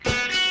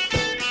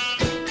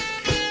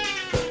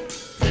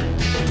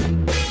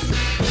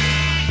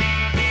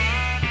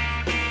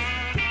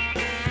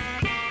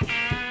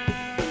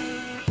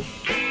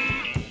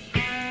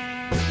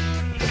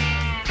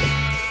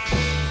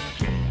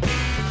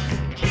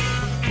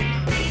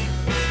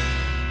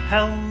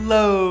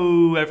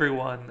Hello,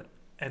 everyone,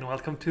 and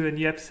welcome to a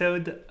new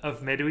episode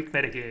of Midweek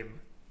Metagame.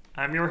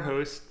 I'm your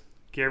host,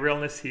 Gabriel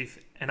Nassif,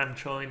 and I'm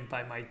joined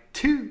by my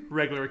two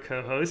regular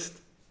co-hosts,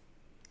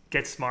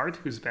 Get Smart,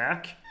 who's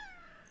back.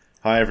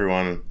 Hi,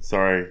 everyone.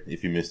 Sorry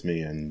if you missed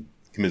me, and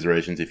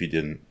commiserations if you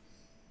didn't.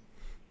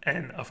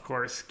 And, of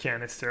course,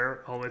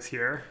 Canister, always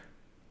here.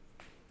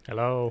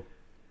 Hello.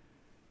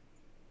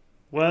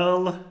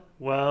 Well.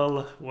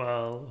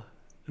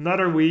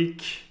 Another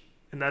week,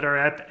 another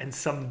app, and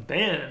some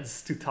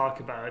bans to talk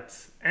about,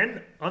 and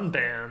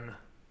unban,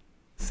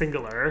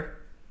 singular.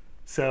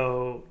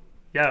 So,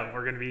 yeah,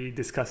 we're going to be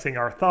discussing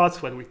our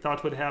thoughts, what we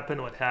thought would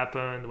happen, what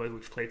happened, what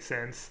we've played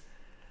since.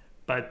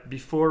 But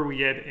before we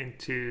get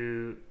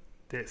into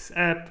this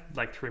app, I'd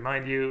like to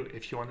remind you,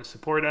 if you want to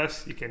support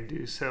us, you can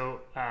do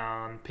so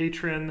on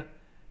Patreon,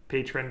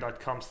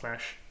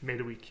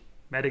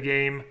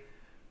 patreon.com/midweekmetagame.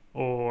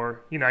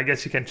 Or, I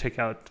guess you can check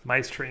out my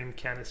stream,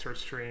 Canister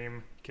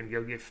stream. You can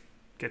go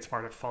Get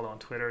Smart a follow on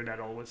Twitter. That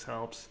always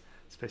helps,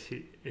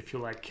 especially if you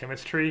like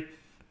chemistry.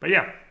 But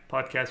yeah,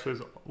 podcast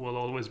will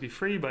always be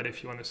free. But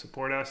if you want to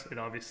support us, it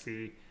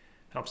obviously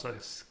helps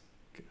us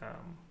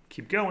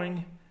keep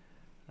going.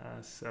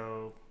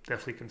 So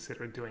definitely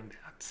consider doing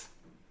that.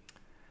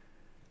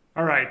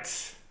 All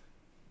right.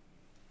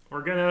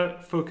 We're going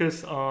to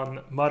focus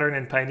on Modern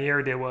and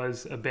Pioneer. There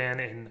was a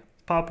ban in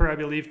Pauper, I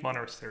believe.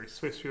 Monastery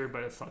Swiftspear,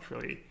 but it's not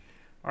really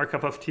our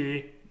cup of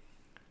tea.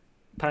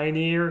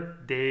 Pioneer,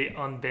 they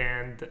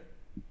unbanned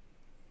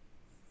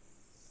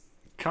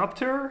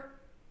Copter,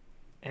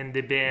 and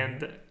they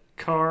banned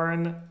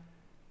Karn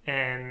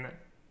and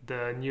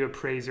the new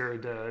appraiser,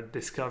 the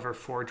Discover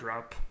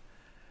 4-drop.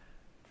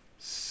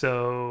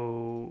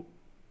 So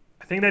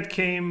I think that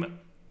came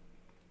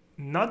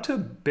not to a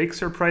big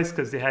surprise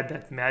because they had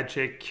that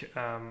magic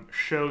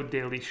show,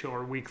 daily show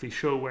or weekly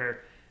show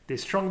where they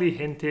strongly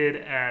hinted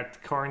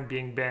at Karn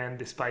being banned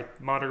despite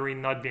Monterey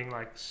not being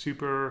like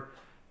super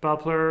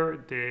popular.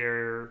 They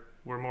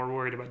were more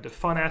worried about the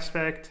fun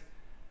aspect.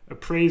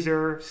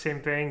 Appraiser,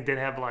 same thing, didn't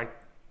have like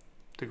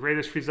the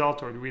greatest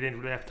result, or we didn't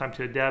really have time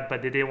to adapt,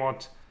 but they didn't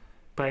want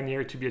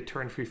Pioneer to be a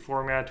turn-free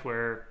format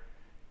where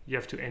you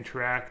have to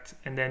interact.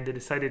 And then they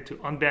decided to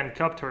unban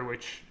Copter,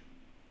 which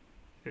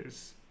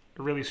is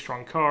a really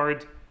strong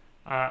card.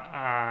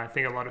 I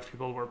think a lot of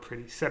people were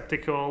pretty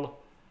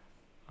skeptical.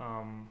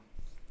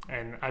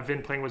 And I've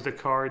been playing with the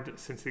card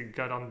since it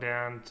got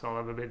unbanned, so I'll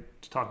have a bit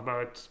to talk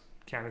about.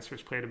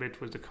 Canisters played a bit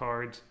with the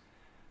card.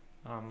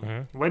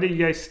 What do you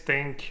guys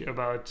think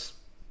about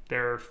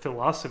their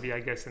philosophy, I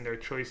guess, and their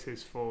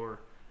choices for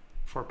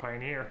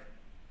Pioneer?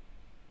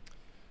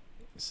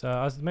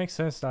 So it makes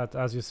sense that,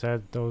 as you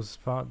said, those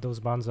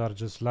bans are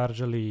just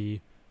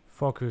largely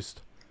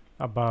focused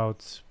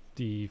about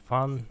the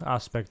fun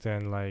aspect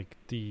and like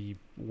the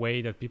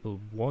way that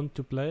people want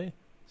to play,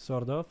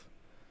 sort of.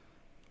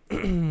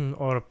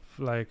 Or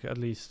like at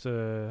least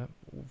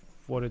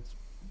what it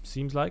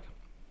seems like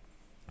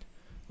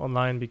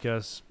online,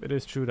 because it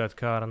is true that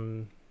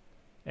Karn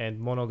and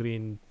Mono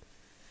Green,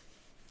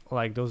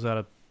 like those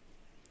are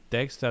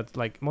decks that,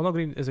 like, Mono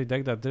Green is a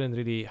deck that didn't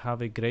really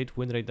have a great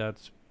win rate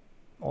at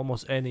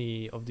almost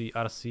any of the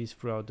RCs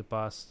throughout the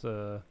past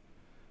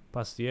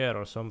year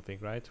or something,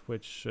 right?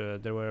 Which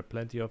there were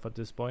plenty of at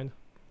this point.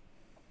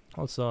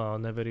 Also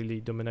never really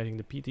dominating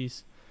the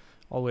PTs.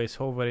 Always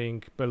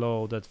hovering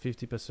below that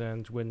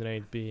 50% win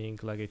rate, being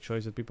like a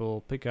choice that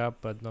people pick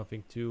up, but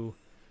nothing too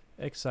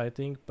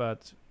exciting.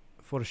 But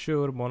for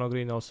sure, Mono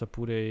Green also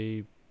put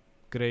a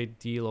great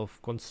deal of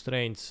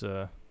constraints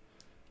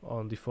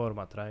on the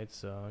format, right?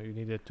 So you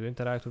needed to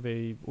interact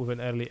with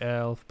an early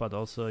elf, but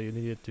also you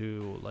needed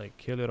to like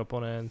kill your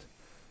opponent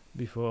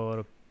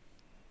before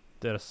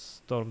their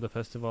Storm the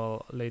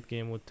Festival late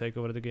game would take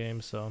over the game.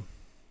 So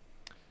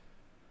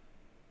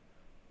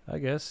I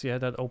guess, yeah,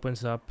 that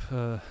opens up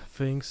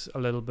things a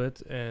little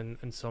bit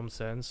in some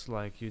sense.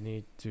 Like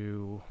there's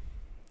going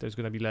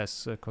to be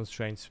less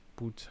constraints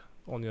put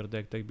on your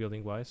deck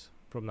building wise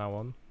from now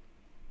on.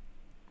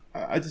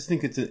 I just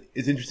think it's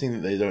interesting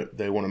that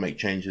they want to make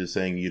changes,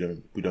 saying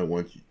we don't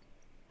want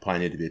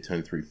Pioneer to be a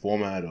turn 3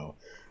 format, or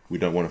we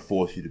don't want to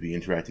force you to be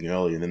interacting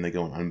early, and then they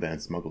go and unban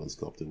Smuggler's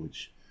Copter,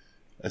 which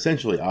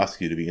essentially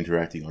asks you to be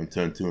interacting on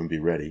turn 2 and be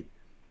ready.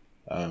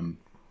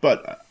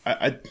 But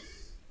I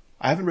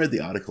haven't read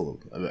the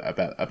article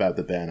about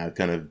the ban. I've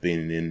kind of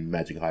been in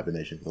Magic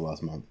hibernation for the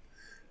last month.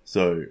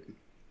 So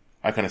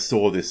I kind of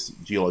saw this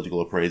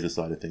geological appraiser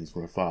side of things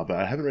from afar, but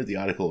I haven't read the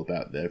article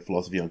about their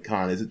philosophy on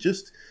Karn. Is it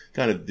just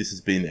kind of this has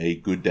been a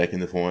good deck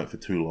in the format for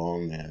too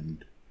long,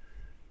 and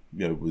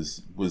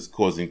was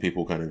causing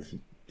people kind of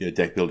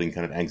deck building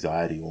kind of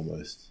anxiety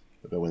almost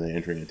about when they're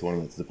entering a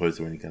tournament, as opposed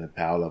to any kind of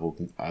power level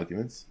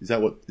arguments? Is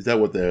that what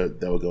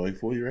they were going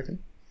for, you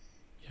reckon?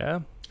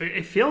 Yeah.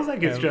 It feels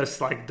like it's just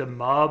like the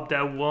mob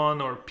that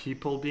won, or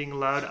people being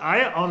loud.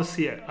 I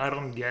honestly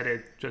don't get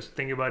it. Just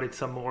think about it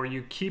some more.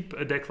 You keep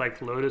a deck like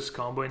Lotus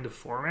Combo in the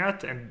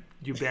format and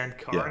you ban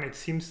Karn. Yeah. It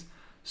seems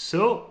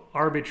so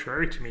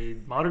arbitrary to me.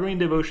 Modern Green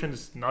Devotion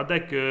is not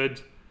that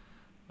good.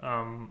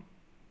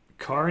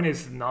 Karn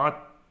is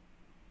not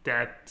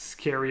that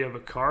scary of a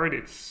card.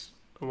 It's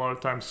a lot of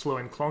times slow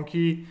and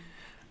clunky.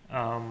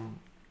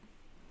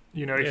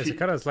 If the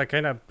card is like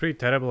kind of pretty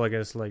terrible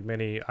against like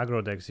many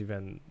aggro decks,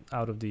 even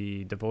out of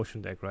the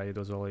devotion deck, right? It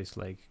was always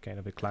like kind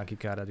of a clunky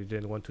card that you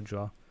didn't want to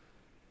draw.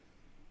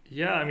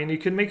 Yeah, I mean, you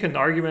can make an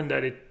argument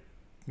that it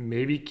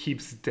maybe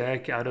keeps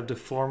deck out of the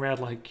format.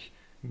 Like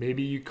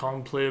maybe you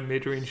can't play a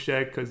mid-range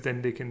deck because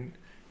then they can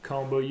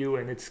combo you,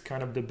 and it's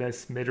kind of the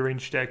best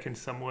mid-range deck in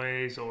some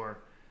ways. Or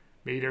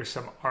maybe there's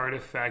some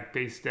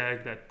artifact-based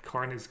deck that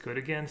Karn is good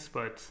against,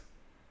 but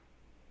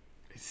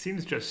it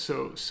seems just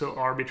so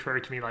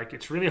arbitrary to me. Like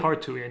it's really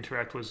hard to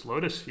interact with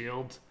Lotus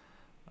Field.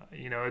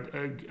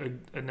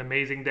 An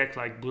amazing deck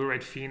like Blue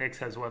Red Phoenix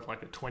has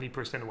like a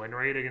 20% win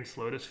rate against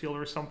Lotus Field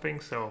or something.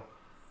 So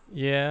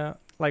yeah,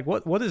 like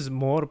what is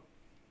more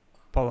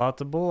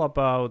palatable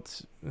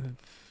about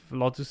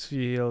Lotus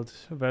Field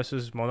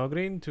versus Mono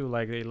Green to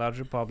like a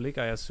larger public,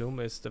 I assume,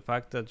 is the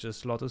fact that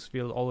just Lotus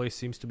Field always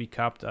seems to be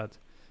capped at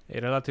a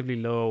relatively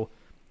low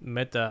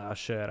meta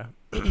share.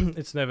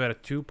 It's never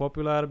too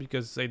popular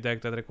because it's a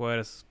deck that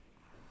requires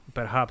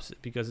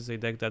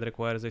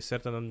a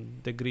certain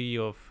degree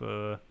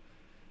of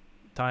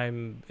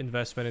time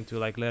investment into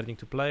like learning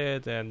to play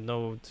it, and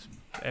not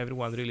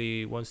everyone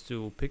really wants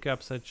to pick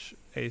up such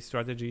a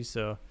strategy.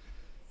 So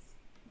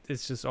it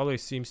just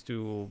always seems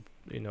to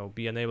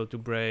be unable to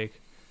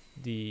break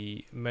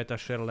the meta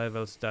share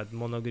levels that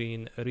Mono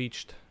Green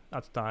reached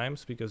at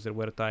times, because there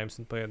were times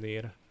in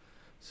Pioneer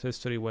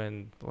history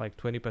when like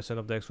 20%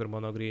 of decks were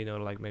Mono Green, or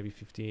like maybe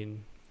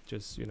 15,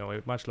 just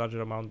a much larger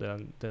amount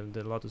than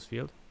the Lotus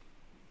Field.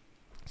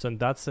 So in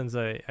that sense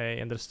I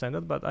understand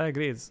it, but I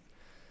agree it's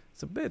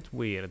a bit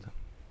weird.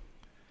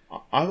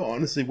 I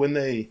honestly, when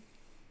they,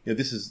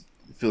 this is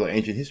feel like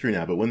ancient history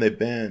now, but when they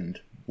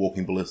banned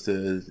Walking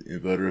Ballistas,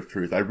 Inverter of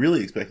Truth, I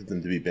really expected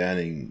them to be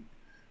banning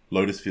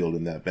Lotus Field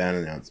in that ban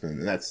announcement,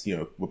 and that's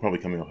we're probably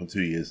coming up on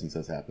 2 years since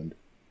that's happened,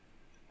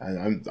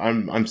 and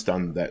I'm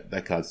stunned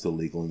that card's still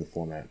legal in the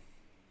format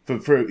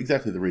for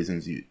exactly the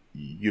reasons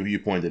you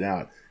pointed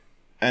out.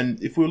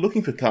 And if we're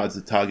looking for cards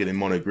that target in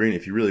Mono Green,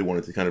 if you really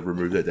wanted to kind of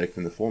remove that deck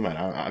from the format,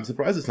 I'm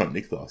surprised it's not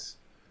Nykthos,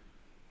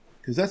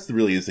 because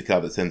really is the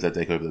card that sends that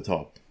deck over the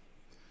top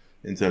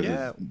in terms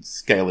of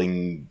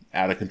scaling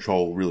out of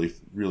control really,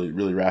 really,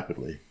 really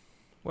rapidly.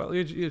 Well,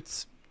 it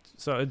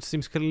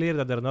seems clear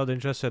that they're not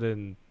interested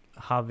in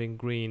having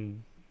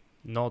green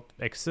not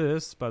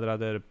exist, but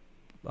rather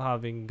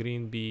having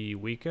green be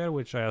weaker,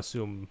 which I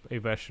assume a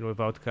version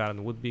without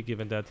Karn would be,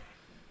 given that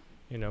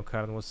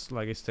Karn was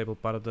like a stable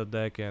part of the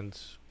deck and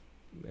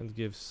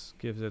gives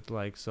it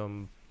like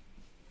an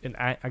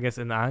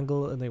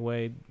angle in a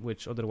way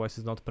which otherwise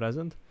is not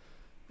present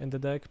in the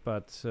deck.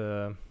 But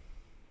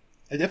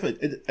I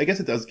guess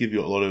it does give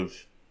you a lot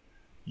of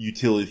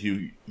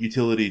utility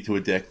to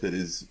a deck that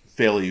is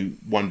fairly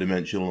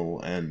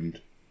one-dimensional and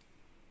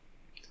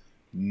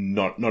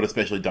not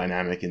especially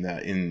dynamic in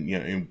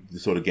the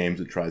sort of games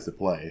it tries to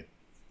play.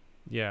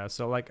 Yeah,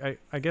 so like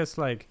I guess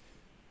like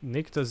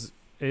Nykthos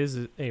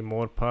is a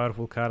more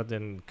powerful card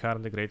than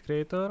Karn the Great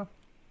Creator.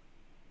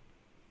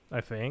 I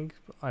think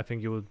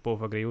you would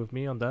both agree with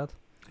me on that.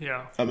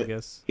 Yeah, I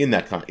guess in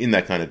that kind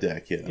of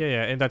deck, yeah.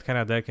 Yeah, in that kind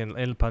of deck,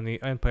 and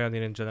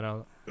Pioneer in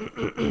general.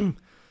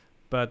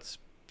 But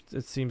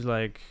it seems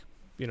like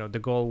the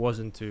goal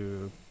wasn't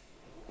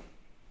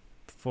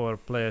for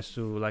players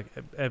to like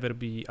ever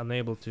be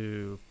unable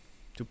to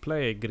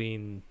play a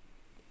green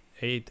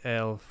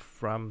 8L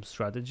from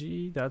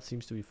strategy. That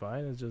seems to be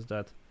fine. It's just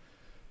that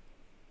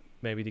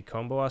maybe the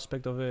combo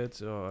aspect of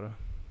it, or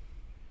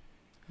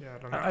I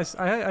don't know.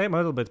 I am a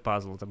little bit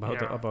puzzled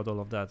about all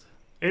of that.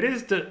 It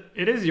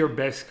is your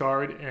best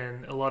card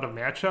in a lot of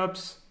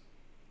matchups,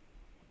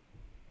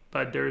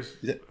 but there's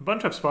a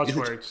bunch of spots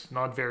where it's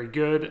not very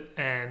good.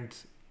 And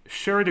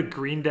sure, the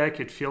green deck,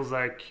 it feels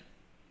like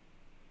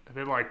a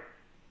bit like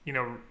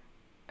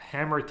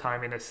hammer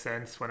time in a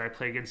sense. When I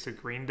play against a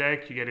green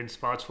deck, you get in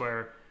spots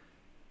where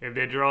if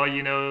they draw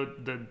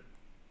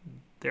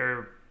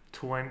their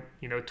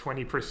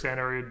 20%,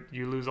 or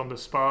you lose on the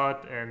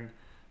spot, and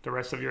the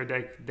rest of their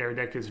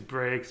deck is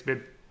breaks, but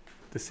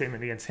the same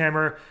against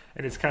hammer.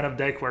 And it's kind of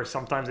deck where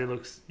sometimes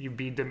you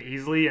beat them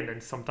easily, and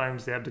then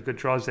sometimes they have the good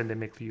draws and they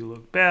make you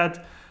look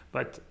bad.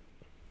 But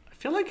I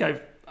feel like I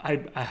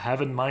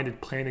haven't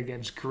minded playing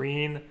against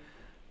green.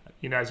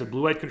 As a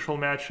blue-white control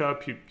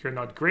matchup, you're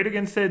not great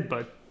against it,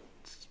 but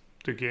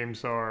the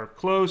games are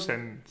close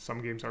and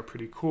some games are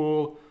pretty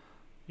cool.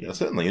 Yeah,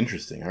 certainly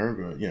interesting. I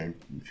remember,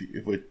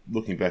 if we're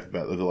looking back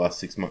about the last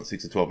 6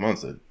 to 12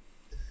 months,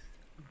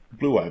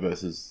 blue-white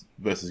versus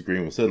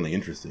green was certainly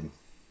interesting.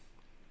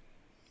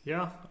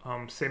 Yeah,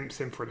 same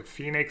for the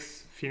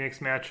Phoenix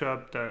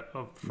matchup.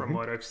 From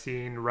what I've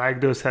seen,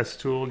 Ragdos has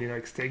Tool.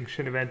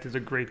 Extinction Event is a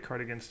great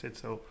card against it.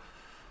 So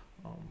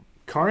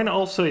Karn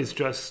also is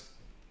just,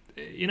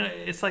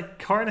 it's like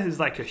Karn is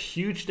like a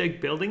huge deck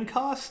building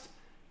cost,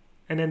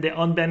 and then the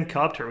Unban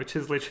Copter, which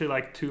is literally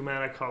like 2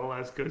 mana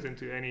Carlas, goes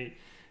into any.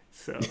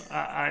 So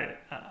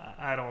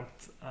I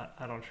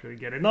don't really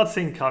get it. Not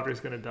saying Copter is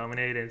going to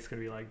dominate and it's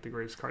going to be like the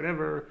greatest card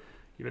ever.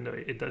 even though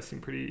it does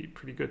seem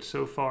pretty good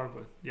so far.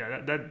 But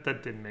yeah, that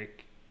didn't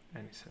make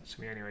any sense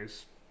to me,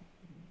 anyways.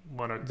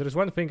 There's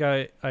one thing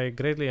I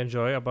greatly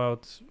enjoy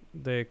about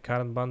the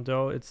current ban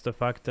though. It's the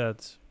fact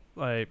that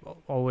I've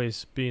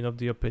always been of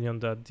the opinion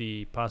that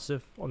the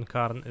passive on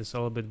Karn is a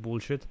little bit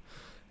bullshit,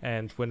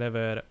 and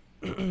whenever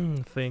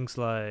things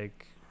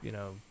like, you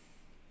know,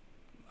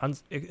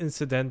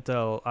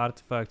 incidental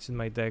artifacts in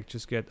my deck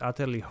just get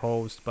utterly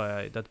hosed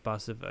by that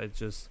passive, it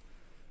just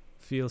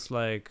feels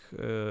like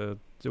the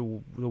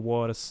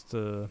worst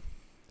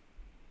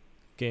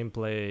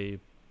gameplay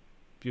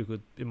you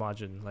could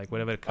imagine. Like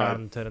whenever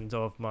Karn turns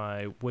off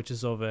my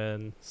Witch's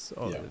Oven,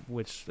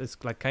 which is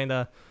like kind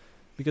of,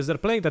 because they're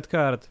playing that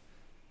card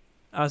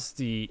as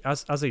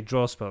a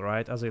draw spell,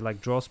 right? As a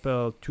like draw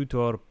spell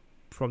tutor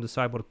from the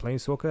sideboard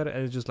Planeswalker,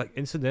 and it's just like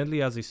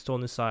incidentally as a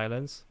Stony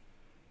Silence,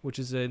 which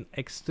is an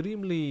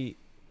extremely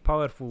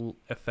powerful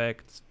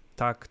effect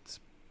tacked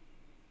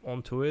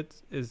onto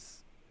it,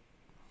 is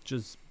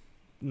just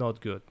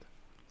not good.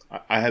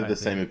 I have the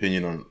same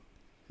opinion on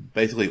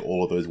basically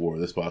all of those War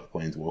of the Spark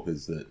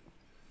Planeswalkers that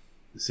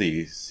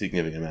see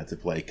significant amounts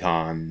of play.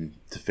 Karn,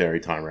 Teferi,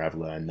 Time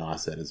Raveler, and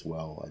Narset as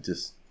well.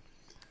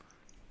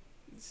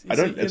 I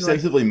don't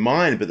obsessively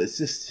mind, but it's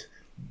just,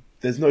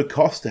 there's no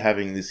cost to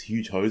having this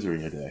huge hoser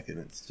in your deck, and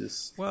it's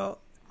just... Well,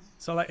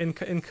 so like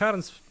in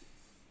Karn's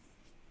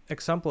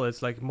example,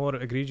 it's like more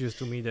egregious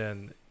to me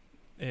than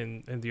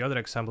in the other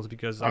examples,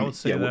 because I would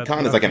say that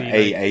Karn is like an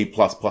A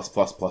plus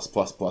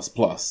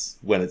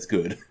when it's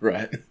good,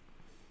 right?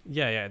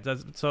 Yeah.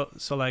 That's,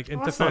 so like in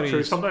that's not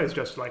true. Sometimes it's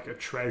just like a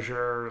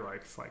treasure,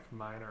 like it's like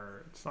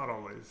minor. It's not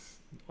always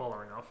all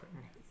or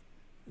nothing.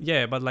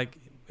 Yeah, but like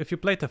if you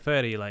play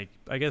Teferi, like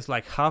I guess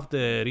like half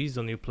the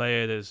reason you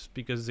play it is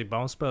because it's a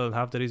bounce spell, and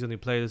half the reason you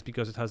play it is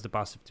because it has the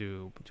passive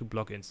to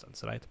block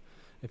instants, right?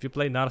 If you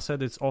play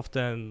Narset, it's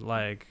often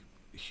like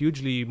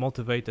hugely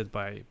motivated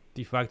by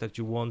the fact that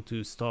you want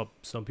to stop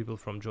some people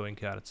from drawing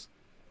cards.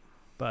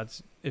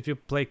 But if you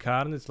play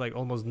Karn, it's like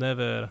almost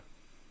never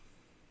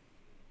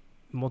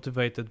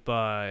motivated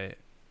by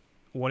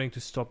wanting to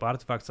stop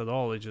artifacts at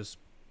all. It just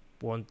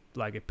want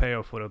like a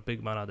payoff for a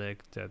big mana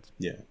deck that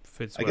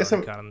fits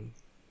well Karn.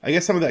 I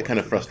guess some of that kind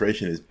of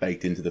frustration is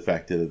baked into the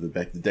fact of the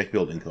deck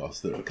building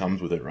cost that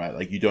comes with it, right?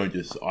 Like you don't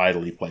just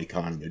idly play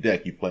Karn in your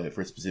deck; you play it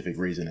for a specific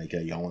reason.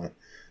 Okay, you want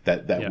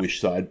that wish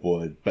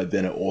sideboard, but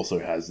then it also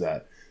has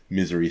that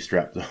misery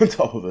strapped on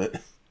top of it.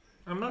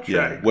 I'm not sure.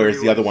 Yeah.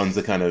 Whereas the other ones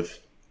are kind of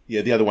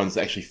the other ones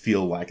actually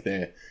feel like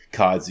they're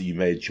cards that you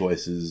made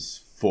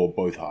choices for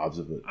both halves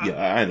of it.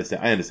 I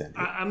understand.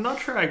 I'm not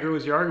sure I agree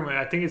with your argument.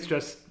 I think it's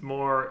just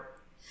more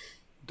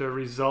the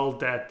result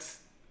that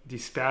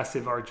these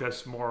passive are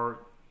just more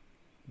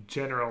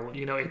general.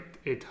 You know,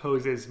 it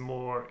hoses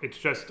more. It's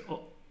just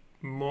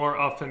more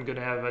often going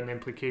to have an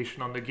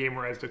implication on the game,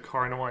 whereas the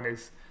Karn one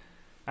is,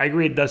 I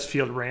agree, it does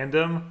feel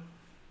random,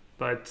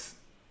 but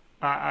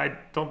I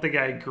don't think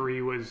I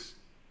agree with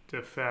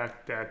the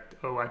fact that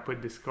I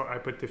put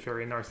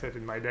Teferi and Narset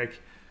in my deck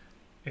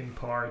in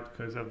part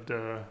because of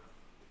the.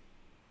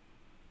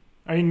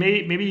 I mean,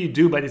 maybe you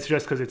do, but it's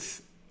just because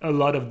it's a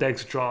lot of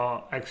decks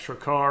draw extra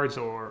cards,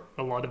 or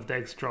a lot of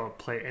decks draw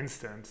play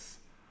instants.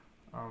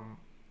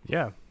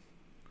 Yeah.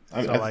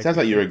 It sounds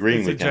like you're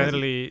agreeing with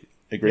generally.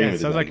 It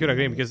sounds like you're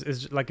agreeing because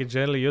it's like a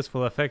generally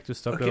useful effect to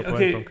stop your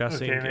opponent from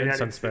casting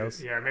instant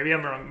spells. Yeah, maybe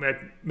I'm wrong. But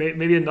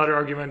maybe another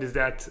argument is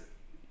that,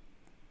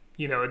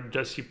 you know,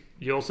 just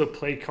you also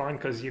play Karn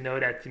because you know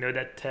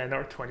that 10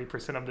 or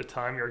 20% of the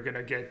time you're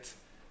gonna get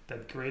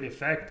that great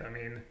effect. I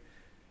mean,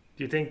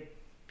 do you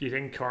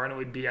think Karn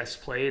would be as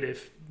played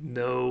if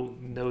no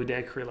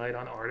deck relied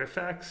on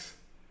artifacts?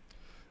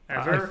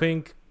 Ever?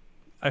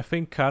 I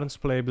think Karn's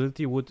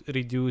playability would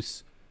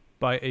reduce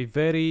by a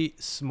very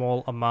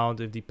small amount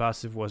if the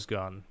passive was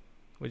gone,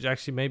 which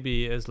actually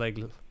maybe is like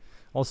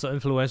also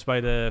influenced by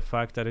the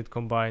fact that it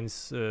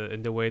combines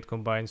in the way it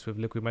combines with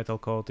liquid metal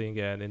coating,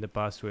 and in the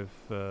past with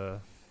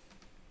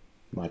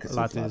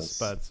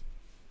lattice.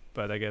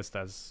 But I guess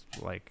that's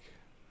like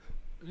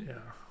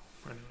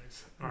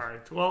anyways, all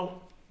right,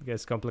 well, it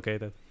gets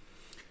complicated.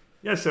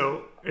 Yeah,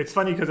 so it's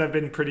funny because I've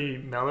been pretty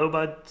mellow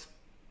about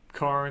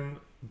Karn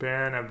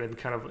ban. I've been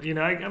kind of,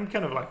 I'm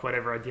kind of like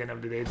whatever at the end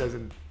of the day. It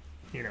doesn't,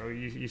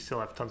 you still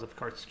have tons of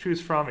cards to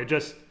choose from. It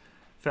just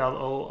felt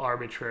all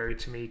arbitrary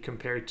to me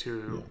compared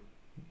to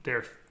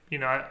their,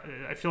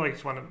 I feel like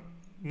it's one of,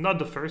 not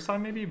the first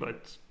time maybe,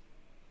 but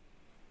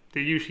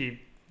they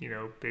usually,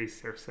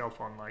 base their self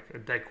on like a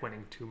deck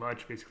winning too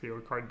much basically, or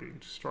a card being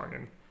too strong,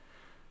 and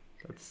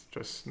that's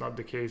just not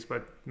the case.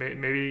 But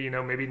maybe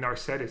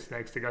Narset is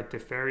next. They got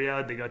Teferi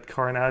out, they got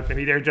Karn out.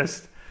 Maybe they're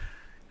just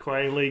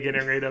quietly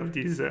getting rid of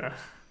these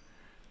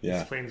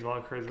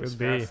Planeswalkers as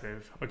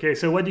passive. Okay,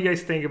 so what do you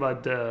guys think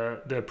about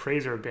the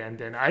Appraiser ban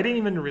then? I didn't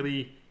even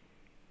really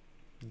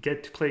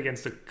get to play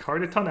against the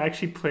card a ton. I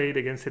actually played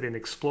against it in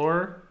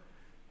Explorer.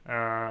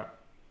 The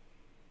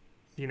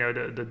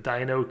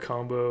Dino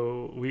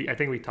combo. I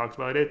think we talked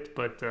about it,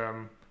 but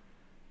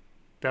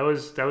that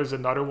was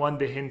another one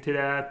they hinted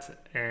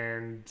at,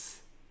 and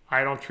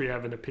I don't really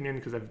have an opinion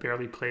because I've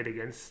barely played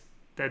against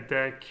that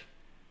deck.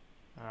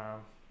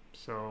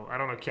 So I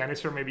don't know,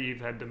 Canister, maybe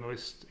you've had the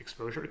most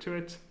exposure to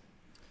it.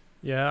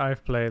 Yeah,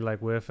 I've played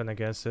like with and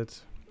against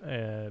it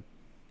a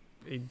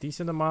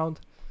decent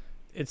amount.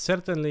 It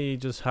certainly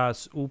just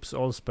has oops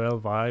all spell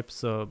vibes,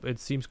 so it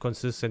seems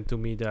consistent to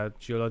me that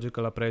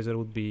Geological Appraiser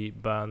would be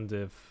banned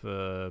if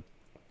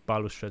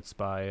Balustrade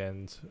Spy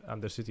and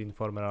Undercity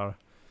Informer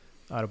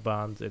are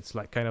banned. It's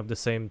like kind of the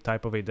same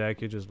type of a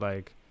deck. You just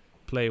like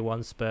play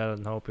one spell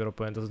and hope your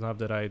opponent doesn't have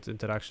the right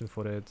interaction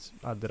for it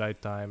at the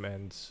right time,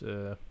 and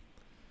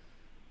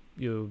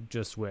you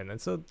just win.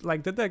 And so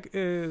like the deck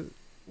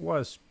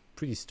was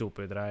pretty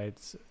stupid,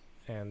 right?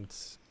 And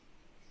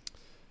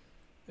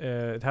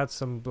it had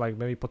some like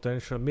maybe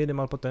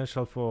minimal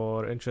potential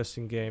for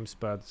interesting games,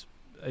 but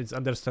it's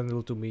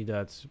understandable to me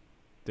that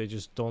they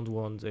just don't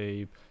want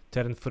a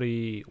turn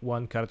 3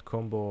 one card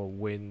combo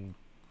win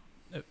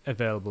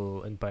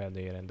available in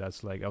Pioneer, and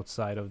that's like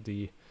outside of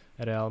the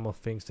realm of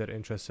things they're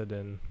interested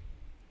in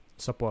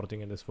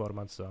supporting in this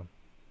format. So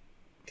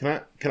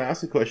can I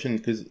ask a question?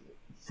 Because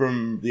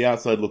from the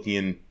outside looking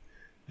in,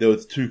 there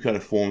was two kind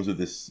of forms of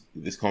this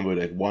combo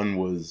deck. One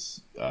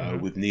was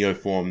with Neo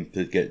form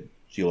to get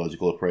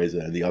Geological Appraiser,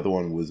 and the other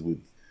one was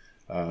with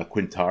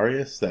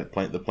Quintarius,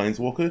 the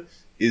Planeswalker.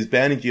 Is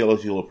banning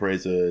Geological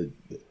Appraiser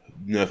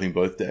nerfing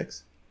both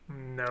decks?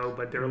 No,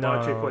 but their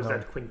logic was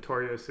that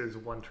Quintarius is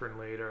one turn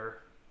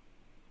later.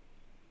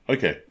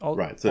 Okay,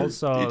 right. So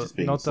also,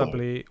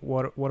 notably,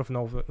 worth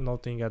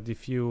noting that the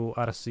few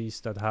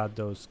RCs that had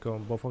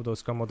both of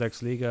those combo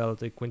decks legal,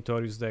 the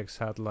Quintarius decks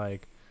had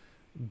like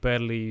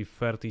barely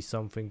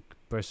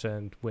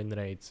 30-something% win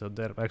rate, so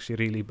they're actually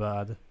really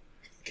bad.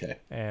 Okay.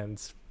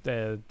 And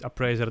the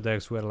Appraiser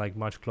decks were like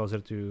much closer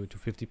to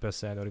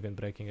 50% or even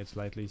breaking it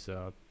slightly,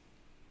 so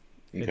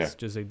it's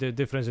just a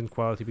difference in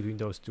quality between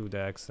those two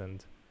decks,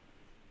 and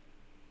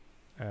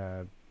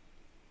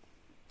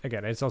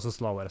again, it's also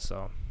slower,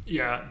 so...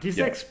 Yeah, these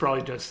decks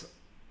probably just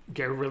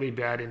get really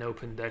bad in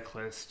open deck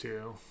lists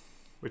too,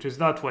 which is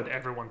not what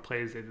everyone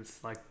plays.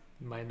 It's like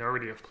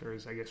minority of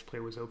players, I guess,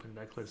 play with open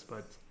deck lists,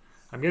 but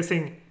I'm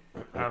guessing,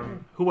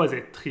 who was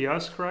it?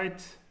 Trios,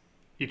 right?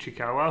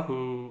 Ichikawa,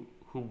 who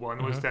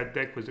won with that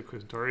deck, was the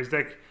Quintarius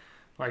deck.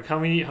 Like, how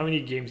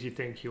many games do you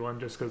think he won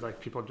just because like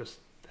people just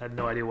had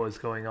no idea what was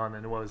going on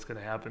and what was going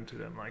to happen to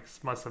them? Like,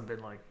 must have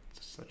been like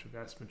such a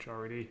vast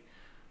majority.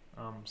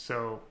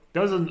 So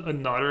that was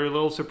another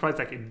little surprise.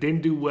 Like, it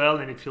didn't do well,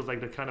 and it feels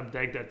like the kind of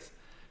deck that's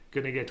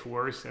gonna get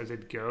worse as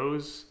it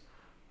goes.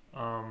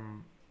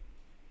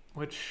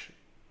 Which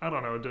I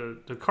don't know.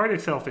 The card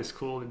itself is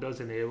cool. It does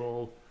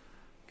enable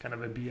kind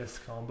of a BS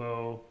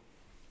combo.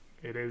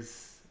 It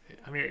is.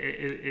 I mean,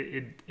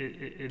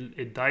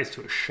 it dies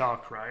to a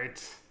shock,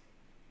 right?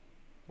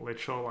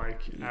 Literal,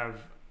 like,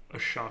 have a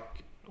shock,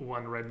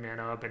 one red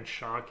mana up and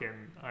shock,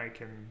 and I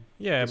can.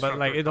 Yeah, but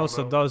like it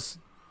also does.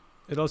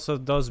 It also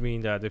does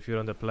mean that if you're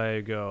on the play,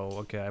 you go,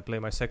 okay, I play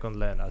my second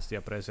land as the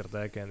Appraiser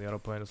deck, and your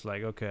opponent's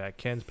like, okay, I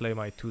can't play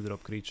my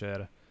 2-drop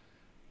creature.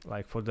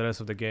 Like, for the rest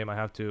of the game, I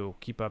have to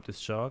keep up this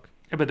shock.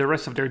 Yeah, but the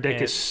rest of their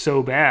deck is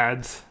so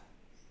bad.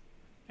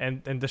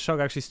 And the shock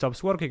actually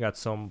stops working at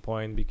some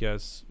point,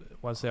 because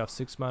once they have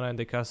 6 mana and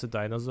they cast a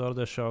dinosaur,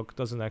 the shock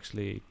doesn't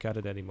actually cut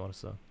it anymore,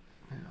 so...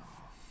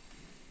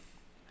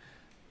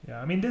 Yeah,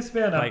 I mean, this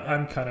ban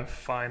I'm kind of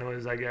fine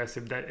with, I guess,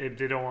 if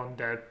they don't want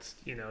that,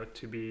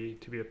 to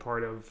be a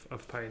part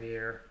of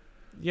Pioneer.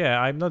 Yeah,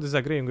 I'm not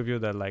disagreeing with you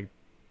that like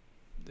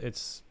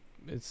it's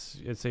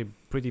a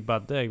pretty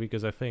bad deck,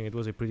 because I think it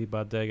was a pretty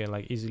bad deck and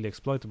like easily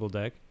exploitable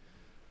deck,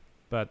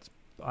 but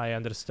I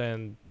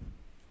understand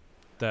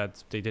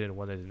that they didn't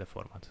want it in the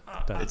format.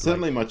 It's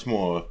certainly much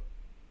more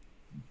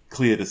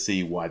clear to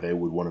see why they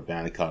would want to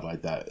ban a card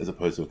like that as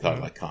opposed to a card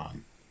like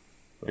Khan.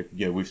 Like,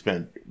 we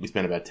spent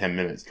about 10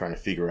 minutes trying to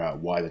figure out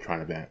why they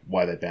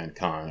banned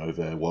Khan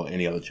over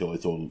any other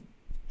choice or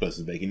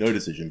versus making no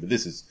decision. But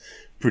this is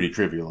pretty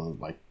trivial, and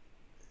like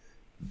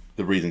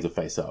the reasons are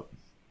face up.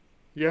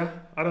 Yeah,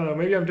 I don't know.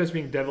 Maybe I'm just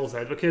being devil's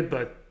advocate,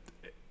 but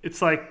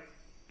it's like,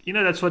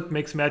 that's what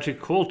makes Magic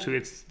cool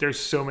too. There's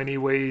so many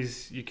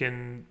ways you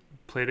can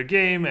play the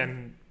game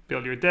and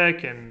build your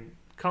deck and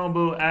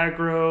combo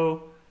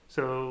aggro.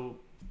 So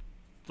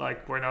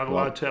like, we're not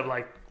allowed to have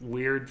like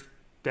weird,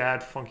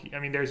 bad, funky. I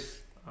mean,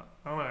 there's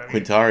I don't know.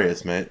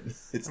 Quintarius, mate.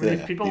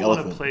 If people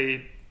want to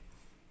play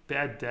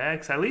bad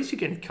decks, at least you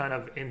can kind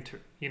of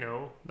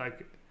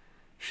like,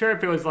 sure,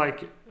 if it was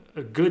like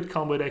a good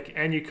combo deck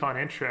and you can't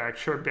interact,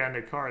 sure, ban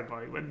the card.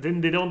 Like, but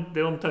then they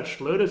don't touch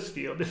Lotus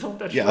Field. They don't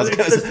touch. Yeah, I was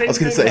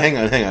gonna say, hang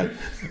on.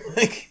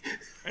 Like,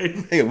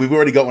 hang on, we've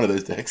already got one of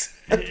those decks.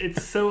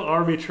 It's so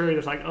arbitrary.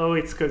 It's like, oh,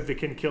 it's because they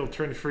can kill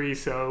turn 3,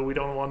 so we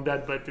don't want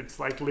that. But it's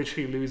like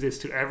literally loses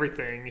to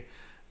everything.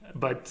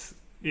 But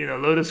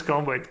Lotus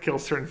combo, it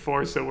kills turn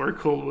 4, so we're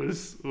cool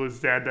was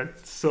that.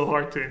 That's so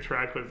hard to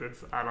interact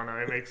with. I don't know.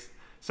 It makes.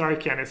 Sorry,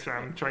 Canister.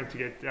 I'm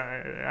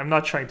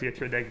not trying to get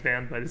your deck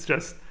banned, but it's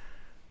just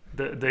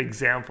the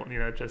example.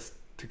 Just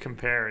to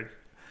compare it.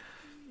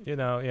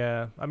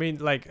 Yeah. I mean,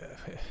 like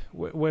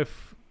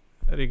with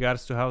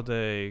regards to how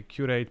they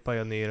curate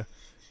Pioneer,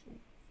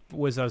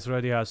 Wizards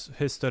already has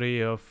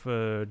history of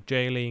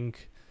jailing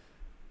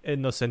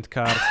innocent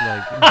cards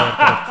like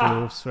Inverter of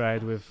Truths,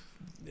 right? With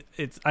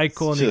its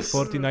iconic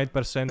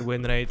 49%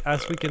 win rate,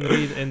 as we can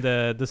read in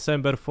the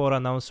December 4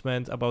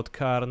 announcement about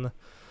Karn.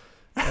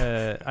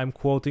 I'm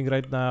quoting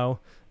right now.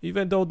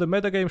 Even though the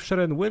metagame share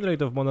and win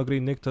rate of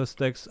monogreen Nykthos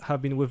decks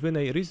have been within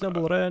a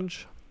reasonable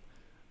range,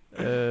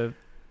 it's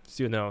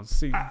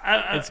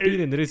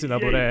been in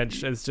reasonable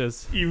range. It's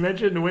just you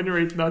mentioned win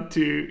rate not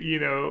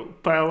to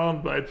pile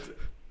on, but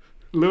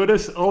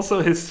Lotus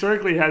also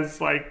historically has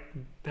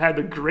had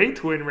a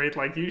great win rate,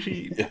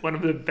 usually one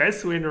of the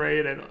best win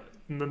rate, and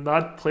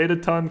not played a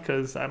ton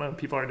because I don't know,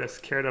 people are just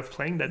scared of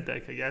playing that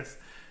deck, I guess,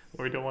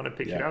 or don't want to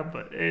pick it up.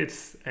 But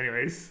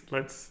anyways,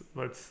 let's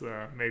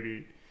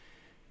maybe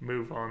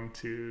move on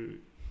to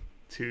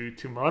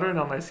Modern,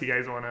 unless you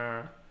guys want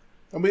to.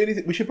 I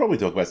mean, we should probably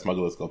talk about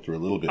Smuggler's Sculptor a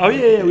little bit. Oh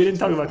yeah, we didn't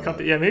talk about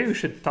Copter. Yeah, maybe we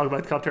should talk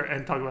about Copter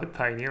and talk about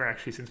Pioneer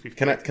actually, since we've.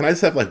 Can I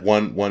just have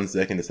one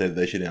second to say that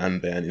they should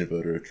unban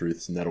Inverter of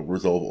Truths, and that'll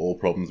resolve all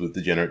problems with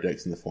degenerate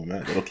decks in the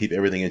format. That'll keep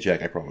everything in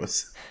check, I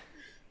promise.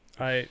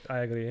 I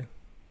agree.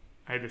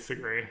 I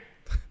disagree.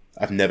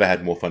 I've never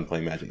had more fun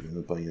playing Magic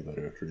than playing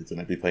Inverter of Truths,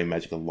 and I'd be playing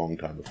Magic a long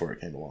time before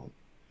it came along.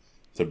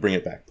 So bring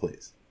it back,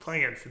 please.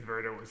 Playing against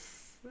Inverter was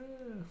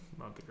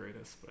not the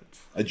greatest, but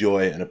a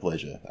joy and a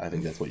pleasure. I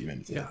think that's what you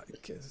meant to say.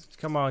 Yeah,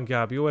 come on,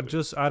 Gab. You were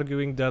just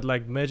arguing that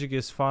Magic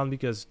is fun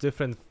because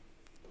different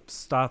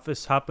stuff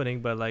is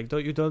happening, but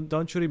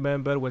don't you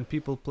remember when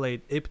people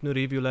played Hypno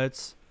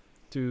Rivulets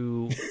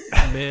to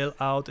mail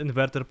out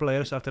Inverter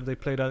players after they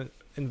played an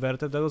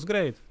Inverter? That was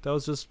great. That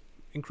was just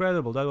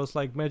incredible. That was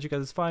Magic at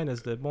its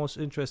finest, the most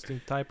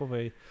interesting type of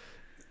a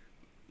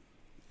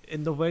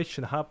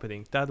innovation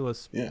happening. That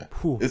was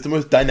it's the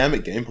most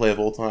dynamic gameplay of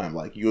all time.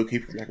 You're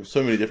keeping track of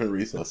so many different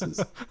resources.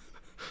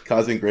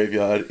 Cards in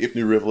graveyard,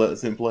 Hypno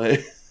Rivulets in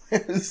play.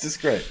 It's just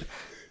great.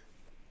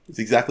 It's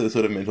exactly the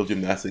sort of mental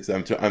gymnastics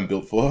I'm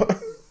built for.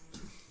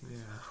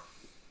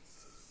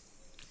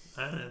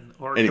 And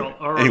anyway,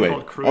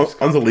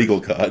 on to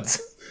legal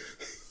cards.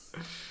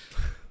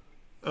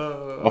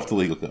 Off to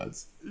legal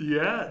cards.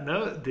 Yeah,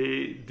 no,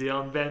 the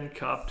Unban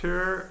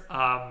Copter.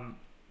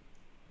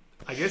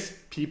 I guess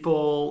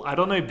people, I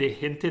don't know if they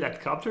hinted at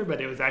Copter, but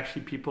it was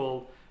actually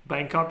people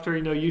buying Copter.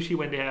 Usually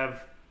when they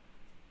have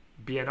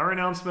BNR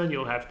announcement,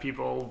 you'll have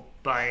people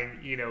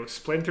buying,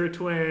 Splinter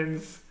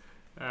Twins,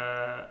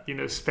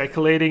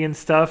 speculating and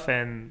stuff.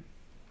 And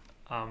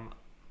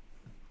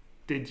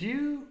did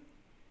you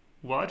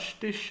watch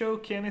this show,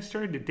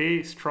 Canister? Did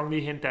they strongly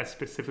hint at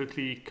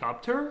specifically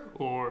Copter,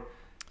 or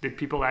did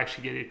people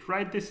actually get it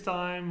right this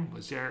time?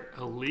 Was there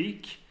a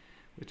leak,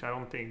 which I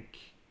don't think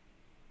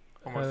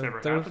almost never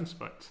happens,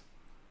 but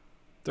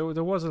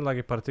there wasn't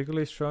a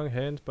particularly strong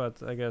hint,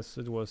 but I guess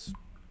it was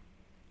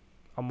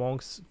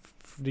amongst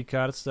the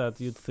cards that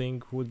you'd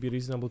think would be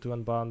reasonable to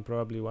unban.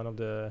 Probably one of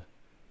the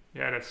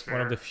that's fair.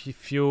 One of the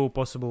few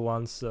possible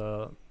ones.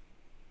 I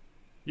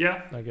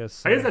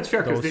guess that's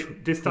fair because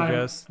this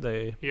time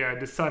they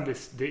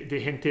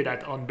hinted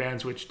at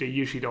unbans, which they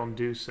usually don't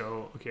do.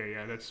 So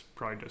that's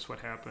probably just what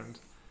happened.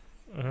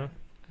 And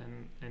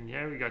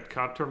we got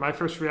Copter. My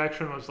first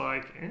reaction was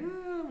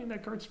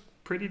that card's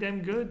pretty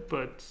damn good,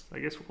 but I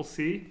guess we'll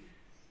see.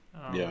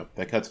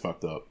 That card's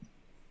fucked up.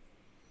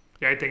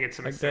 Yeah, I think it's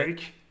a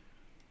mistake.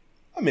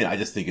 I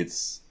just think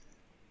it's.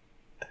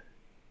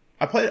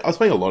 I was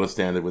playing a lot of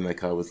Standard when that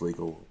card was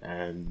legal,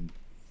 and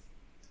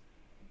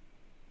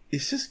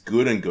it's just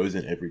good and goes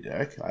in every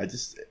deck.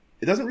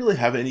 It doesn't really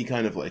have any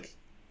kind of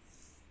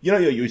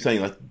you were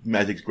saying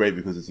Magic's great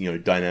because it's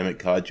dynamic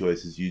card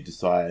choices. You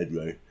decide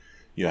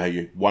how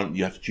you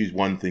have to choose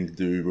one thing to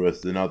do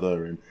versus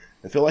another, and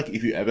I feel like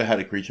if you ever had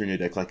a creature in your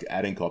deck,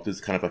 adding Copters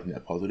is kind of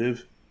net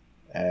positive.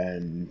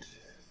 And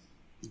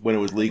when it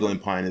was legal in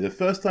Pioneer the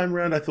first time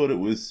around, I thought it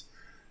was,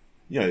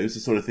 it was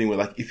the sort of thing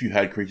where if you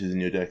had creatures in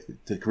your deck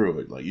to crew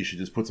it, you should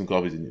just put some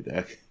copies in your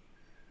deck.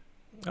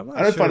 I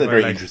don't find it a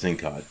very interesting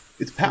card.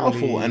 It's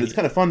powerful and it's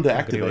kind of fun to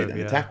activate and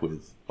attack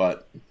with,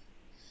 but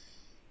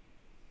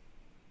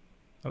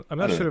I'm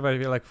not sure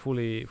if I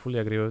fully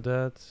agree with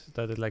that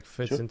it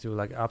fits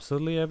into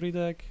absolutely every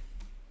deck.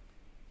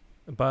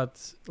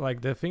 But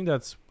the thing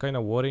that's kind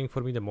of worrying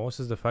for me the most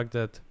is the fact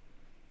that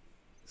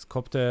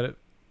Copter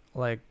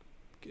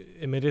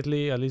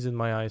immediately, at least in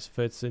my eyes,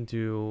 fits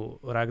into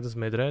Rakdos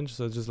midrange.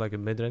 So it's just a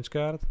midrange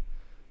card,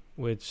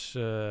 which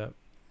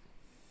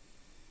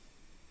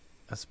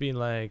has been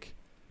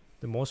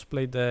the most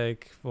played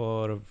deck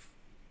for a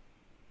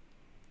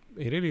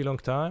really long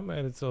time,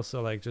 and it's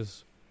also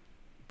just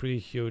pretty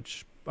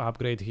huge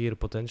upgrade here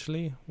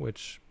potentially,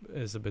 which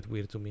is a bit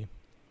weird to me.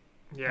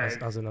 Yeah,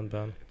 as an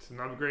unban. It's an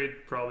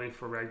upgrade probably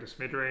for Rakdos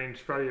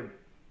midrange, probably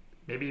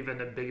maybe even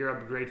a bigger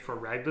upgrade for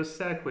Rakdos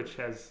deck, which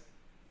has,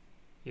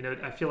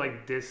 I feel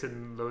like this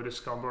and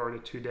Lotus combo are the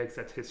two decks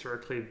that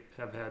historically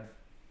have had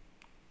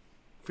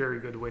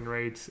very good win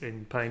rates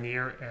in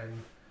Pioneer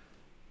and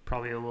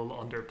probably a little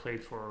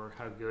underplayed for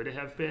how good they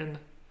have been.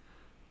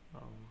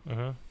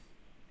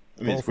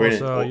 I mean, it's Wolf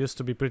great. also used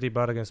to be pretty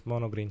bad against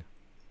mono green.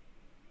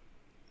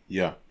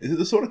 Yeah. Is it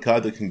the sort of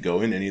card that can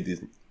go in any of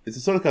these? It's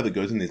the sort of card that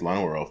goes in these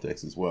Llanowar Elf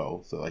decks as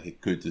well. So, like,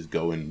 it could just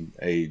go in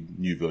a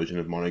new version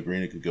of mono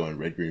green. It could go in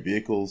red-green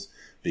vehicles,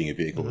 being a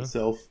vehicle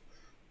itself.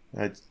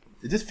 It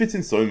just fits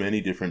in so many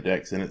different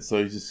decks, and it's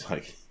so just,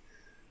 like...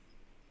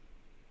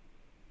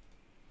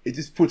 It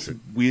just puts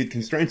weird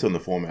constraints on the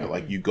format.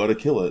 Like, you got to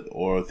kill it,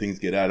 or things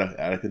get out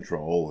of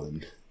control,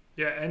 and...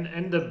 Yeah,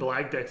 and the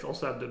black decks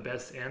also have the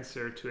best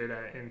answer to it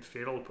in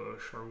Fatal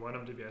Push, or one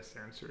of the best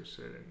answers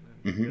to it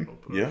in Fatal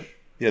Push.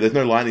 Yeah, there's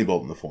no lightning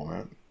bolt in the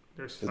format.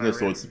 There's no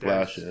sword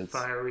splash. There's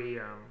fiery,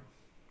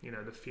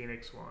 the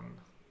Phoenix one.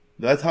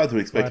 That's hard to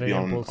expect to be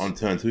Fiery on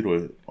turn 2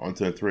 to on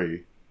turn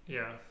 3.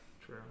 Yeah,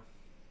 true.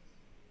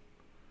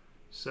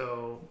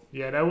 So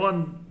yeah, that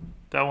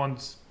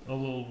one's a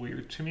little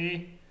weird to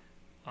me.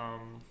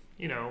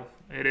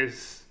 It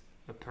is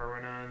a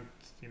permanent.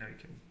 You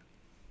can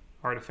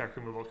artifact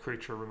removal,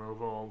 creature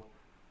removal,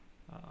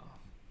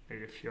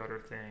 maybe a few other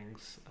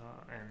things,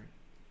 and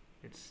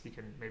you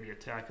can maybe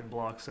attack and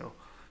block. So.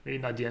 Maybe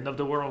not the end of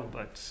the world,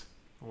 but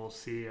we'll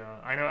see.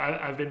 I know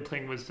I've been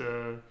playing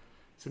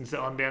since the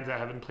Unbans. I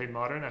haven't played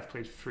Modern. I've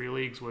played 3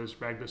 leagues with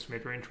Ragdos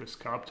Midrange with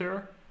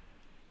Copter.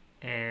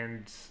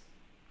 And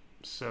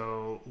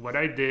so what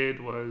I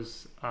did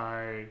was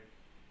I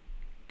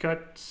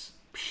cut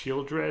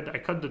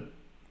Shieldred.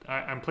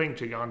 I'm playing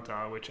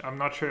Giganta, which I'm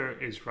not sure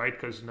is right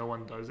because no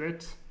one does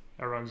it.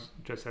 Everyone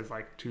just has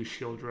like 2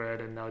 Shieldred,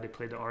 and now they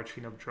play the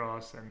Archfiend of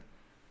Dross, and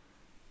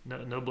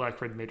no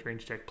black-red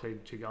mid-range deck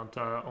played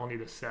Giganta. Only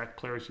the SAC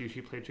players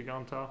usually play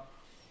Giganta.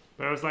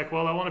 But I was like,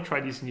 well, I want to try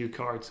these new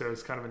cards, so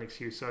it's kind of an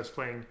excuse. So I was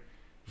playing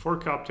for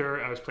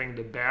Copter. I was playing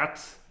the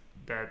Bat,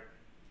 that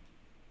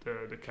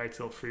the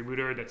Kitesail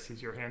Freebooter that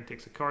sees your hand,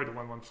 takes a card, the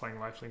 1/1 flying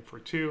lifelink for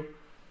 2.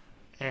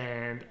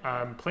 And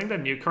I'm playing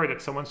that new card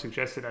that someone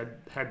suggested. I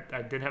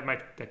didn't have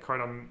that card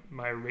on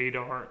my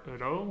radar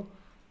at all.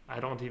 I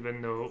don't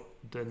even know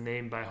the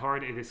name by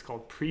heart. It is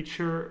called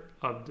Preacher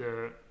of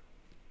the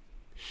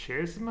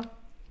Schism.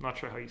 Not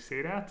sure how you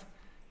say that.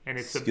 And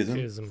it's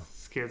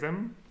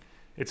Schism.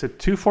 It's a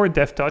 2/4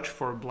 Death Touch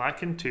for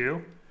black and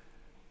 2.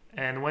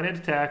 And when it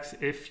attacks,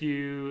 if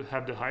you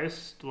have the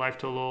highest life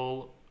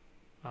total,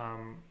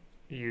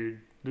 you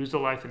lose a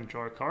life and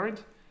draw a card.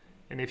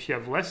 And if you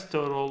have less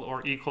total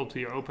or equal to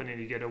your opponent,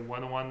 you get a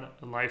 1/1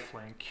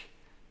 lifelink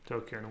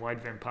token,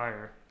 White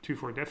Vampire,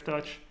 2/4 Death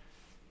Touch.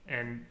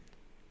 And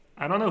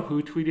I don't know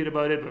who tweeted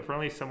about it, but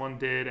apparently someone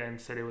did and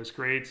said it was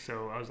great.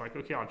 So I was like,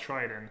 okay, I'll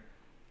try it. And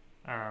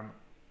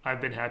I've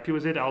been happy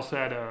with it. I also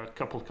had a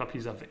couple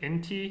copies of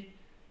Inti,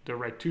 the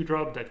red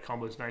 2-drop that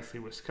combos nicely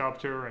with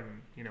Sculptor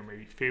and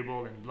maybe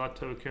Fable and Blood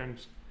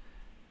tokens.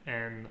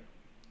 And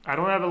I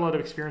don't have a lot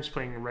of experience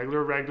playing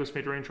regular Ragdos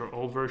midrange or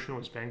old version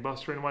with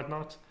Bankbuster and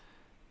whatnot,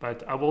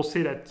 but I will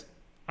say that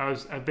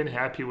I've been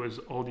happy with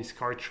all these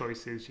card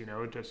choices.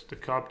 Just the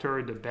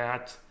Copter, the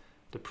Bat,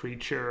 the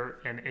Preacher,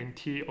 and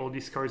Inti. All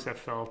these cards have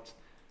felt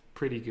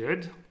pretty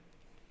good.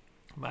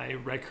 My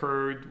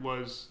record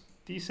was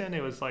decent.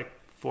 It was like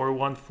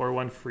 4-1,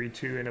 4-1,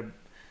 3-2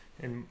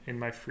 in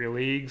my 3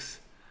 leagues.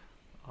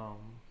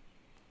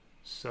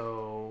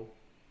 So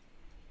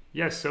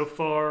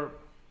far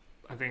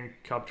I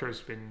think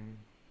Copter's been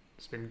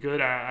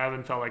good. I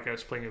haven't felt like I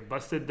was playing a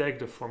busted deck.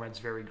 The format's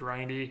very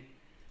grindy,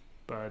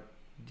 but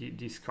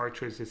these card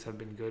choices have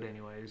been good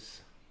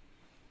anyways.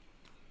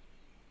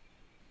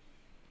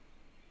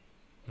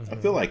 I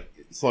feel like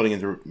slotting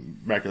into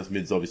Ragdos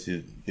mid's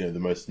obviously the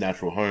most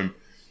natural home.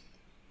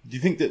 Do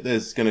you think that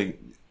there's going to...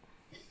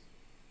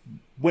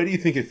 Where do you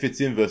think it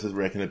fits in versus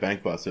Reckoner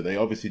Bankbuster? They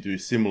obviously do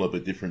similar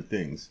but different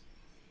things.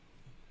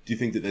 Do you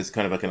think that there's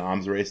kind of like an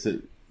arms race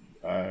that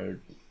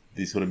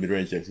these sort of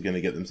mid-range decks are going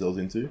to get themselves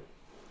into?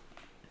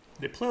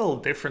 They play a little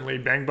differently.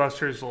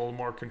 Bankbuster's a little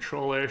more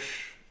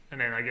control-ish,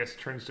 and then I guess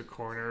turns the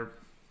corner,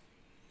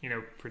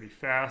 pretty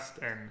fast,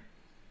 and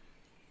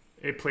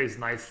it plays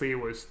nicely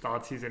with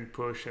Thoughtseize and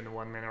Push and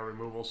 1-mana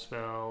removal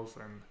spells,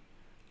 and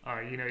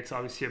it's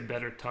obviously a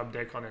better top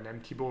deck on an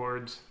empty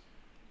board,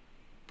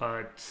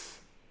 but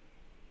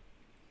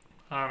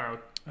I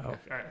don't know.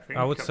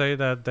 I would say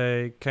that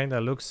they kind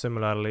of look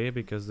similarly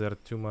because they're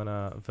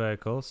 2-mana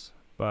vehicles,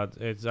 but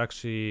it's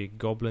actually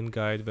Goblin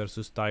Guide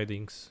versus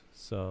Tidings,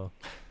 so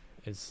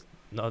it's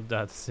not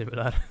that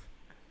similar.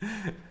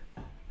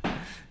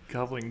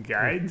 Goblin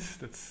Guides?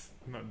 That's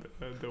not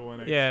the one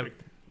I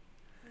expected.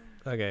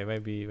 Okay,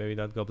 maybe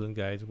not Goblin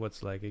Guide.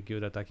 What's like a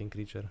good attacking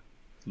creature?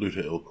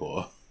 Looter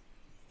Ilkor.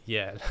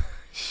 Yeah,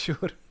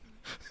 sure.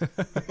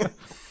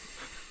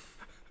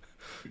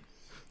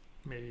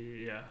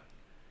 Maybe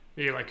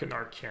like an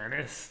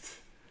Arcanist.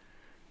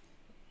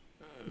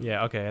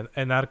 Yeah, okay,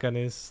 an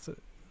Arcanist.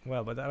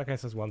 Well, but the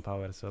Arcanist has 1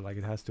 power, so like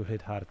it has to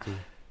hit hard too.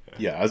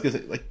 Yeah, I was gonna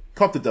say like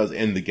Copter does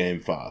end the game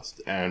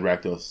fast, and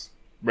Reckoner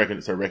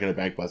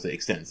Bankbuster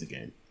extends the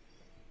game.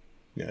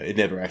 It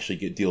never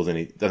actually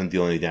doesn't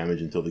deal any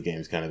damage until the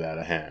game's kind of out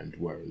of hand,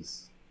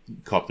 whereas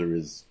Copter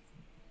is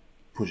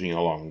pushing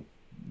along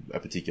a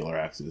particular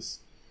axis.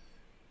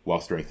 while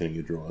strengthening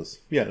your draws.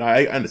 Yeah,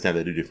 I understand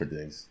they do different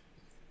things,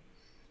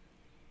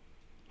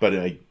 but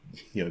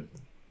you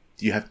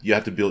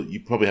have to build. You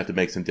probably have to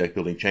make some deck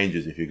building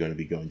changes if you're going to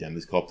be going down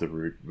this Copter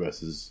route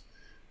versus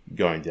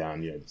going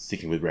down,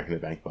 sticking with Reckoner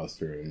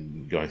Bankbuster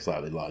and going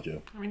slightly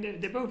larger. I mean,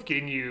 they both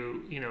gain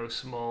you,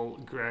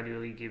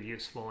 gradually give you a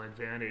small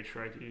advantage,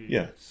 right?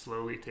 Yeah.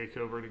 Slowly take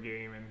over the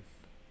game and.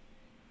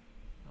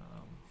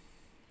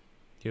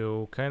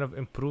 You kind of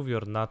improve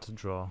your nut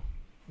draw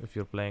if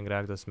you're playing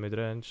Rakdos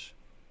midrange,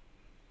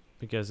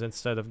 because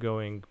instead of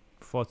going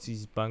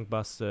Fotzi's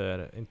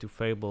Bankbuster into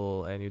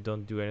Fable and you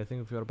don't do anything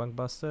with your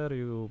Bankbuster,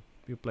 you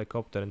play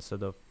Copter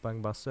instead of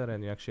Bankbuster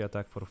and you actually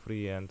attack for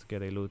free and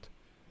get a loot.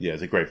 Yeah,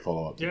 it's a great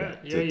follow-up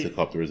to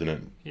Copter, isn't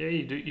it? Yeah,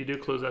 you do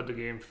close out the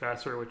game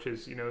faster, which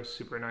is,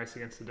 super nice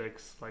against the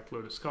decks like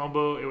Lotus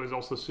Combo. It was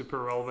also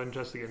super relevant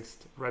just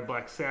against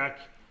Red-Black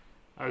Sack.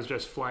 I was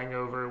just flying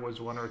over,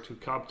 was 1 or 2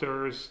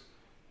 Copters,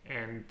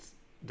 and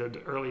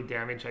the early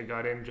damage I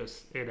got in,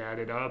 it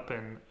added up,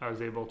 and I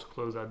was able to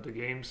close out the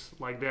games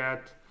like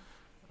that.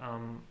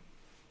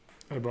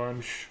 A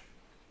bunch.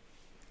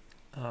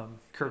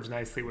 Curves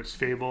nicely with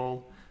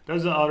Fable.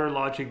 That's the other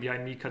logic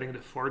behind me cutting the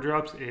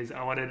 4-drops, is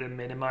I wanted to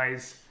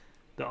minimize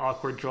the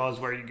awkward draws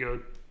where you go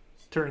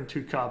turn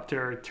 2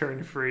 Copter,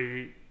 turn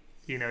 3,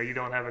 you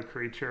don't have a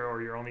creature,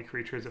 or your only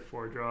creature is a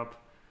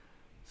 4-drop.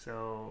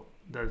 So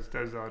there's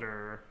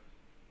other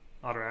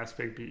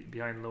aspect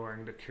behind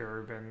lowering the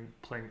curve and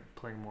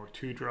playing more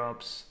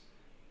 2-drops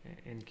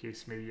in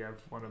case maybe you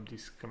have one of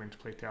these come into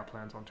play tap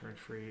lands on turn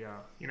 3.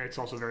 It's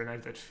also very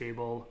nice that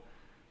Fable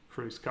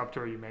through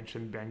Sculptor, you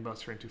mentioned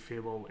Bankbuster into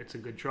Fable. It's a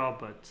good draw,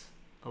 but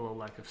a little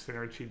lack of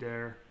synergy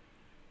there.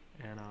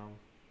 And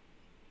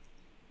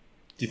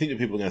do you think that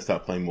people are going to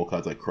start playing more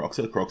cards like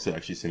Croxer? Croxer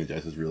actually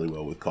synergizes really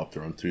well with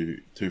Copter on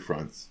two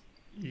fronts.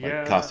 Yeah,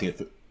 like casting it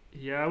for.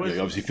 Yeah, you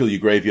obviously fill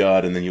your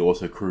graveyard, and then you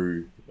also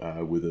crew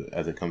with it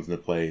as it comes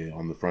into play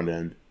on the front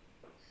end.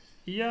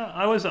 Yeah,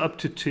 I was up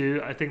to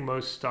 2. I think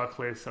most stock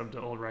lists of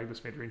the old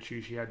Rakdos midrange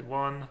usually had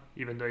 1,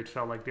 even though it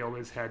felt like they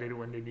always had it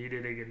when they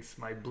needed it against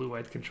my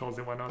blue-white controls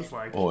and whatnot. I was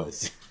like,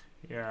 always.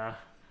 Yeah.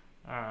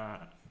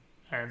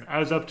 And I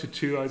was up to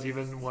 2. I was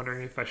even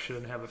wondering if I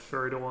shouldn't have a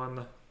third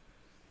one.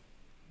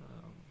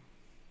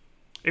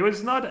 It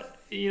was not,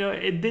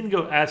 it didn't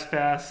go as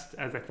fast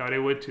as I thought it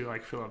would to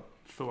like fill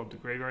up the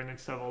graveyard and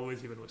stuff,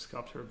 always, even with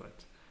Sculptor. But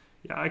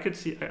yeah, I could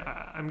see,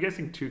 I'm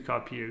guessing 2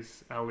 copy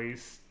is at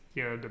least,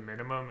 the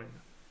minimum, and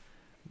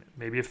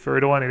maybe a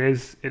third one. It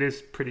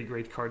is pretty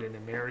great card in the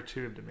mirror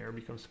too, if the mirror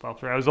becomes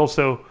popular.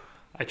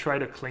 I tried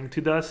to Cling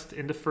to Dust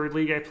in the third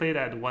league I played.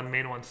 I had 1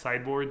 main, 1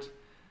 sideboard.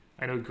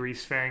 I know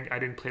Greasefang, I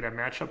didn't play that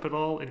matchup at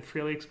all in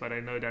free leagues, but I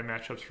know that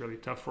matchup's really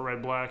tough for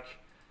Red-Black.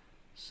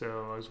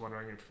 So I was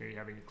wondering if maybe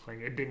having a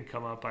Cling. It didn't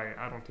come up.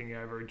 I don't think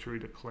I ever drew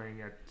the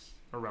Cling at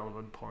a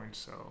relevant point,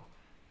 so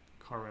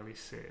can't really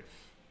say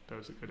if that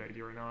was a good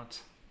idea or not.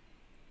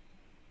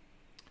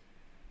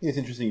 Yeah, it's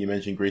interesting you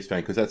mentioned Greasefang,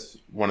 because that's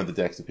one of the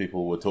decks that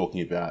people were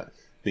talking about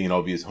being an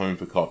obvious home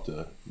for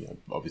Copter.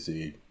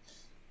 Obviously,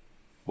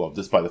 well,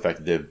 despite the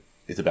fact that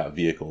it's about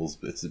vehicles,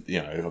 it's it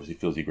obviously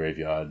fills your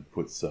graveyard,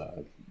 puts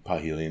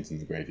Parhelions in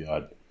the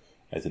graveyard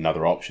as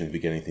another option for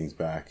getting things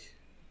back.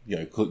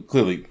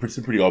 Clearly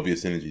some pretty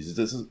obvious synergies.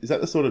 Is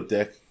that the sort of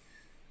deck?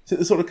 Is it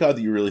the sort of card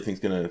that you really think is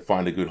going to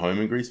find a good home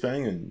in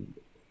Greasefang,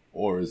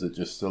 or is it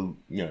just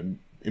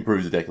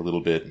improves the deck a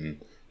little bit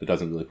and it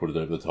doesn't really put it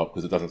over the top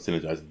because it doesn't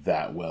synergize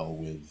that well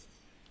with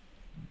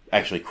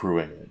actually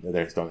crewing it? The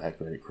decks don't have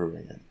great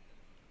crewing it.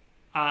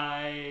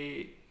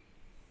 I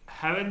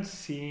haven't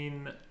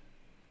seen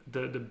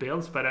the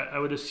builds, but I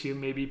would assume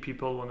maybe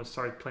people want to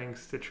start playing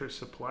Stitcher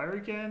Supplier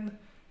again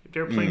if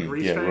they're playing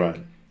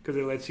Greasefang, because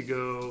it lets you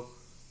go,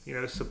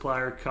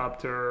 Supplier,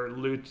 Copter,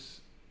 loot.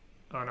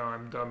 Oh no,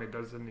 I'm dumb. It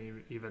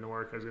doesn't even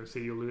work. I was going to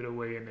say you loot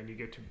away and then you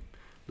get to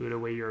loot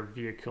away your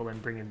vehicle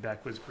and bring it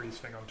back with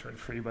Greasefang on turn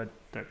 3, but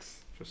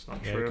that's just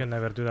not true. You can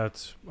never do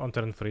that on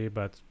turn 3,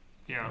 but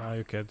yeah,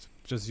 you could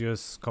just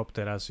use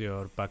Copter as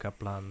your backup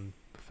plan,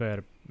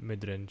 fair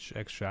midrange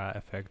extra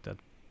effect that.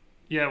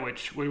 Yeah,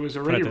 which was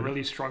already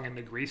really strong in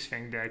the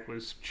Greasefang deck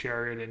was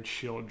Chariot and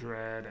Shield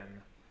Dread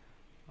and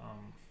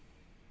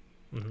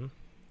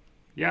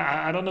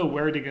yeah, I don't know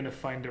where they're gonna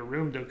find the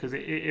room though, because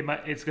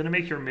it's gonna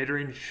make your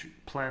midrange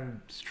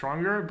plan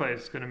stronger, but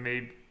it's gonna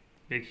make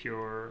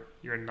your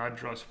nut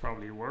draws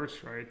probably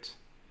worse, right?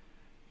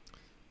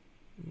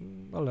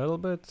 A little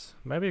bit.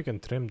 Maybe you can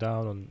trim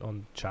down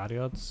on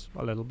chariots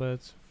a little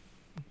bit.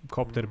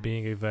 Copter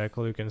being a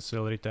vehicle, you can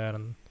still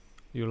return.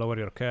 You lower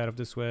your curve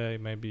this way.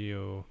 Maybe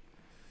you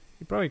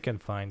probably can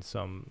find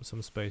some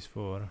space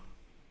for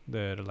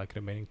the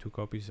remaining 2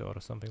 copies or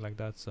something like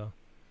that. So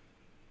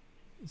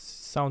it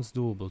sounds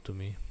doable to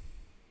me.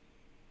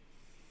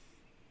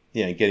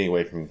 Yeah, and getting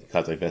away from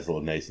cards like Vessel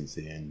of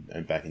Nascency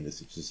and back into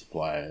Stitcher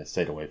Supplier,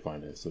 State of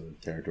Wayfinder sort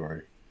of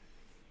territory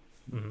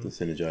to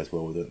synergize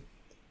well with it.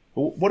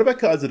 But what about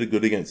cards that are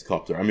good against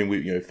Copter? I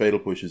mean, Fatal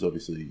Push is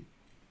obviously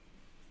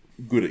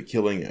good at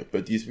killing it,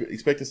 but do you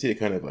expect to see it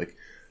kind of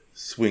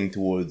swing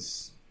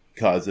towards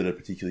cards that are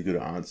particularly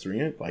good at answering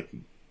it? Like,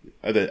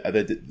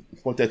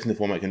 what decks in the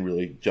format can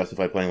really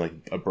justify playing like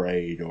a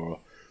Braid or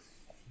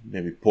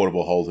maybe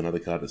Portable Hole's another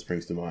card that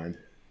springs to mind?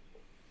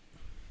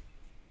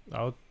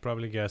 I would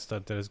probably guess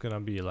that there's gonna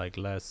be like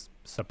less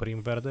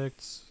Supreme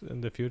Verdicts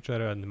in the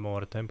future and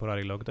more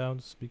temporary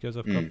lockdowns because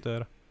of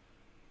Copter.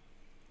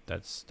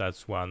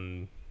 That's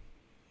one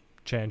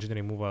change in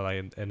removal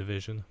I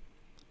envision.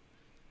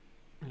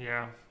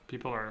 Yeah,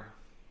 people were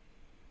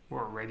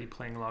already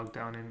playing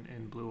lockdown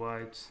in blue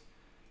whites.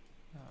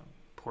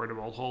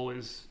 Portable Hole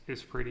is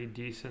pretty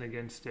decent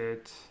against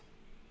it.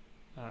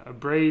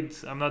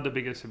 Abrades, I'm not the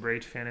biggest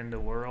Abrade fan in the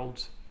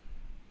world.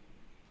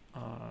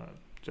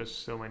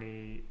 Just so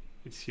many,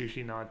 it's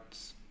usually not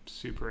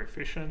super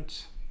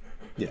efficient.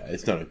 Yeah,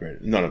 it's not a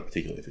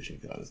particularly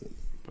efficient card, is it?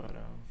 But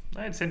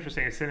it's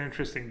interesting. It's an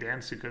interesting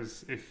dance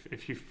because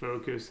if you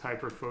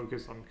hyper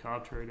focus on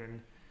Copter,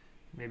 then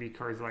maybe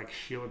cards like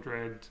Shield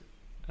Red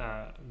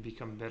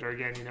become better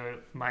again. You know,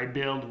 my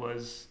build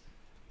was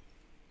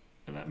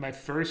my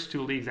first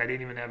 2 leagues. I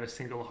didn't even have a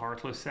single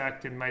Heartless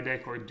Act in my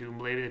deck or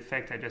Doomblade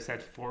effect. I just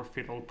had 4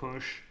 Fiddle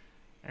Push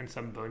and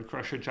some Bone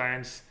Crusher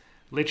Giants.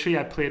 Literally,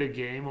 I played a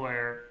game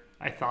where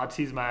I thought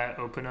he's my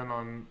opponent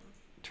on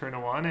turn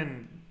 1,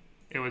 and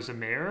it was a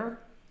mirror,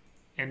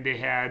 and they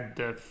had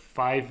the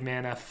 5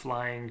 mana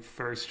flying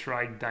first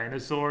strike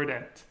dinosaur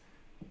that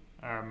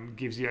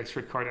gives you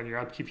extra card on your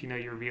upkeep. You know,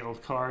 your real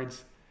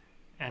cards.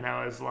 And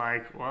I was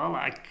like, well,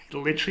 I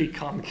literally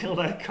can't kill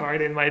that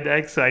card in my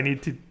deck, so I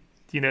need to,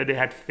 you know, they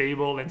had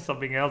Fable and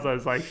something else. I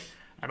was like,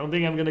 I don't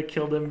think I'm going to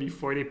kill them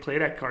before they play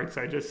that card,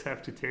 so I just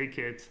have to take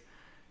it.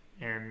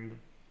 And,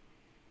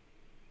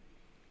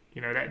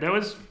 you know, that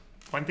was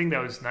one thing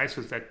that was nice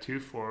was that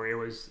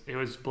 2/4. It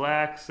was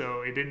black,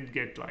 so it didn't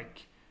get,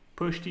 like,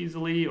 pushed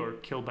easily or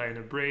killed by an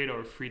Abrade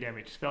or free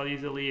damage spell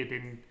easily. It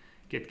didn't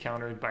get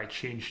countered by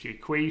Change the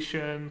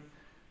Equation,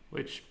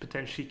 which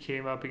potentially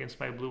came up against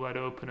my blue-white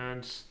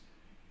opponents.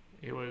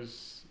 It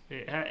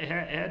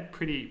had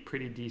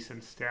pretty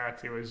decent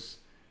stats. It was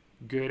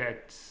good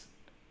at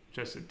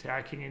just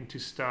attacking into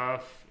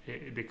stuff.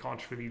 They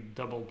can't really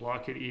double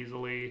block it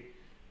easily.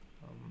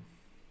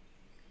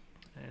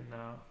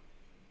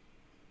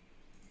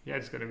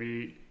 It's going to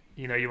be,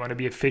 you know, you want to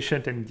be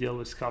efficient and deal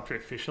with Copter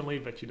efficiently,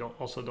 but you don't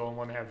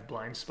want to have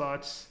blind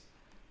spots.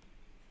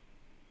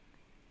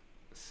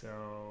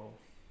 So,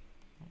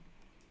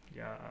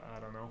 yeah, I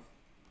don't know.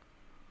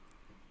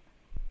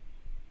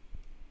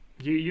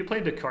 You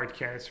played the card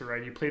canister,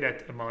 right? You played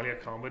that Amalia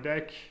combo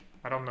deck.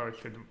 I don't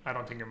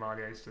think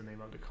Amalia is the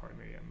name of the card.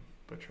 Maybe I'm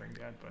butchering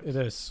that, but it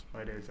is. Oh,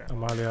 it is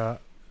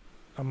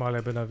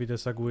Amalia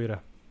Benavides Aguirre.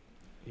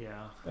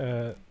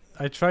 Yeah.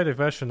 I tried a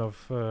version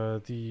of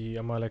the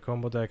Amalia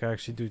combo deck. I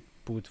actually do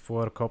put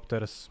 4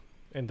 Copters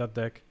in that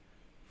deck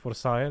for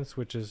science,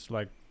 which is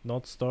like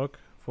not stock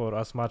for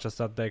as much as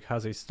that deck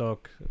has a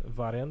stock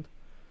variant,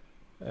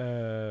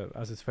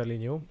 as it's fairly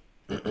new.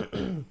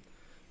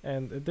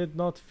 And it did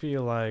not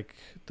feel like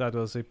that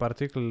was a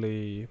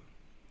particularly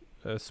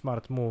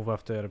smart move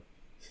after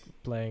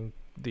playing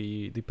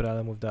the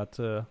prelim with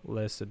that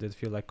list. It did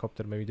feel like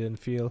Copter maybe didn't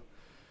fill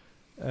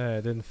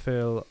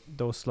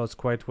those slots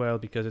quite well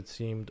because it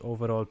seemed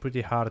overall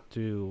pretty hard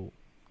to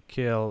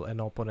kill an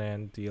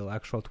opponent, deal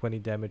actual 20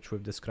 damage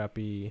with the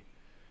scrappy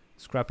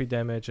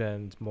damage,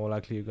 and more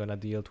likely you're gonna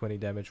deal 20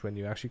 damage when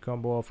you actually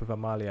combo off with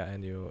Amalia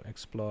and you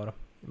explore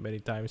many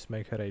times,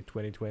 make her a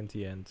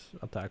 20/20 and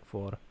attack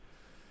for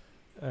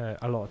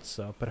a lot.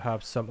 So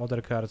perhaps some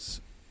other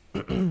cards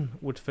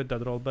would fit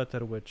that role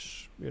better,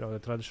 which, you know, the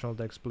traditional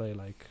decks play,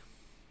 like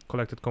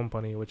Collected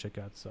Company, which I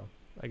got. So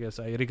I guess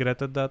I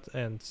regretted that,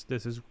 and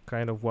this is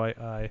kind of why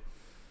I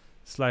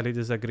slightly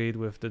disagreed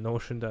with the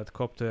notion that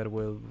Copter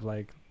will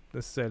like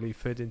necessarily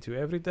fit into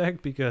every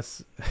deck,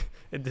 because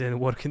it didn't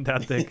work in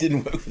that deck. It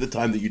didn't work for the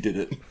time that you did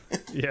it.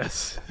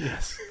 Yes.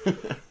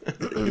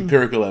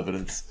 Empirical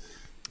evidence.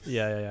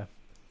 Yeah.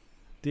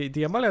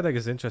 The Amalia deck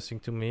is interesting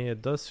to me.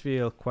 It does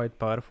feel quite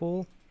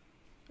powerful.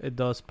 It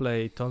does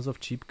play tons of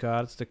cheap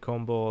cards. The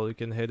combo, you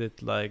can hit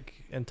it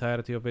like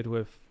entirety of it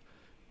with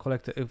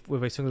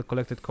a single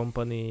Collected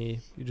Company.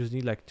 You just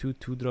need like 2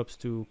 2-drops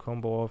to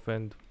combo off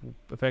and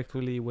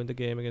effectively win the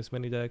game against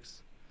many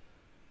decks.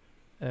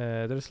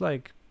 There's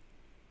like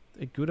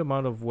a good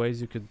amount of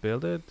ways you could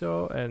build it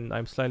though, and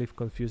I'm slightly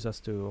confused as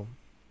to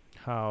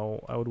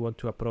how I would want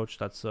to approach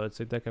that. So it's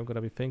a deck I'm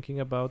gonna be thinking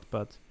about,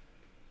 but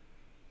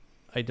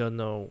I don't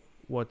know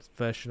what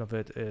version of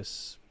it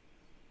is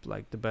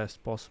like the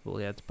best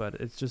possible yet. But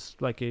it's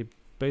just like a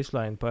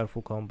baseline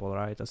powerful combo,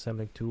 right?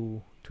 Assembling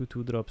two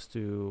 2-drops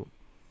to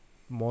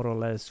more or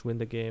less win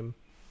the game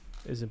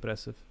is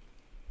impressive.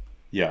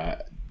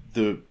 Yeah,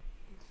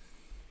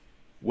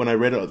 when I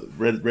read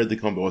the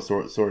combo, I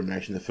saw it in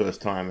action the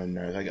first time, and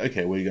I was like,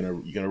 okay, well, you're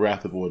gonna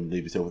wrap the board and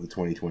leave yourself with a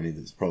 20/20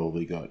 that's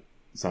probably got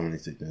Summoning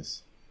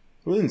Sickness.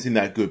 Well, it didn't seem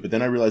that good, but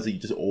then I realized that you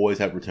just always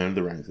have Return of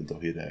the Ranks on top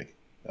of your deck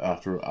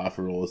after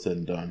all is said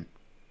and done.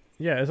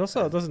 Yeah, it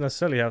also doesn't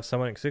necessarily have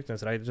Summoning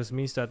Sickness, right? It just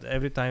means that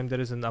every time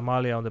there is an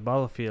Amalia on the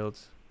battlefield,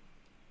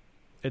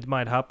 it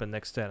might happen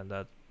next turn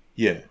that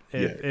Yeah,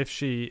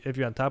 If you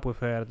untap with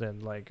her, then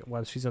like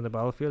once she's on the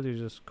battlefield, you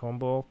just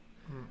combo.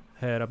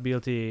 Her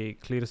ability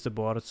clears the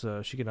board,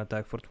 so she can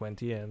attack for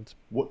 20. And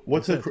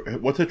what's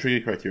her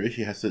trigger criteria?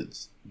 She has to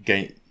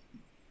gain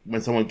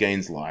when someone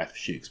gains life,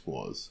 she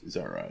explores. Is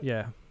that right?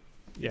 Yeah.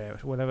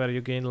 Whenever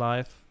you gain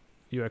life,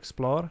 you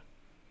explore,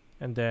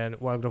 and then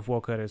Wild Growth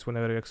Walker is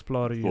whenever you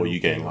explore, you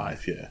gain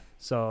life. Yeah.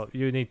 So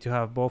you need to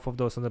have both of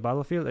those on the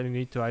battlefield, and you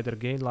need to either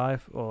gain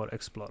life or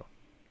explore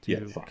to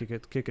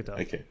kick it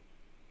out. Okay.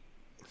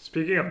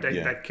 Speaking of deck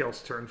that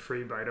kills turn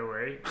free, by the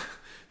way,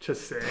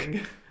 just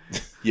saying.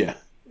 Yeah.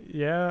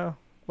 Yeah.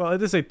 Well,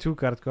 it is a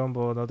 2-card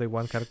combo, not a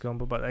 1-card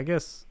combo, but I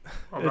guess.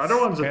 Well, the other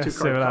one's a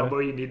 2-card combo.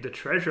 You need the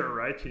treasure,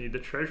 right? You need the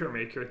treasure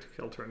maker to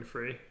kill turn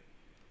free.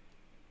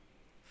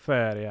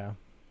 Fair, yeah.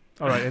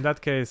 All right. In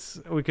that case,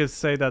 we could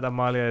say that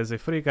Amalia is a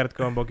 3-card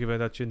combo, given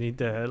that you need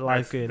the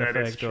life gain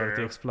effect or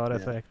the explore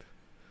effect.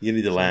 You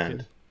need the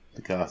land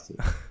to cast it.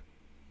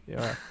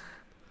 Yeah.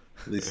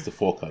 At least it's a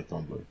 4-card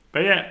combo.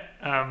 But yeah,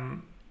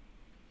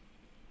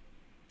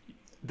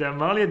 the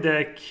Amalia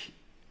deck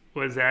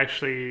was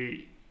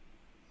actually,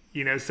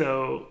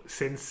 so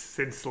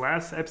since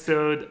last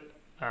episode,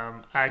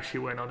 I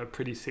actually went on a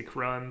pretty sick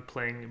run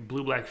playing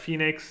Blue-Black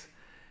Phoenix,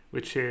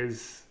 which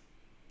is,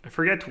 I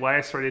forget why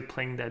I started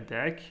playing that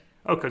deck.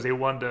 Oh, because they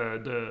won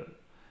the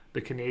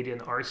Canadian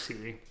RC.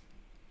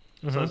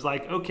 Mm-hmm. So I was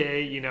like,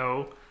 okay,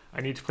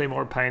 I need to play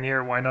more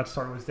Pioneer. Why not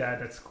start with that?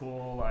 That's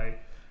cool.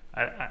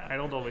 I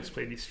don't always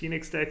play these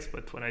Phoenix decks,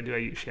 but when I do, I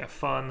usually have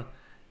fun.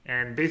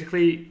 And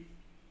basically,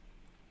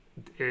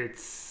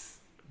 it's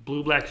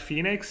Blue-Black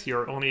Phoenix.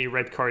 Your only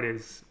red card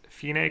is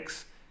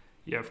Phoenix.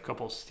 You have a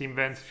couple Steam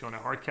Vents if you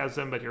want to hardcast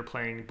them, but you're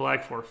playing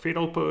black for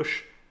Fatal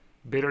Push,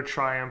 Bitter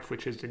Triumph,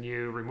 which is the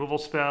new removal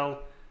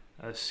spell,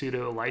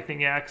 Pseudo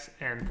Lightning Axe,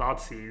 and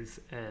Thoughtseize.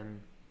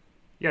 And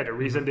yeah, the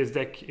reason this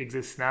deck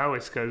exists now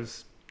is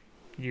because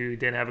you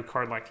didn't have a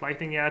card like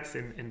Lightning Axe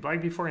in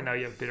black before, and now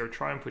you have Bitter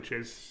Triumph, which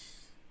is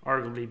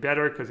arguably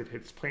better because it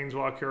hits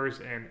planeswalkers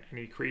and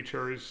any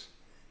creatures.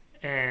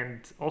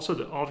 And also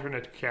the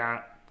alternate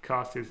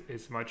cost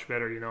is much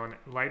better. On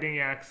Lightning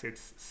Axe,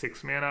 it's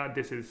 6 mana.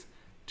 This is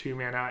 2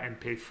 mana and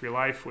pay 3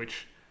 life,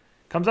 which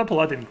comes up a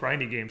lot in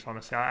grindy games,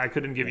 honestly. I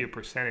couldn't give you a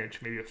percentage.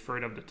 Maybe a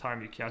third of the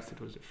time you cast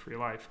it was a free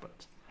life.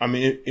 But I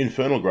mean,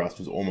 Infernal Grasp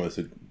was almost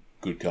a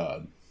good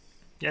card.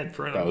 Yeah,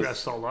 Infernal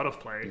Grasp saw a lot of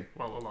play. Yeah.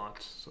 Well, a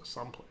lot. So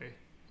some play.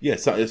 Yeah,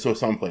 it saw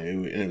some play,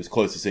 and it was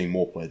close to seeing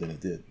more play than it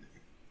did.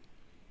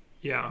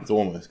 Yeah. It's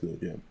almost good,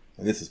 yeah.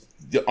 And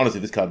honestly,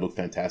 this card looked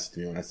fantastic to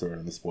me when I saw it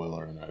on the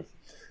spoiler, and I've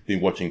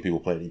been watching people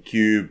play it in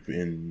Cube,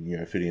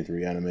 fitting into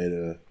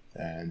Reanimator,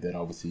 and then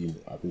obviously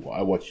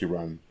I watched you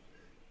run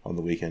on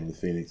the weekend with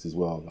Phoenix as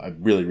well. I'm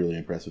really, really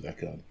impressed with that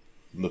card.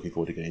 I'm looking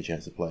forward to getting a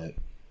chance to play it.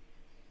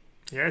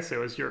 Yeah, so it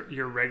was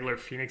your regular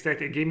Phoenix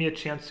deck. It gave me a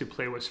chance to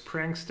play with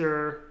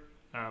Prankster.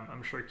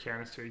 I'm sure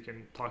Canister, you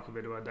can talk a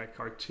bit about that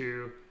card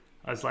too.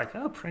 I was like,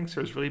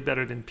 Prankster is really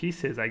better than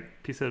Pieces.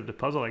 Pieces of the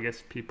Puzzle, I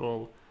guess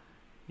people,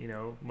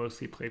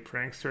 mostly play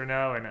Prankster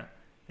now.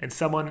 And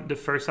someone, the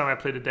first time I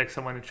played the deck,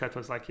 someone in chat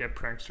was like, yeah,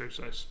 Prankster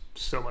is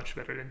so much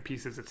better than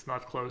Pieces. It's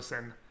not close.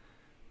 And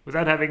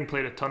without having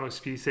played a ton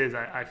with Pieces,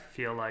 I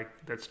feel like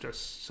that's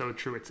just so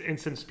true. It's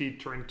instant speed,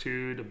 turn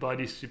 2, the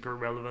body's super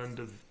relevant.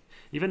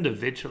 Even the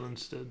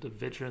vigilance, the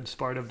vigilance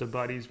part of the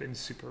body's been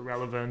super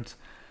relevant.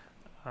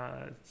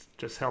 It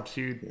just helps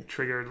you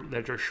trigger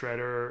Ledger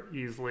Shredder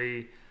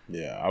easily.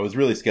 Yeah, I was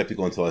really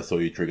skeptical until I saw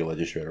you trigger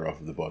Ledger Shredder off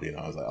of the body, and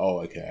I was like, oh,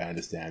 okay, I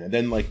understand. And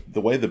then,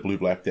 the way the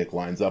blue-black deck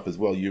lines up as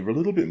well, you're a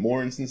little bit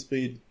more instant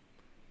speed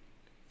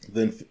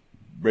than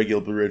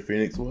regular Blue-Red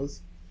Phoenix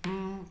was.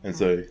 And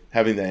so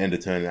having that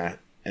end-of-turn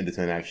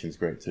action is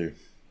great too.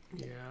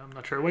 Yeah, I'm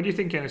not sure. What do you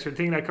think, Dennis? Do you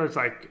think that card's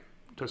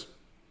just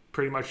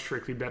pretty much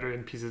strictly better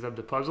than Pieces of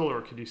the Puzzle,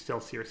 or could you still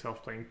see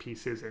yourself playing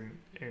Pieces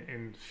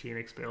in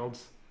Phoenix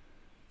builds?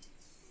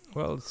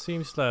 Well, it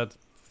seems that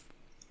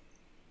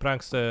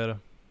Prankster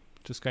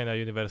just kind of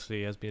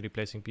universally has been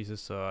replacing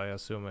Pieces, so I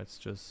assume it's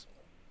just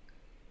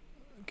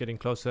getting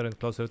closer and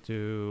closer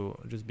to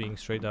just being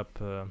straight up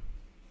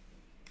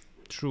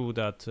true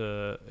that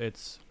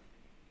it's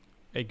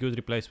a good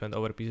replacement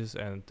over Pieces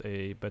and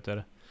a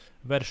better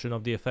version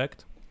of the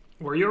effect.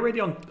 Were you already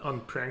on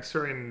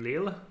Prankster in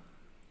Lille?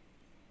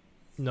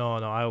 No,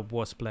 I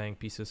was playing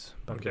Pieces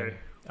back then.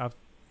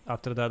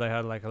 After that, I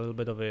had a little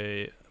bit of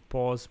a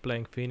pause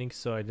playing Phoenix,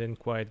 so I didn't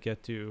quite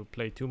get to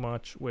play too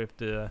much with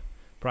the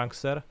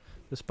Prankster,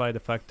 despite the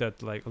fact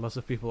that lots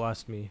of people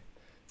asked me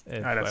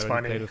if I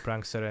already played with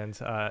Prankster and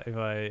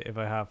if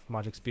I have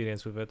much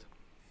experience with it.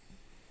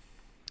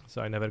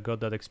 So I never got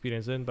that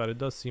experience in, but it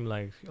does seem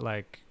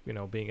like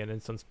being an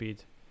instant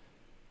speed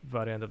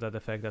variant of that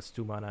effect that's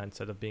 2 mana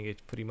instead of being a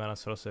 3 mana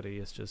sorcery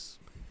is just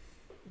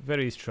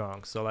very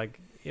strong. So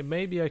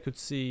maybe I could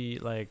see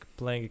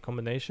playing a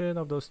combination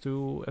of those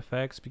two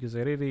effects, because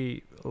I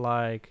really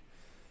like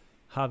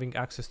having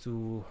access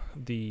to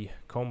the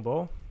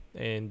combo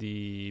in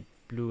the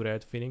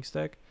blue-red Phoenix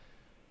deck,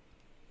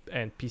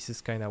 and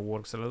Pieces kind of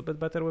works a little bit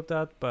better with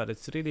that, but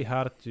it's really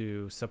hard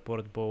to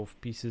support both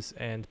Pieces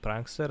and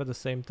Prankster at the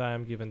same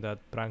time, given that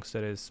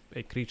Prankster is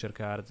a creature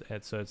card,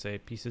 and so it's a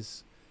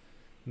Pieces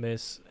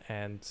miss,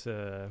 and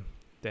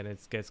then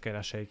it gets kind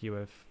of shaky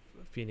with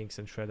Phoenix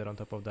and Shredder on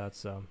top of that,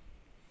 so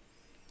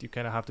you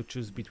kind of have to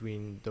choose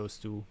between those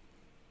two,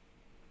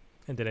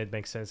 and then it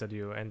makes sense that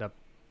you end up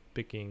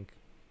picking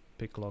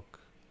Picklock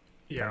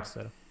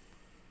Prankster.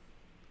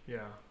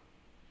 Yeah.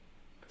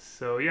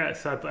 So I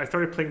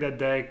started playing that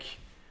deck.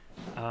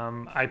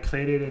 I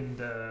played it in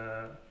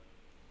the...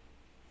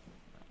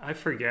 I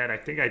forget. I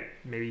think I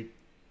maybe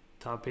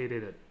top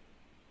 8'd a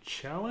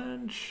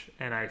challenge,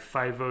 and I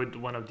 5-0'd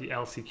one of the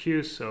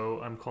LCQs, so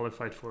I'm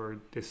qualified for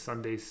this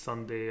Sunday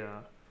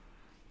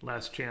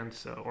last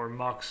chance or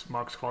Mox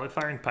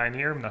qualifier in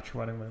Pioneer. I'm not sure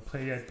what I'm going to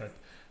play yet, but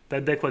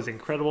that deck was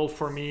incredible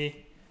for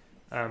me.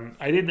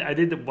 I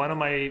did one of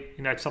my,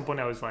 at some point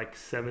I was like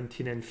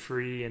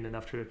 17-3, and then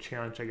after the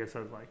challenge, I guess I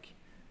was like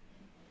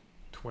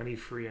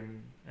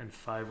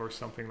 23-5 or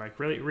something, like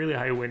really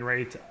high win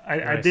rate.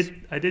 Nice.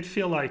 I did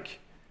feel like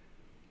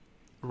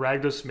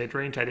Rakdos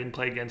midrange I didn't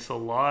play against a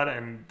lot,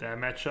 and that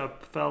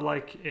matchup felt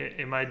like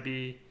it might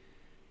be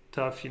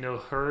tough.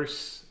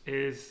 Hearse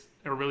is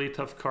a really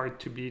tough card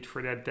to beat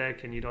for that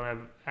deck, and you don't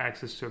have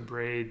access to a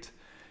Braid.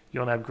 You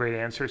don't have great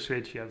answers to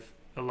it. You have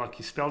a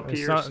Lucky Spell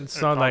Pierce.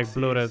 It's not like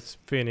Blue Red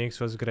Phoenix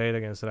was great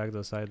against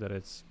Rakdos either.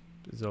 It's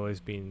always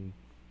been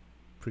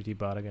pretty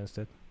bad against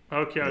it.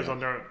 Okay, I was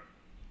under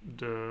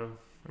the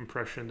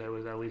impression that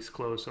was at least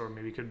close, or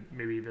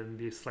maybe even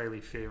be slightly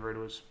favored.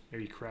 Was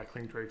maybe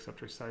Crackling Drakes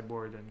after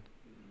sideboard, and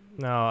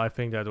no, I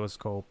think that was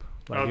scope.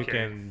 Like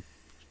okay.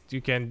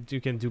 you can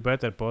do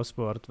better post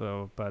board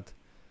though, but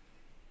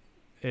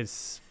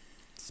it's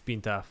been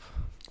tough.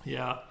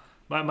 Yeah,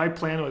 my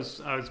plan was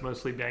I was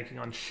mostly banking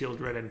on Shield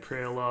Red and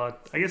Pray a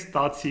lot. I guess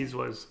Thoughtseize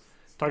was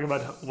talking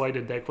about why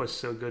the deck was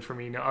so good for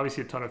me.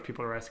 Obviously a ton of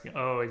people are asking,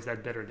 oh, is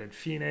that better than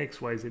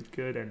Phoenix? Why is it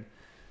good? And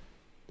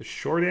the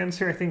short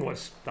answer, I think,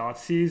 was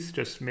Thoughtseize,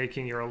 just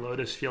making your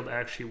Lotus Field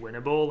actually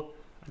winnable.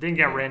 I think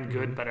I ran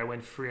good, but I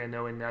went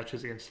 3-0 in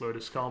matches against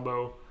Lotus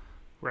Combo,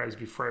 whereas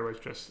before it was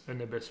just an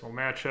abysmal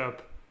matchup.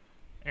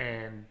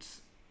 And,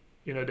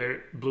 the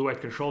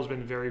Blue-White Control has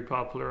been very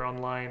popular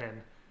online,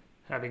 and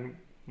having,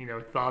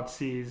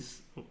 Thoughtseize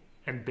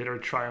and Bitter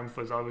Triumph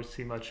was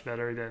obviously much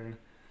better than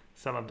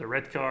some of the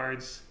red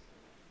cards.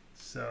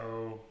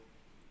 So...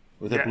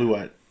 Was that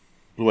Blue-White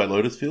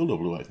Lotus Field or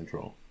Blue-White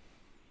Control?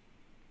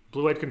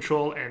 Blue-White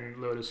Control and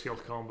Lotus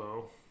Field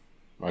combo.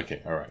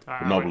 Okay, all right.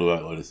 But not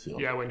Blue-White Lotus Field.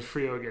 Yeah, I went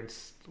Frio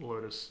against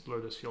Lotus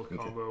Field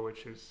combo,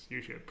 which is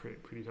usually a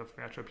pretty tough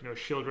matchup.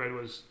 Shield Red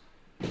was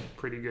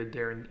pretty good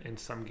there in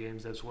some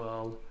games as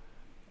well.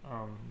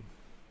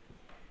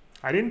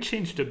 I didn't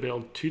change the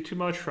build too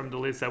much from the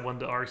list that won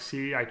the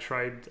RC.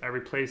 I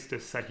replaced the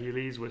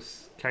Saheelis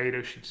with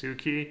Kaido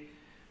Shizuki,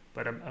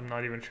 but I'm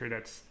not even sure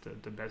that's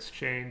the best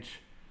change.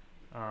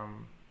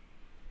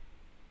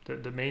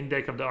 The main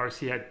deck of the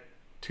RC had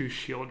 2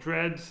 Shield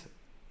Reds,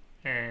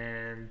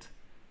 and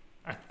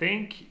I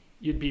think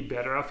you'd be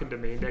better off in the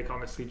main deck,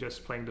 honestly,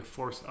 just playing the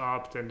Force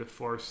Opt and the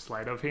Force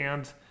Sleight of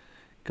Hand,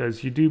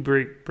 because you do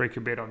break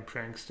a bit on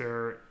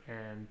Prankster,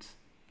 and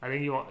I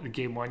think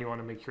game 1 you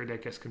want to make your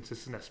deck as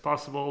consistent as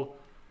possible,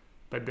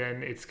 but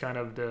then it's kind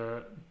of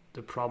the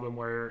problem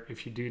where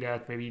if you do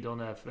that, maybe you don't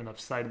have enough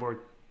sideboard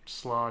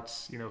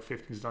slots,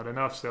 15 is not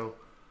enough, so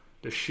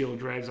the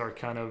Shield Reds are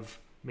kind of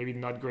maybe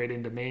not great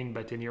in the main,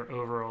 but in your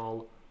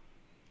overall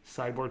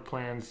sideboard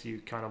plans, you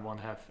kind of want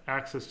to have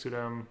access to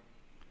them,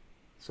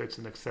 so it's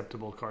an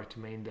acceptable card to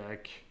main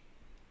deck.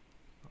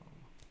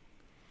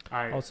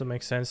 Also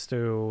makes sense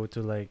to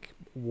like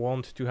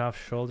want to have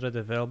Shoulder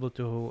available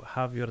to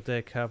have your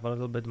deck have a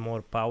little bit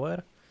more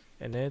power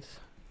in it.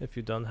 If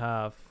you don't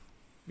have,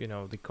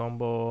 the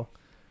combo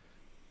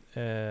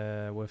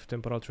with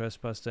Temporal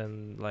Trespass,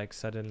 then like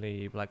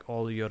suddenly like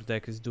all your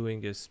deck is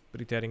doing is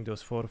returning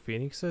those 4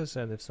 Phoenixes,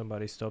 and if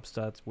somebody stops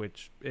that,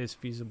 which is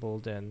feasible,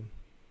 then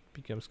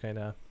becomes kind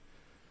of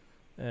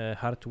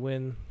hard to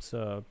win.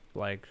 So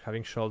like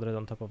having Shoulder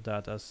on top of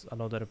that as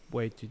another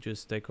way to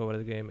just take over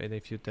the game in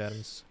a few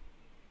turns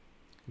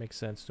makes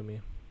sense to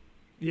me.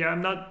 Yeah,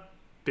 I'm not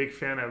big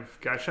fan of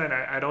Gacha, and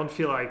I don't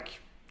feel like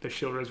the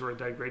Shield Reds were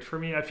that great for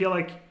me. I feel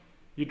like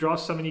you draw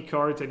so many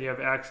cards and you have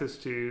access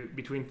to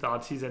between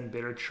Thoughtseize and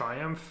Bitter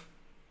Triumph.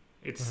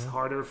 It's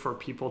harder for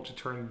people to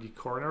turn the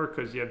corner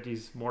because you have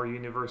these more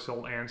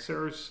universal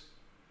answers.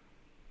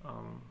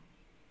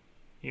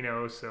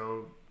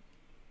 So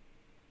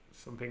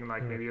something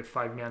like maybe a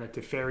 5-mana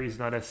Teferi is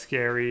not as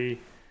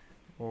scary,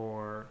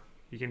 or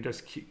you can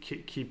just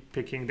keep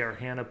picking their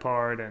hand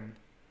apart and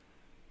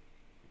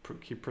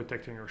keep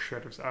protecting your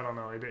Shredders. I don't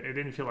know. It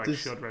didn't feel like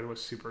Shield Red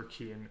was super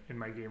key in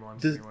my game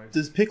once anyways.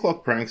 Does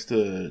Picklock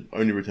Prankster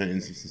only return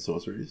instants and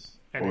sorceries?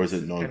 Or is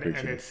it non-creature?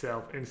 And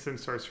itself, instant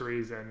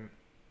sorceries and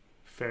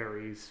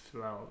fairies,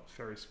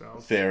 fairy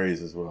spells.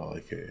 Fairies as well,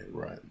 okay,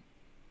 right.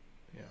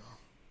 Yeah.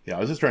 Yeah, I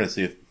was just trying to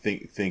see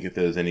think if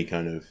there's any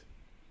kind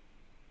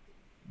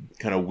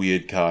of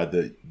weird card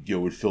that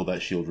would fill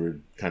that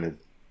Shieldred kind of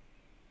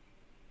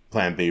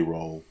plan B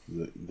role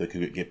that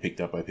could get picked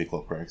up by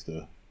Picklock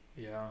Prankster.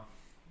 Yeah.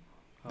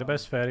 The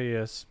best fairy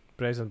is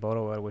Brazen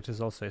Borrower, which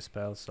is also a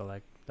spell, so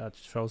like that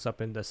shows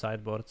up in the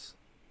sideboards.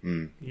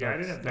 Yeah, I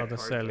didn't have that not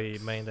necessarily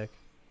card, main deck.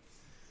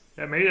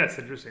 Yeah, maybe that's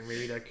interesting.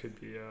 Maybe that could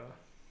be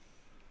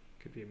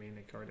a main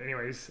deck card.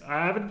 Anyways,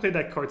 I haven't played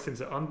that card since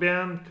the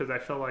Unban because I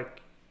felt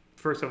like,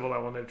 first of all, I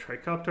wanted to try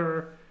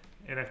Copter,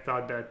 and I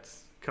thought that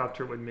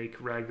Copter would make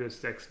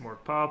Rakdos decks more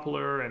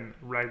popular, and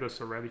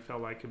Rakdos already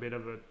felt like a bit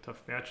of a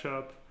tough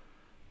matchup.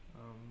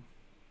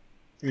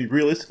 I mean,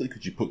 realistically,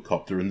 could you put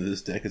Copter into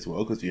this deck as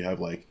well? Because you have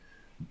like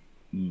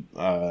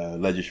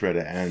Ledger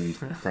Shredder and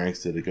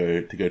Prankster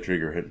to go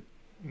trigger it.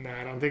 No,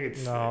 I don't think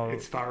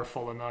it's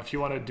powerful enough.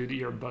 You want to do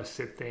your bust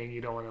sit thing.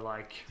 You don't want to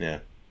like. Yeah,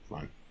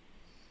 fine.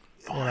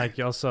 And like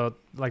you also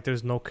like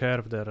there's no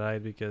curve there,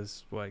 right?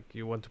 Because like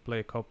you want to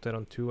play Copter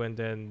on 2, and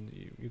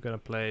then you're gonna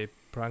play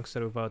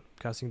Prankster without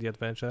casting the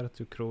Adventure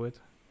to crew it.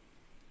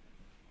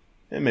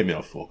 And maybe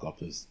not 4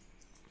 Copters.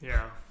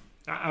 Yeah.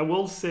 I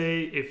will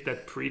say if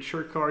that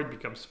Preacher card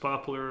becomes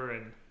popular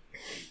and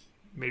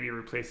maybe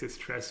replaces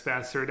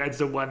Trespasser, that's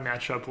the one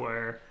matchup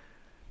where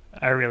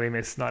I really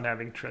miss not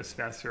having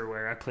Trespasser,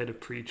 where I played a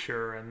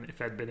Preacher, and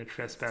if I'd been a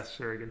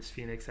Trespasser against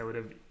Phoenix, I would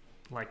have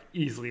like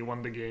easily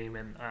won the game,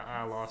 and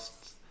I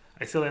lost.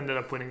 I still ended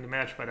up winning the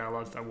match, but I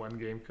lost that one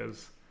game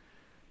because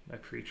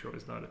that Preacher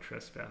was not a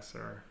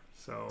Trespasser.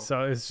 So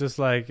it's just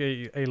like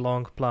a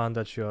long plan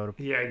that you're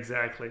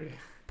exactly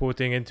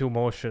putting into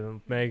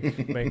motion,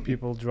 make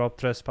people drop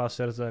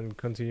Trespassers and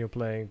continue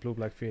playing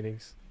Blue-Black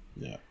Phoenix.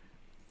 Yeah.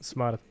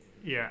 Smart.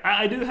 Yeah,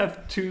 I do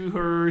have 2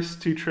 Hearse,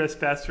 2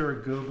 Trespasser,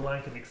 Go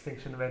Blank, and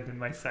Extinction Event in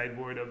my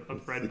sideboard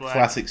of Red Black.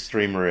 Classic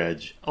Streamer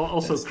Edge.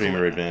 Also,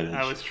 Streamer advantage.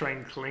 I was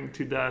trying Cling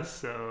to Dust,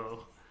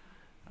 so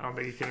I don't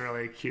think you can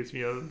really accuse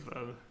me of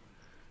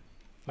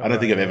I don't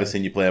think I've ever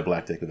seen you play a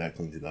black deck without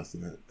Cling to Dust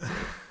in it. So.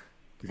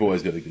 You've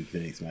always got a good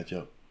Phoenix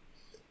matchup.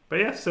 But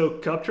yeah, so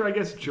Copter, I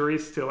guess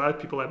jury's still out.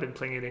 People have been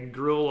playing it in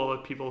Gruul. A lot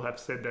of people have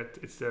said that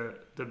it's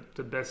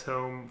the best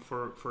home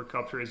for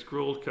Copter is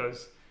Gruul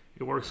because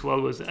it works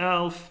well with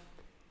Elf.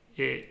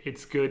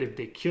 It's good if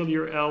they kill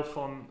your Elf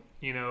on,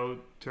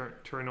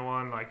 turn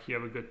 1. Like you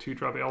have a good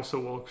 2-drop. It also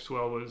works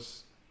well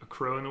with a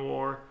Crown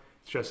War.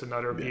 It's just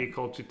another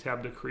vehicle to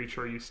tap the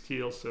creature you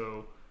steal.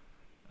 So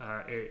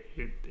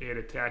it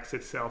attacks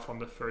itself on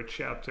the 3rd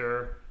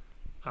chapter.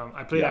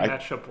 I played that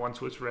matchup once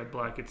with Red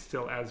Black. It's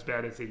still as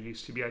bad as it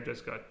used to be.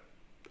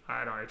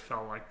 It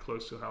felt like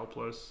close to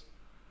helpless.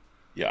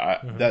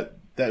 Yeah,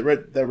 that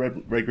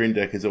red green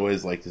deck has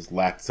always like just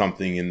lacked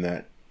something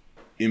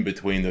in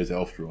between those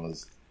elf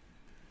draws.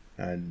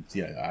 And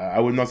yeah, I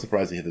would not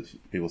surprised to hear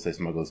that people say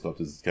Smuggler's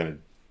Copter is kind of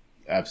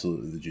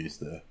absolutely the juice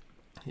there.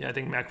 Yeah, I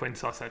think McWin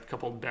saw that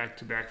couple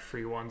back-to-back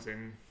free ones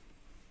in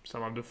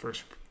some of the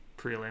first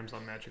prelims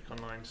on Magic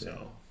Online.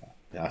 So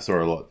yeah, I saw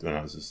a lot when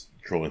I was just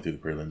trolling through the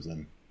prelims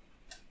then.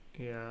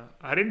 Yeah,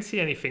 I didn't see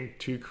anything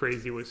too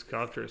crazy with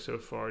Copter so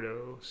far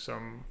though.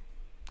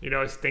 I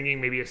was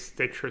thinking maybe a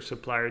Stitcher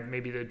Supplier,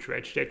 maybe the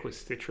Dredge deck with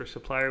Stitcher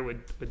Supplier.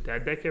 Would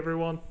that deck ever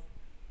want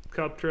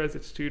Copter as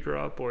its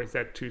 2-drop, or is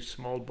that too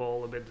small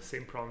ball? A bit the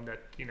same problem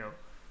that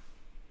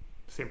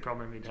same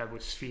problem you'd have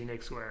with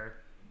Phoenix, where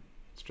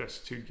it's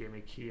just too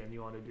gimmicky and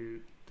you want to do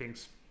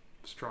things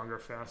stronger,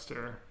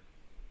 faster.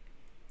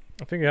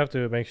 I think you have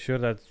to make sure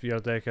that your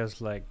deck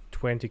has like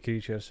 20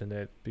 creatures in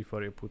it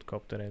before you put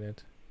Copter in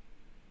it.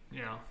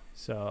 Yeah.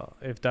 So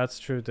if that's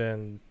true,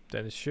 then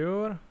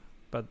sure,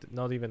 but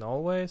not even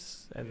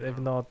always. And if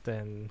not,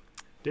 then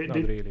not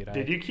really, right?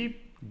 Did you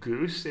keep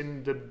Goose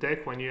in the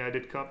deck when you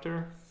added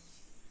Copter?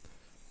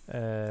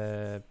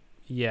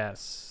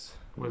 Yes.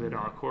 Was it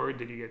awkward?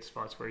 Did you get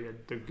spots where you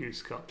had the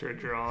Goose Copter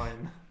draw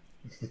and?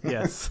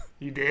 Yes.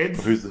 You did?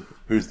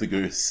 Who's the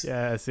Goose?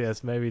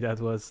 Yes. Maybe that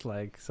was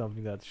like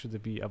something that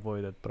should be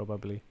avoided,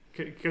 probably.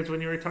 Because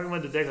when you were talking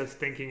about the deck, I was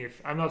thinking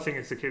I'm not saying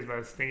it's the case, but I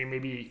was thinking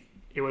maybe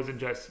it wasn't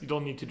just, you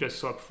don't need to just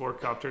swap 4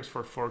 Copters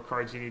for 4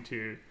 cards. You need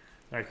to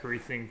like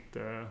rethink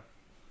the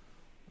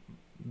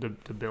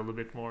build a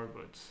bit more,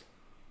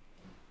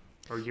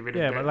 or give it.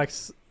 Yeah, but like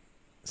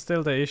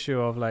still the issue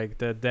of like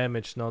the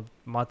damage not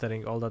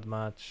mattering all that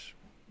much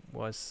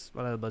was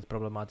a little bit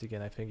problematic,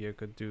 and I think you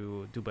could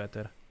do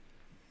better.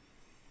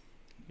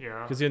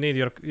 Yeah. Because you need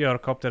your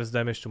Copter's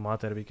damage to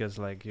matter, because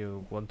like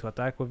you want to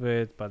attack with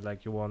it, but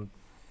like you want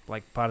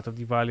like part of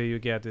the value you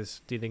get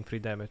is dealing free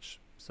damage.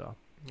 So.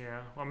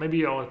 Yeah, well, maybe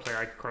you only play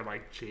like a card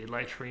like Jade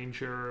Light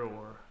Ranger,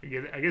 or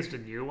I guess the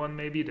new one,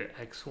 maybe the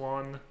X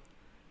one,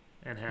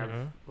 and have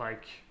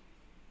like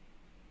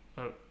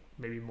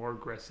maybe more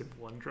aggressive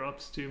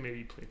 1-drops too.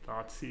 Maybe play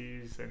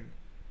Thoughtseize, and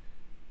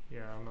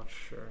I'm not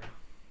sure.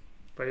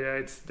 But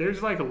yeah,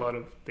 there's like a lot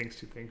of things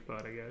to think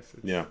about, I guess.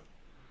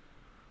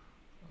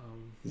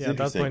 At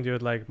that point you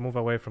would like move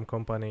away from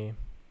Company,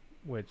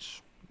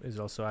 which is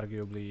also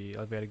arguably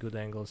a very good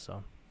angle.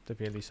 So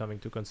definitely something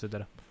to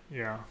consider.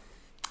 Yeah.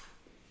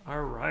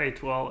 All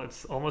right. Well,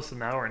 it's almost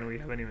an hour and we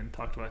haven't even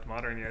talked about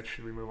Modern yet.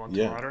 Should we move on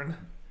to Modern?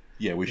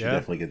 Yeah, we should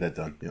definitely get that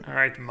done. Yeah. All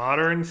right,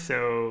 modern.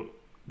 So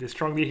they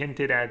strongly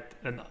hinted at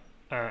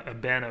a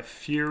ban of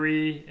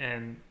Fury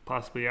and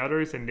possibly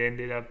others, and they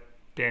ended up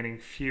banning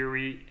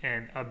Fury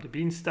and Up the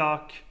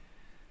Beanstalk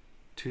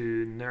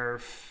to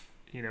nerf,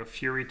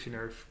 Fury to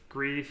nerf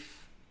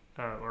Grief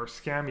or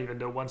Scam, even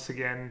though once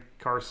again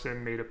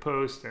Carson made a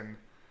post and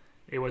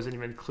it wasn't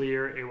even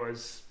clear. It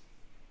was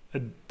a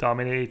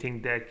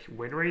dominating deck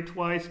win rate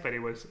wise, but it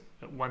was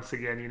once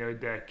again, a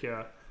deck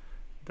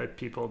that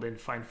people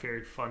didn't find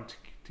very fun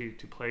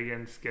to play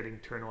against. Getting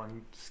turn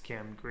one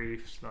Scam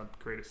Grief's not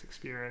the greatest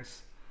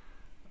experience.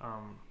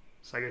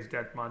 So I guess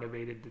that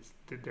motivated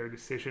their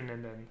decision,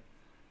 and then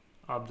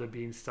Up the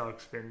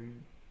Beanstalk's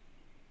been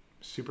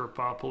super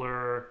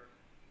popular,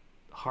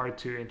 hard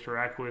to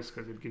interact with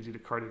because it gives you the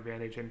card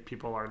advantage, and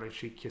people are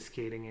literally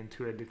cascading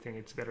into it. They think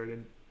it's better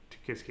than to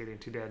cascade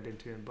into that than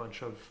to a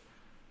bunch of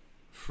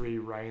free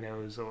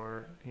rhinos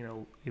or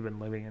even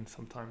living in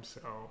sometimes.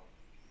 So,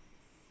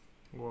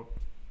 well,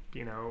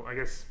 I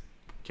guess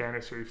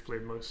Candace, you've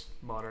played most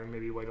modern.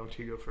 Maybe why don't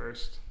you go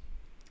first?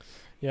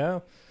 Yeah,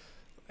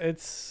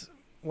 it's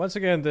once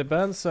again the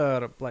bans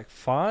are like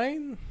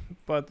fine,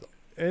 but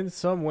in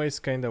some ways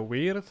kind of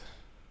weird,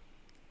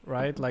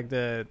 right? Like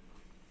the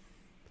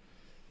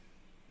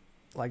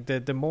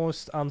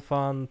most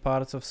unfun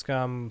parts of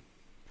Scam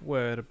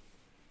were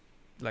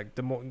like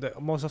the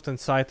most often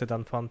cited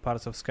unfun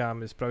parts of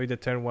Scam is probably the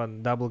turn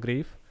one double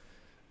Grief,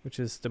 which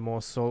is the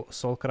most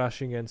soul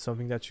crushing and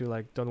something that you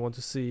like don't want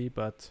to see,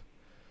 but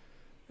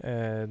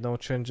no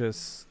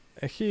changes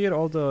here,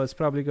 although it's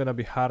probably gonna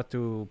be hard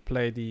to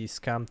play the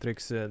Scam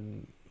tricks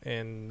in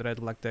red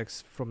black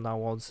decks from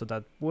now on, so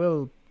that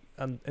will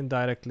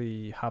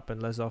indirectly happen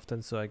less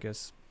often, so I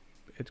guess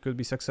it could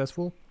be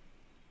successful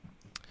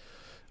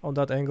on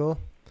that angle.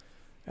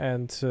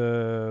 And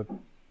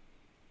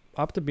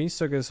Up the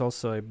Beanstalk is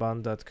also a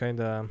ban that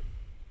kinda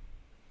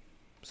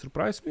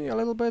surprised me a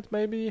little bit,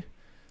 maybe.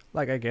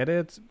 Like, I get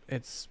it,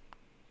 it's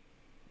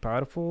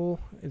powerful,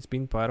 it's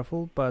been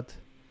powerful, but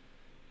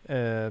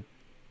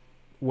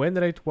win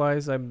rate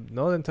wise, I'm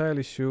not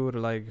entirely sure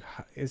like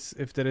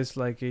if there is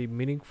like a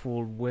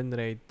meaningful win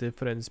rate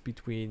difference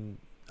between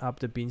Up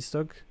the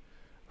Beanstalk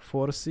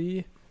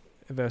 4C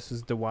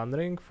versus the One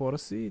Ring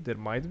 4C. There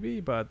might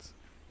be, but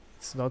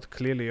it's not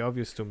clearly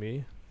obvious to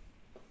me.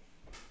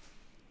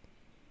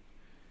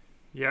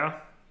 Yeah,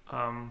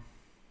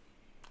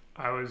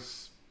 I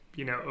was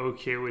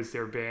okay with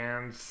their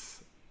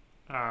bans.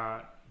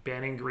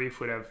 Banning Grief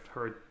would have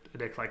hurt a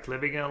deck like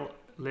Living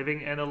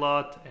End a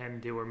lot,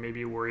 and they were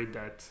maybe worried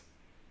that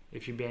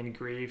if you ban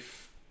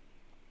Grief,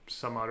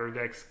 some other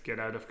decks get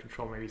out of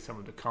control, maybe some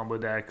of the combo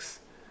decks.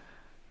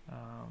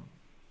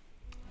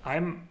 I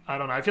don't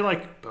know, I feel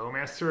like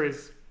Bowmaster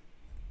is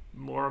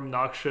more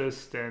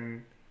obnoxious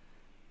than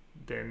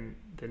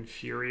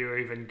Fury or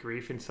even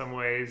Grief in some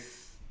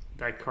ways.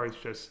 That card's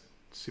just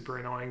super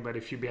annoying, but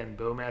if you ban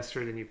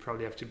Bowmaster, then you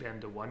probably have to ban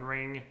the One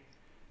Ring.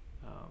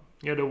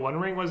 The One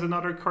Ring was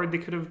another card they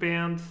could have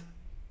banned.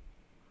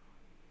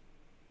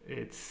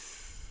 I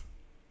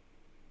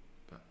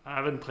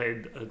haven't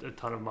played a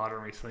ton of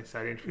Modern recently, so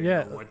I didn't really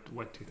know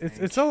what to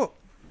think.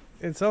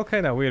 It's all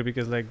kind of weird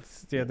because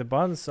the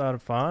bans are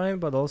fine,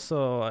 but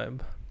also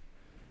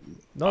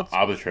not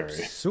arbitrary.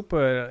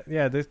 Super.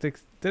 Yeah,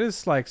 there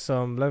is like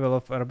some level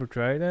of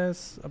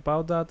arbitrariness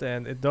about that,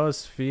 and it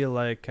does feel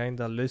like kind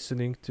of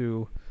listening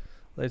to,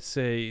 let's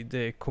say,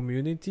 the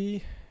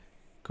community's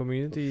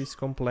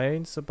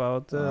complaints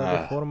about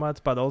the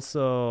format, but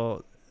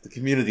also the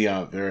community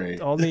aren't very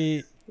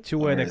only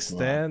to an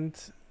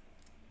extent,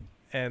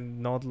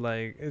 and not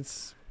like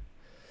it's.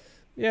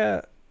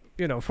 Yeah,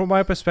 from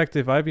my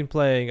perspective, I've been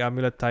playing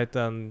Amulet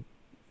Titan.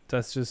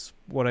 That's just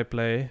what I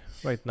play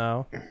right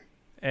now,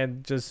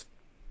 and just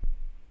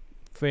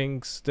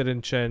things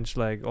didn't change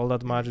like all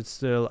that much. It's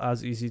still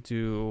as easy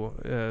to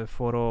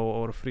 4-0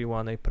 or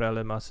 3-1 a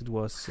prelim as it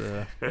was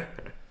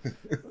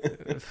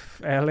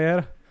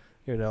earlier.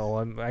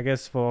 I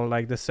guess for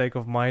like the sake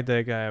of my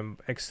deck, I'm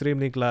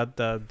extremely glad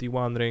that the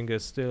One Ring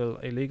is still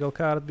a legal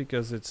card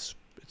because it's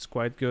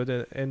quite good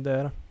in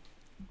there.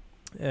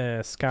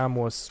 Scam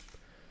was,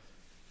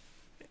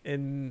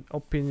 in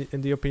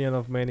the opinion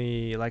of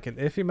many, like an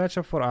iffy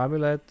matchup for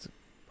Amulet.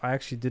 I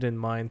actually didn't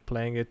mind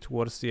playing it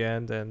towards the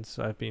end, and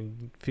so I've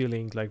been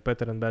feeling like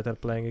better and better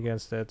playing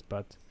against it.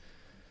 But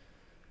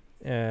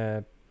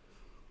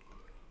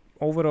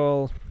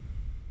overall,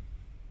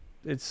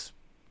 it's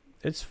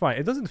fine.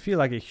 It doesn't feel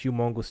like a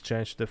humongous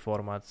change to the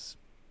formats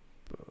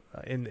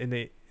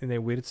in a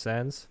weird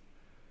sense.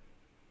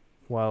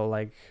 While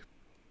like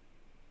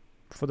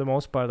for the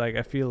most part, like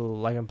I feel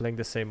like I'm playing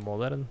the same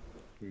Modern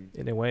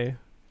in a way.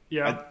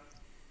 Yeah.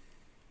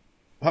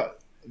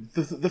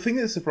 The thing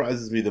that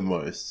surprises me the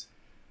most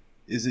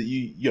is that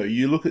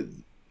you look at,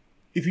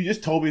 if you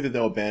just told me that they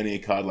were banning a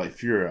card like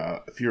Fury,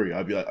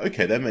 I'd be like,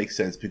 okay, that makes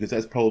sense because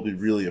that's probably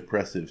really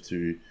oppressive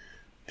to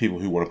people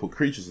who want to put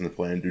creatures in the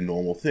play and do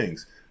normal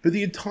things. But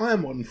the entire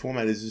Modern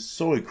format is just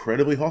so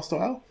incredibly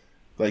hostile.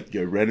 like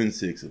Ren and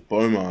Six,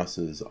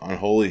 Bowmasters,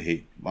 Unholy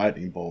Heat,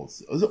 Lightning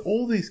Bolts.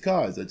 All these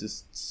cards are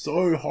just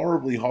so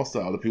horribly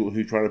hostile to people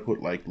who try to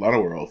put like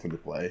Llanowar Elf into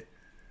play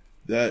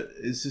that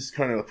it's just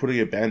kind of like putting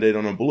a band-aid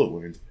on a bullet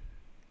wound.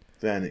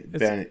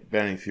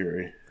 Banning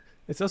Fury.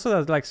 It's also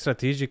that like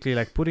strategically,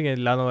 like putting a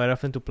Llanowar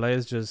Elf into play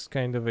is just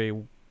kind of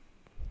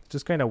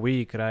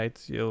weak,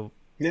 right?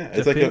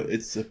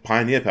 It's a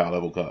pioneer power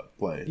level card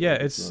play. Yeah,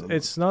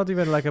 it's not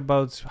even like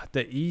about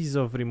the ease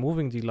of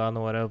removing the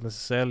Llanowar Elf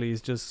necessarily.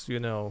 It's just,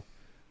 you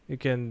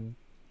can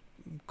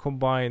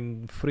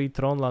combine 3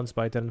 Tronlands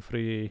by turn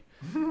 3,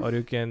 or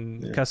you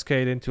can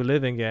cascade into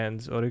Living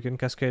Ends, or you can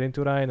cascade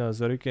into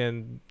Rhinos, or you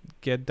can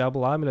get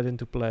double Amulet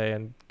into play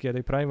and get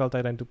a Primeval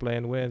Titan into play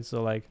and win.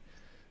 So like,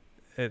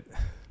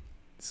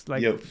 it's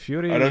like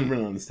Fury. I don't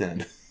really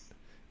understand.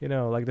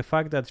 Like the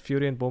fact that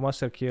Fury and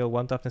Bowmaster kill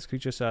 1 toughness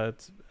creatures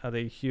at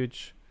a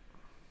huge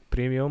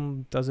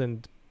premium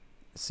doesn't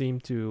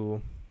seem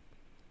to.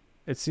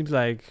 It seems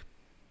like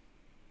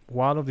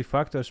one of the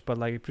factors, but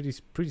like a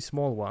pretty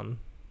small one.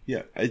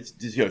 Yeah, it's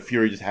just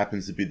Fury just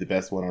happens to be the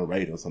best one on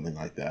raid or something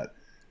like that.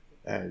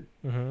 It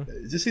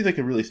just seems like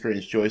a really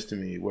strange choice to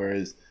me.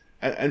 Whereas,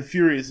 and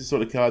Fury is the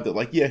sort of card that,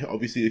 like,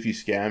 obviously if you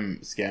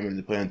scam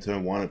into play on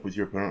turn 1, it puts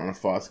your opponent on a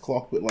fast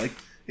clock. But like,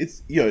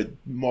 it's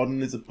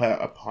Modern is a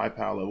high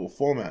power level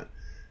format,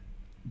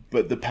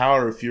 but the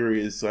power of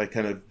Fury is like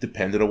kind of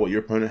dependent on what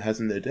your opponent has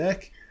in their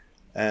deck,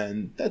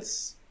 and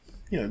that's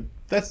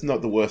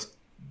not the worst.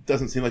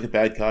 Doesn't seem like a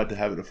bad card to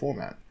have in a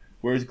format.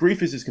 Whereas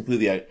Grief is just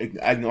completely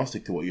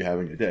agnostic to what you have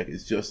in your deck.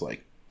 It's just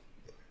like,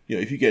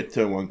 if you get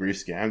turn 1 Grief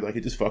scammed, like,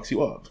 it just fucks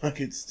you up. Like,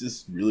 it's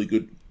just really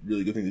good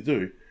thing to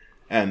do.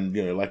 And,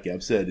 like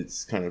Gab said,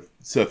 it's kind of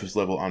surface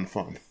level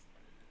unfun.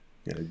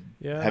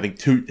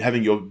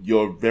 Having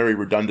your very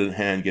redundant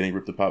hand getting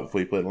ripped apart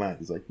before you play the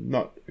land is like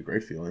not a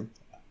great feeling.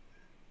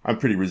 I'm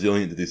pretty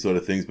resilient to these sort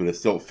of things, but it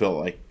still felt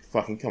like,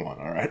 fucking come on,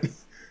 alright?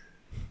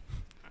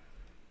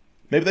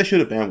 Maybe they should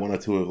have banned 1 or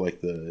 2 of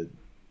like the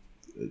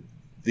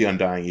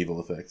Undying Evil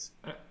effects.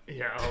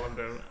 All of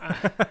them.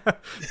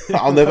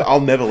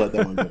 I'll never let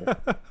that one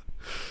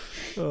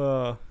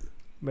go.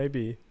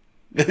 Maybe.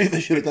 Maybe they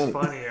should have done it.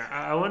 It's funny.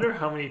 I wonder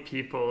how many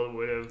people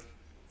would have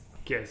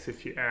guessed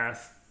if you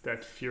asked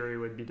that Fury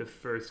would be the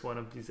first one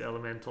of these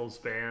elementals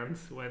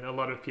bans, when a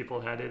lot of people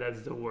had it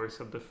as the worst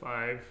of the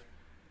 5.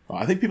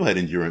 I think people had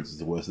Endurance as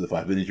the worst of the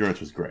 5, but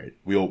Endurance was great.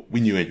 We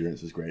knew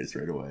Endurance was great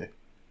straight away.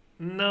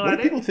 No, I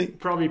think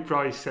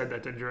probably said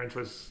that Endurance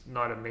was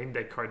not a main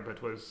deck card,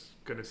 but was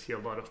going to see a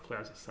lot of play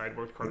as a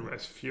sideboard card,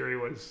 whereas Fury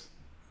was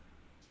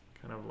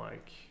kind of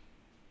like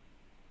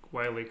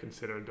widely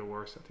considered the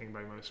worst, I think,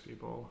 by most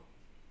people.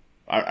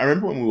 I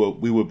remember when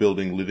we were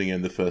building Living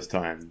End the first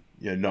time,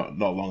 not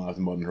long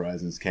after Modern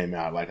Horizons came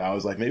out, like, I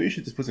was like, maybe you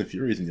should just put some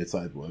Furies in your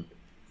sideboard.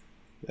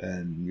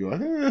 And you were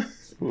like,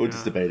 we were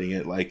just debating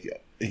it, like,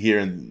 here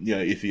and,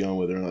 iffy on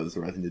whether or not it's the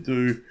right thing to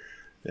do.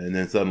 And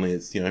then suddenly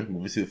it's,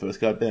 obviously the first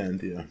card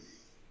banned,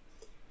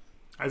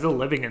 As a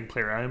Living End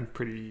player,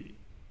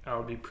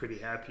 I'll be pretty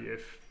happy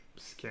if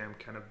Scam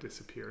kind of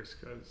disappears,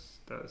 because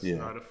that's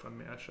not a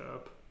fun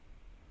matchup.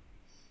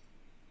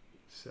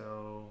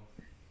 So,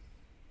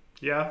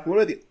 yeah. What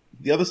are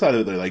the other side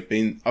of it, though, like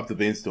being up the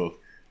beanstalk?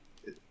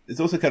 It's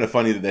also kind of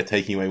funny that they're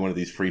taking away one of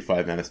these free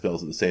 5 mana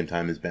spells at the same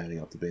time as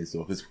banning up the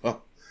beanstalk as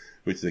well,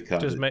 which is a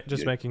card.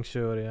 Just making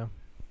sure, yeah.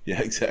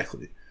 Yeah,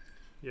 exactly.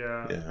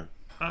 Yeah.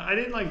 I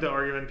didn't like the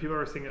argument. People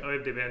were thinking,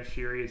 if they ban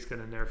Fury, it's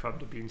going to nerf up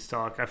the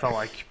Beanstalk. I felt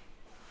like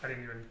I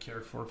didn't even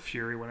care for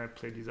Fury when I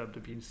played these up the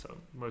Beanstalk.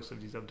 Most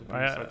of these up the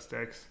Beanstalk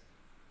decks.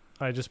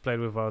 I just played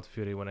without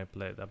Fury when I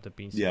played up the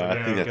Beanstalk. Yeah,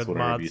 I think that's what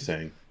I remember you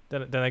saying.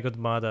 Then I got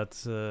mad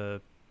at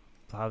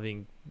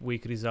having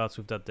weak results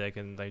with that deck,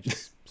 and I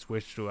just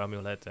switched to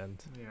Amulet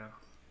and...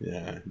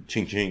 Yeah,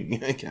 ching ching,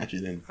 catch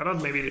it in. I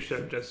thought maybe they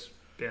should have just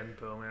banned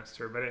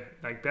Bowmaster,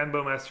 but ban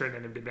Bowmaster, and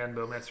then if they ban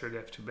Bowmaster, they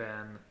have to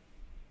ban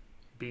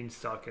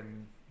Beanstalk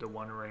and the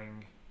One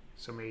Ring.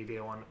 So maybe they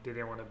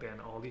didn't want to ban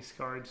all these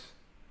cards.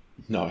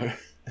 No,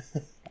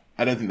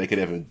 I don't think they could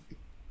ever.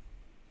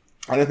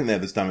 I don't think they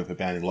have the stomach for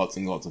banning lots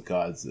and lots of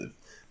cards.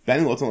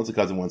 Banning lots and lots of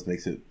cards at once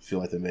makes it feel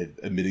like they're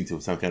admitting to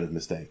some kind of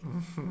mistake.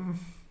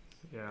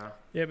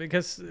 Yeah,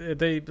 because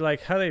they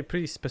had a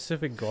pretty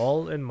specific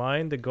goal in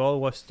mind. The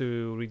goal was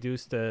to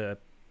reduce the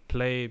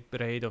play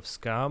rate of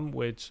Scam,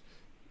 which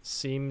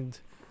seemed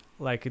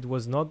like it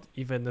was not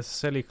even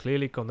necessarily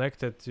clearly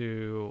connected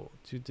to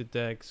the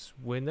deck's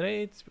win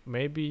rate.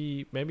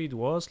 Maybe it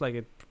was, like,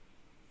 it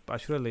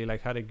actually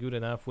had a good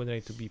enough win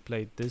rate to be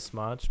played this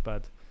much,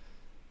 but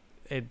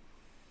it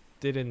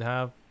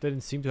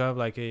didn't seem to have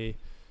like a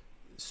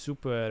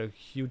super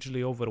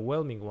hugely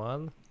overwhelming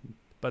one.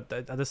 But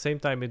at the same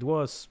time, it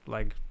was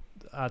like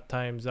at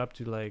times up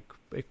to like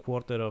a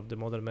quarter of the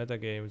modern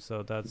metagame,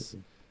 so that's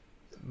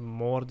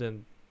more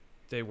than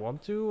they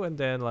want to. And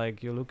then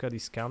like you look at the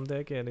Scam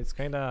deck, and it's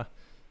kind of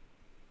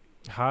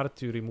hard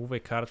to remove a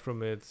card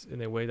from it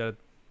in a way that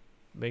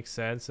makes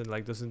sense and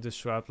like doesn't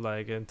disrupt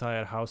like an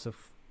entire house of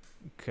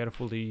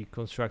carefully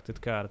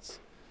constructed cards.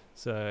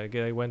 So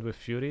again, I went with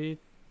Fury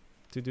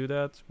to do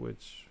that,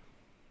 which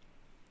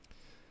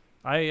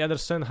I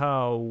understand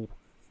how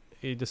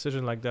a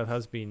decision like that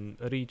has been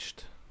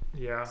reached.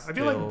 Yeah, I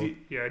feel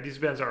like these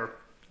bands are,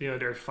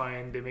 they're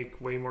fine. They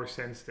make way more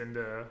sense than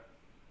the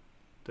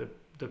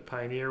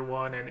Pioneer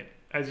one. And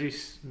as you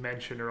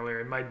mentioned earlier,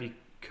 it might be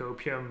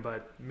copium,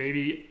 but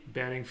maybe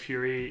banning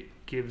Fury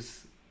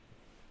gives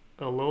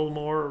a little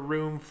more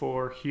room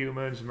for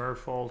humans,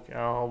 merfolk,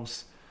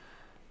 elves.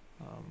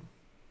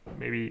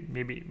 Maybe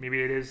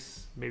it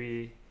is.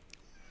 Maybe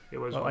it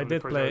was one of the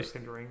cards I was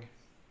hindering.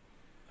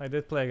 I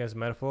did play against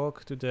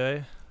merfolk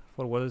today,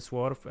 for what it's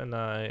worth, and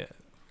I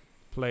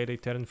played a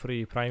turn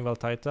 3 Primeval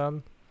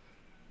Titan,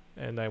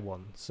 and I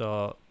won.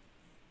 So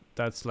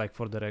that's like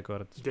for the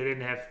record. They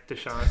didn't have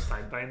Tishana's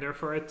Tidebinder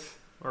for it,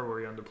 or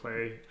were you on the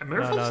play?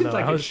 Merfolk seems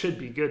like it should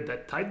be good.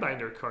 That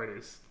Tidebinder card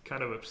is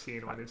kind of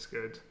obscene when it's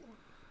good.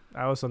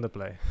 I was on the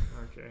play.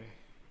 Okay.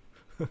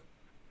 Yeah.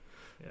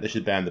 They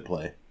should ban the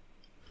play.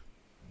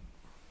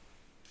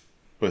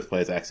 Both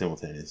players act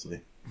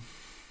simultaneously.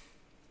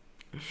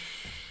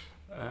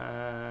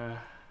 I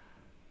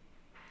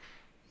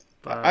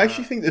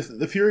actually think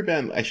the Fury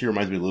ban actually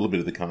reminds me a little bit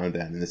of the Khan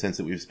ban in the sense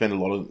that we've spent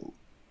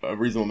a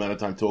reasonable amount of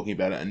time talking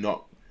about it and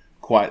not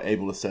quite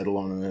able to settle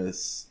on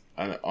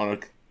a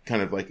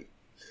kind of like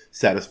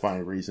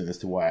satisfying reason as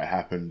to why it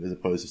happened as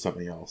opposed to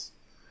something else.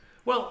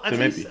 Well, at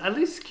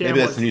least Cam maybe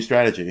that's the new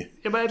strategy.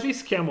 Yeah, but at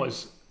least Cam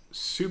was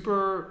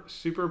super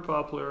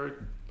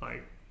popular,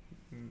 like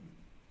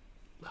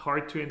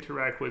hard to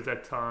interact with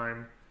at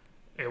time.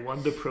 It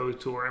won the Pro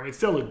Tour. I mean, it's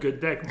still a good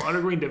deck.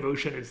 Mono Green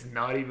Devotion is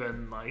not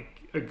even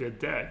like a good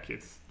deck.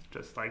 It's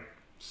just like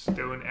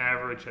stone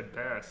average at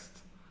best.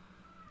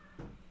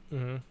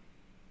 Mm-hmm.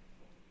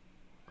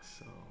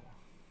 So,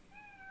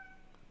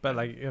 but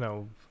like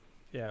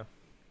yeah.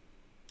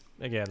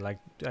 Again, like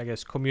I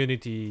guess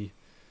community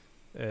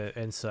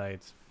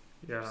insight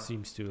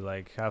seems to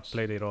like have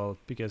played a role,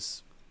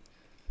 because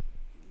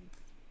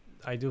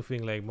I do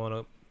think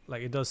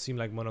like it does seem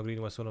like Mono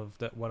Green was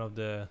one of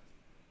the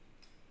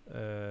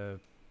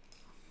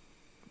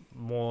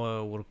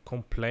more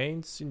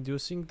complaints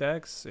inducing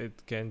decks. It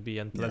can be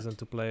unpleasant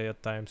to play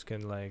at times,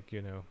 can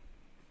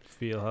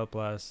feel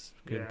helpless,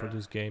 can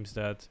produce games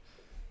that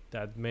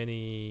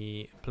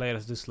many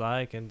players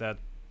dislike, and that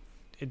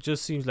it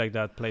just seems like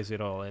that plays it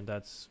all, and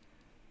that's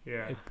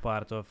a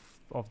part of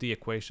the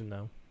equation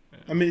now.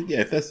 I mean,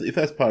 if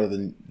that's part of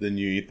the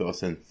new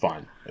ethos, then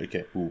fine.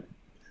 Okay, we'll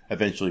at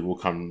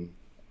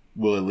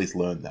least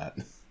learn that,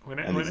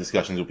 and these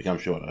discussions will become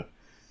shorter.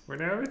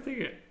 Whenever I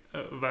think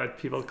about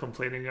people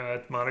complaining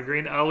about Mono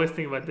Green, I always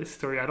think about this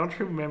story. I don't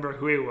remember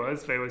who it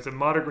was, but it was a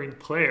Mono Green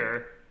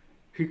player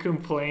who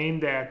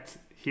complained that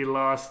he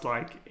lost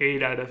like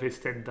 8 out of his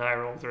 10 die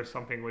rolls or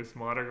something with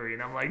Mono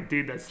Green. I'm like,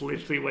 dude, that's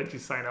literally what you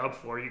sign up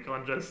for. You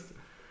can't just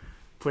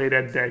play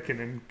that deck and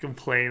then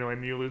complain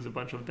when you lose a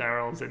bunch of die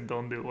rolls and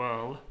don't do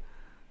well.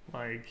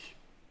 Like,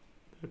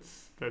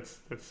 that's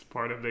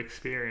part of the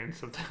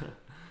experience of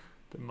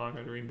the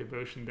Mono Green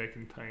Devotion deck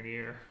in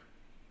Pioneer.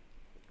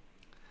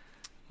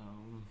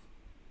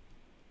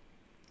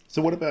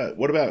 So what about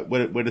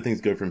where do things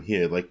go from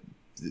here? Like,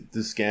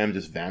 does Scam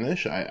just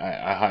vanish?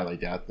 I highly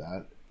doubt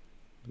that.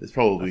 There's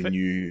probably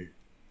new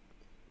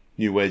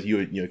ways.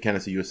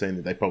 Candace, you were saying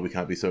that they probably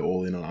can't be so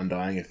all in on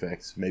Undying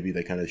effects. Maybe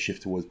they kind of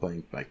shift towards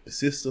playing like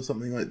Persist or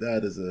something like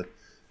that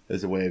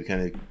as a way of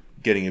kind of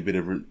getting a bit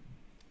of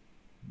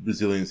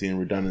resiliency and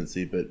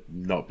redundancy, but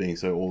not being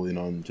so all in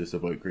on just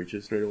evoke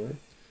creatures straight away.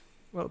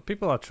 Well,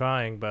 people are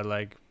trying, but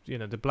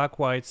the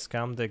black-white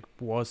Scam deck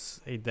was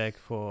a deck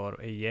for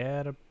a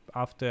year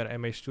after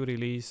MH2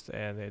 released,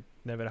 and it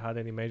never had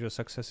any major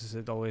successes.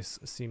 It always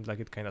seemed like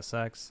it kind of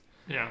sucks.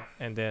 Yeah.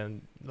 And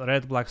then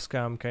red-black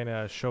Scam kind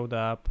of showed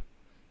up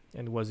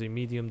and was a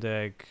medium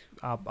deck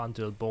up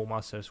until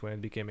Bowmasters, when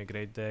it became a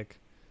great deck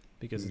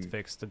because it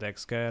fixed the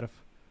deck's curve.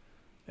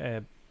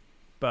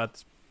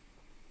 But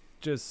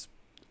just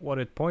what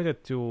it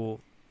pointed to,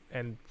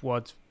 and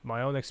what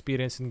my own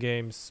experience in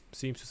games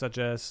seems to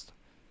suggest,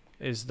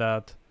 is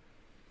that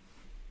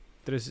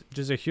there is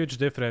just a huge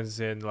difference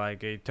in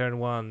like a turn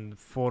 1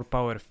 4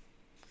 power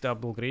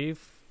double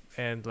grief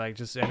and like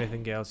just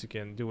anything else you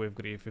can do with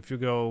grief. If you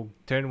go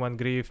turn 1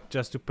 grief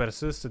just to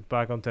persist it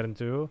back on turn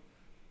 2,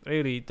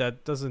 really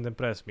that doesn't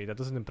impress me. That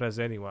doesn't impress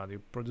anyone.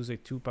 You produce a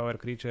 2 power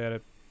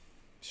creature,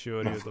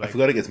 sure. I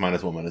forgot it gets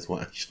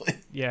 -1/-1 actually.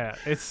 Yeah,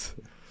 it's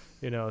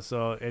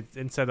so it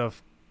instead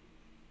of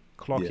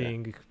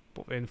clocking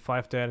in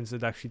 5 turns,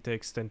 it actually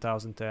takes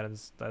 10,000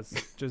 turns.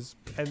 That's just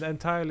an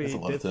entirely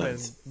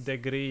different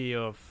degree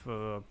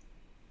of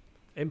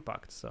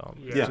impact. So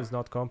it's just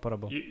not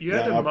comparable. You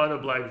had a mono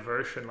black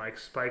version, like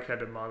Spike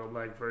had a mono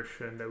black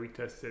version that we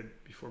tested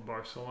before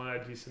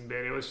Barcelona a decent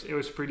bit. It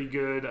was pretty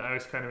good. I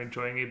was kind of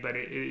enjoying it, but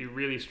it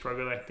really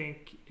struggled, I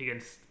think,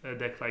 against a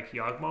deck like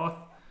Yawgmoth,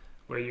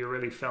 where you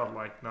really felt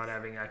like not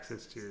having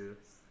access to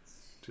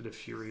the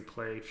Fury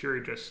play.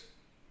 Fury just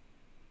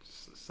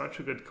such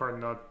a good card,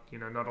 not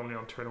only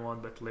on turn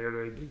 1 but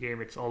later in the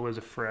game. It's always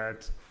a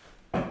threat.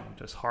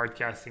 Just hard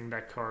casting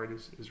that card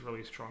is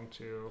really strong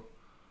too.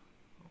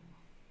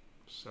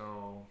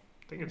 So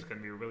I think it's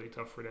gonna be really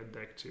tough for that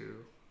deck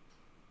to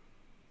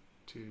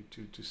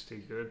stay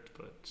good.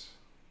 But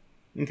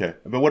Okay,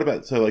 but what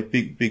about like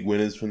big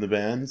winners from the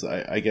bans?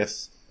 I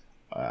guess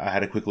I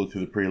had a quick look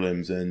through the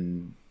prelims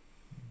and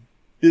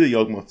bit of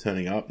Yawgmoth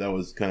turning up. That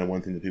was kind of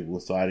one thing that people were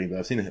citing. But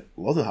I've seen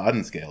lots of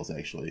hardened scales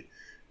actually,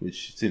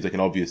 which seems like an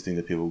obvious thing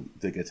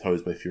that gets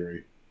hosed by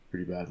Fury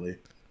pretty badly.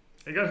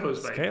 it got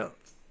hosed by Scale?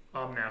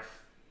 Omnath.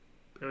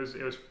 It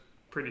was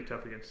pretty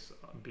tough against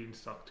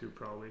Beanstalk too,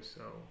 probably.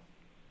 So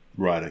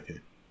Right. Okay.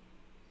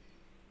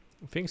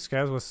 I think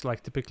Scales was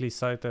like typically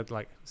cited,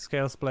 like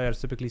Scales players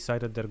typically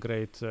cited their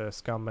great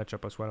scam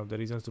matchup as one of the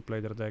reasons to play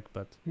their deck,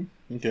 but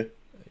Okay.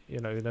 you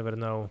never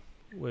know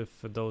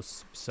with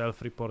those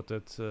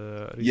self-reported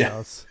Yeah.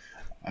 results.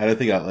 I don't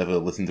think I'll ever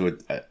listen to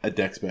a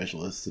deck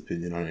specialist's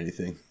opinion on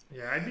anything,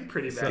 yeah, I'd be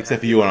pretty bad.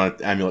 except for you on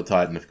Amulet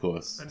Titan, of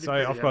course. I'd be So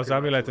pretty of course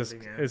happy Amulet about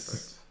living in,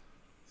 is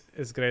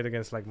great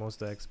against like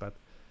most decks, but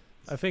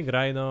I think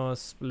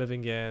Rhinos,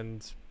 Living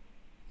End,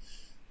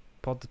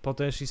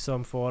 potentially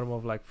some form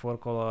of like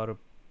 4-color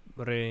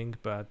ring,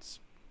 but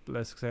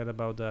less excited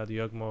about that.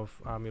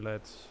 Yawgmoth,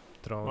 Amulet,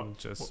 Throne,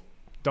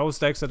 those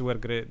decks that were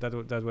great,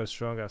 that were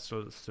strong are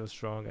still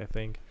strong. I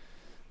think.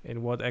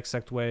 In what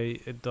exact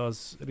way it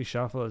does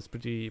reshuffle is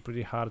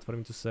pretty hard for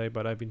me to say,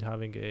 but I've been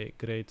having a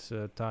great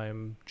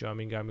time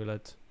jamming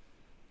Amulet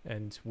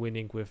and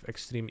winning with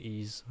extreme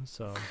ease.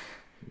 So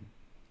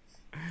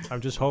I'm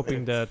just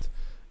hoping that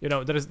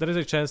there is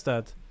a chance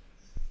that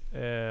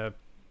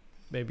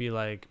maybe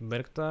like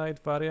Murktide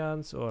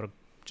variants or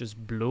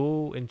just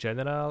blue in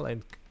general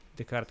and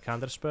the card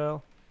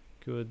Counterspell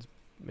could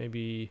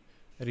maybe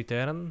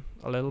return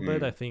a little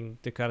bit. I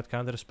think the card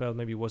Counterspell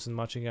maybe wasn't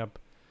matching up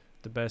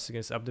the best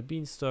against Up the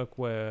Beanstalk,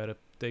 where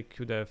they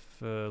could have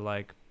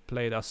like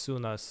played as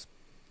soon as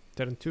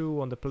turn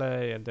 2 on the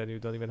play, and then you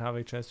don't even have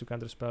a chance to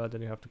counterspell it,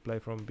 then you have to play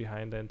from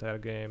behind the entire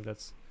game.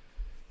 It's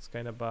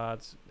kind of bad.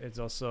 It's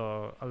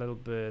also a little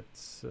bit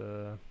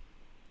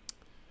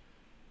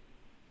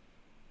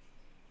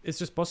it's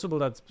just possible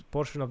that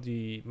portion of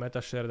the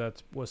meta share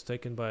that was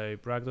taken by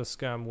Bragdos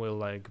Scam will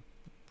like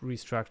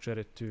restructure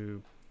it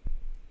to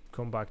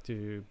come back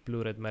to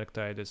Blue-Red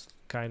Murktide is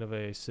kind of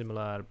a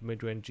similar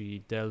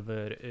mid-rangey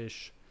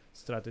Delver-ish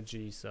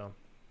strategy, so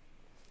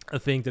I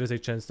think there is a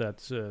chance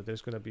that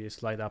there's going to be a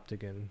slight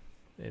uptick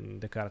in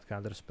the card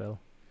Counterspell.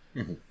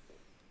 Mm-hmm.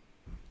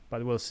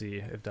 But we'll see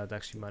if that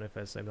actually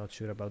manifests. I'm not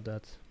sure about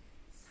that.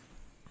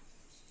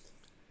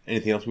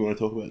 Anything else we want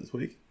to talk about this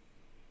week?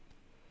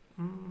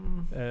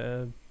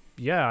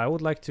 Yeah, I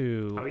would like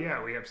to... Oh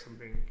yeah, we have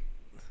something...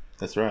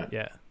 That's right.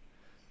 Yeah.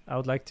 I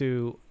would like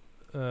to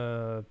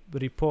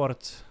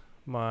report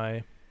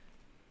my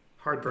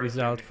heartbreaking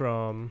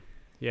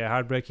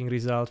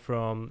result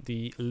from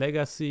the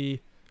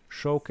Legacy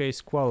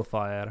Showcase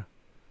Qualifier,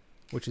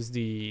 which is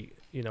the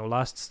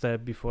last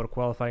step before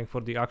qualifying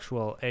for the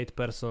actual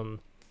 8-person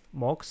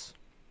MOX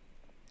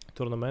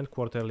tournament,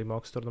 quarterly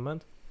MOX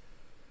tournament.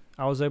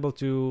 I was able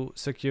to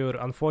secure,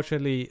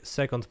 unfortunately,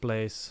 second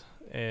place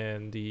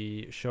in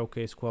the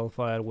Showcase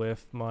Qualifier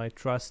with my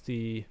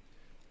trusty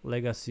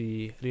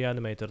Legacy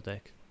Reanimator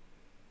deck.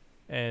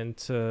 And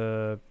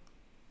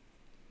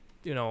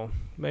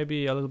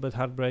maybe a little bit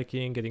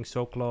heartbreaking getting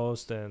so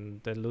close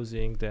and then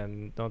losing,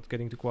 then not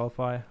getting to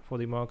qualify for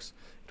the MOX.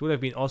 It would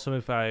have been awesome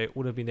if I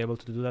would have been able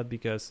to do that,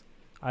 because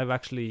I've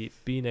actually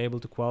been able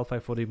to qualify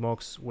for the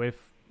MOX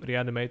with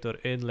Reanimator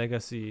in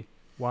Legacy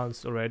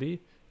once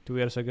already 2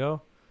 years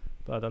ago,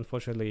 but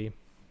unfortunately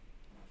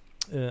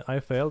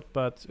I failed.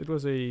 But it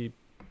was an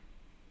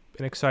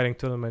exciting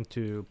tournament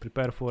to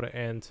prepare for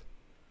and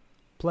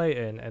play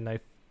in, and I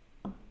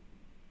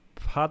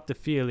had the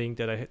feeling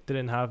that I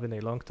didn't have in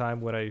a long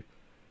time, where I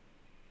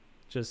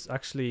just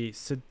actually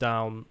sit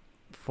down,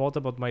 thought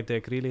about my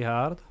deck really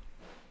hard.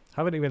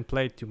 Haven't even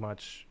played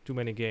too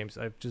many games.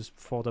 I've just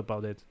thought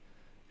about it,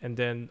 and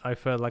then I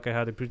felt like I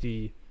had a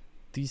pretty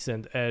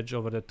decent edge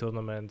over the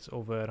tournament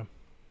over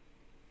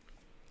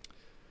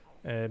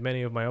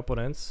many of my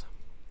opponents.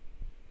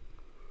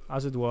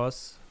 As it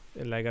was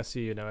in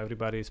Legacy,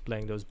 everybody is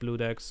playing those blue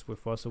decks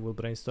with also Will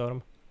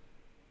Brainstorm.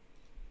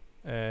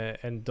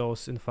 And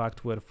those, in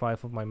fact, were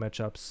 5 of my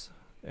matchups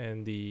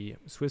in the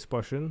Swiss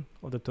portion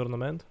of the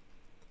tournament.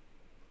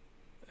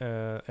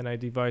 And I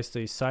devised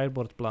a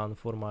sideboard plan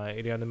for my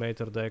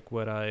Reanimator deck,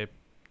 where I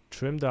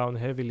trimmed down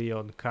heavily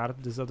on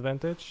card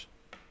disadvantage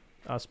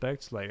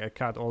aspects. Like I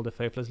cut all the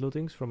Faithless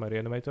Lootings from my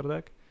Reanimator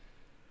deck,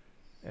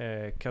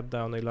 cut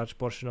down a large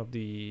portion of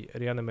the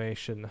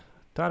reanimation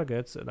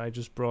targets, and I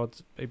just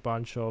brought a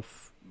bunch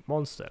of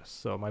monsters.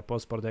 So my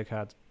postboard deck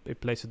had a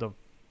playset of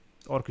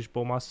Orcish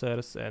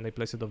Bowmasters and a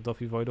playset of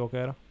Doffy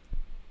Voidwalker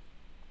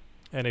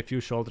and a few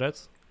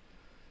Shouldreds,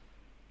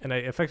 and I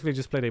effectively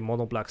just played a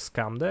mono black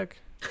scam deck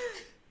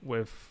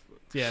with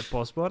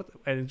postboard,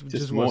 and it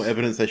just more was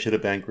evidence I should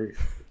have banned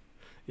Grief.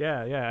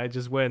 yeah I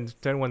just went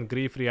turn 1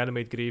 Grief,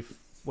 reanimate Grief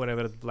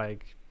whenever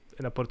like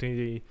an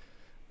opportunity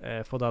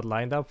for that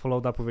lined up,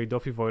 followed up with a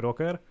Doffy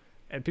Voidwalker,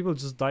 and people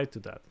just died to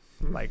that.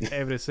 Like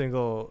every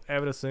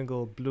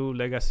single blue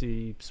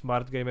legacy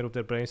smart gamer with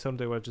their brainstorm,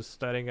 they were just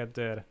staring at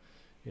their,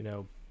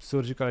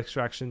 surgical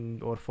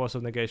extraction or force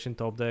of negation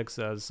top decks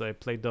as I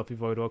played Duffy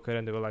Voidwalker,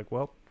 and they were like,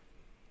 well,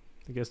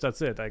 I guess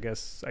that's it. I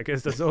guess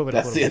that's over.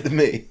 That's the end of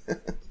me.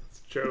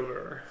 It's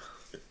over.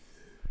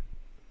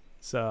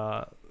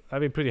 So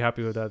I've been pretty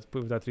happy with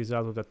that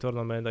result of that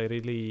tournament. I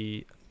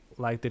really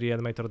liked the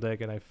Reanimator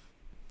deck, and I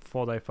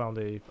thought I found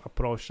a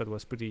approach that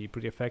was pretty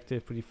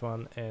effective, pretty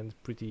fun, and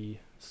pretty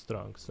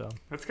strong. So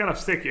that's kind of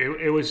sick.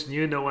 It was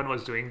new. No one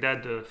was doing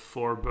that. The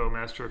 4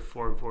 Bowmaster,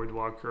 4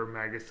 Voidwalker,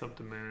 Magus of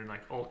the Moon,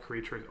 like all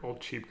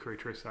cheap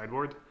creature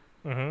sideboard.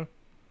 Mm-hmm.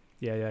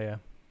 Yeah.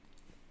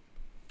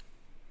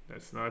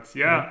 That's nuts.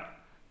 Yeah.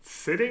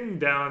 Sitting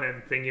down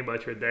and thinking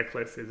about your deck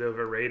list is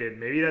overrated.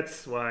 Maybe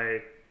that's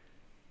why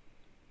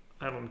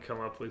I don't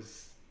come up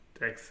with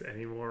decks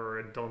anymore,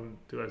 or don't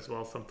do as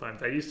well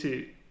sometimes. I used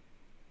to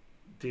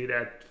do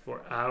that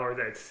for hours.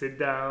 I'd sit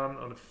down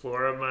on the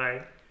floor of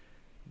my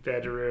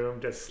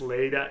bedroom, just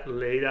laid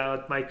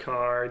out my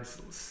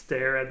cards,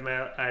 stare at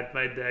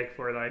my deck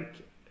for like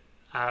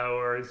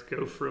hours,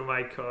 go through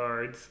my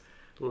cards,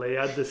 lay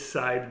out the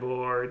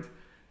sideboard,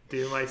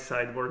 do my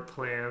sideboard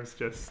plans,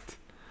 just...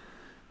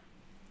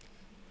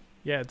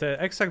 Yeah,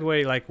 the exact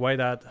way, like, why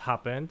that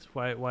happened,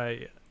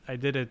 why I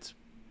did it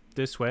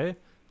this way,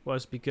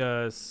 was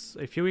because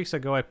a few weeks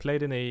ago I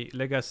played in a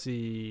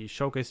Legacy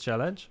Showcase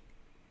Challenge,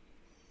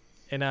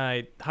 and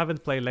I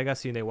haven't played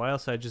Legacy in a while,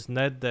 so I just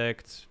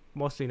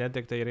mostly net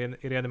decked a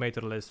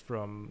Reanimator list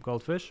from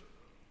Goldfish.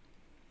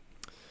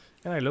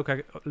 And I look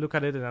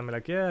at it and I'm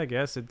like, yeah, I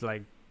guess it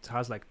like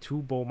has like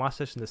 2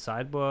 Bowmasters in the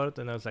sideboard,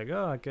 and I was like,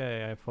 oh,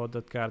 okay, I thought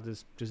that card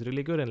is just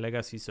really good in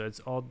Legacy, so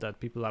it's odd that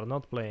people are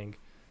not playing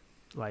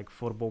like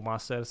 4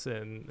 Bowmasters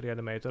and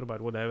Reanimator,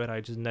 but whatever, I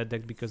just net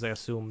decked because I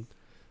assumed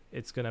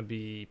it's gonna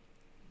be,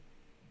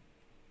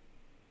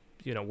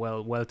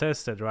 well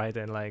tested, right,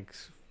 and like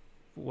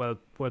well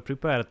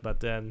prepared.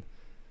 But then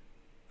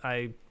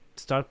I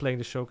start playing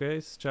the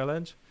Showcase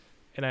Challenge,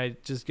 and I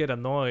just get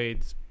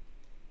annoyed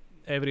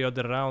every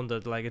other round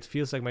that like it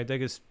feels like my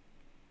deck is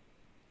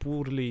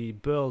poorly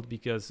built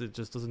because it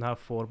just doesn't have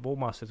 4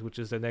 Bowmasters, which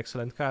is an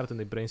excellent card in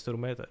the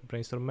brainstorm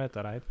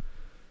meta, right?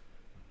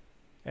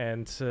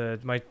 And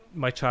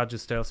my chart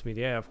just tells me,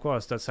 yeah, of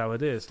course, that's how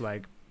it is.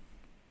 Like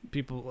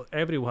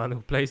everyone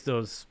who plays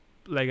those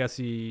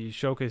Legacy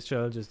Showcase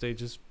Challenges, they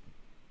just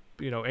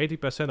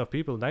 80% of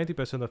people,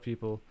 90% of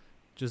people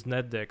just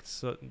net decked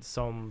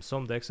some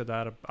decks that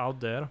are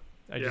out there.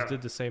 I just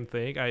did the same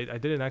thing. I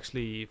didn't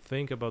actually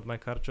think about my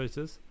card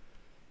choices,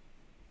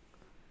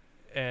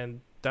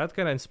 and that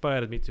kind of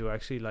inspired me to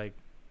actually like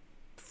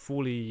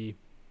fully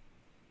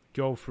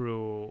go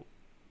through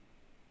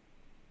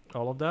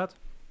all of that,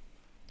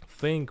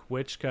 think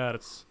which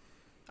cards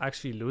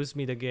actually lose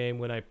me the game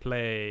when I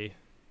play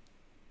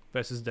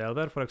versus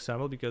Delver, for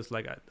example, because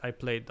like I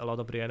played a lot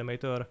of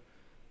Reanimator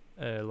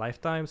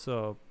lifetime,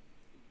 so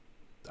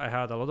I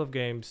had a lot of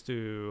games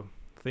to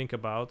think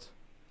about,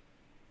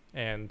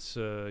 and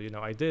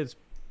I did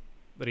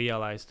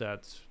realize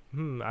that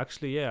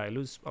actually I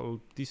lose a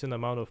decent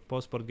amount of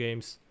post-board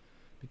games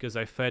because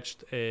I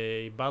fetched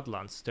a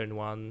Badlands turn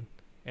 1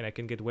 and I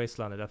can get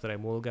Wastelanded after I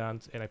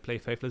mulliganed, and I play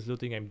Faithless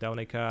Looting, I'm down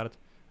a card,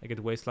 I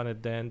get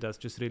Wastelanded, then that's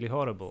just really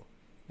horrible,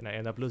 and I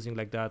end up losing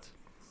like that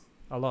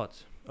a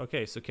lot.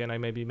 Okay, so can I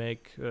maybe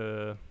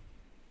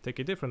take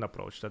a different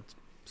approach that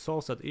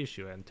solves that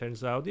issue? And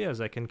turns out, yes,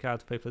 I can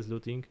cut Faithless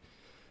Looting,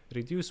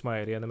 reduce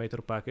my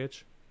Reanimator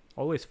package,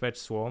 always fetch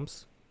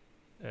Swarms,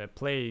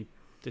 play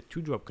the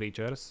 2-drop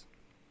creatures,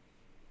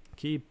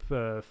 keep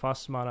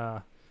fast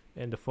mana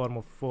in the form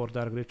of 4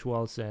 Dark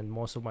Rituals and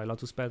most of my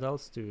Lotus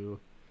Petals to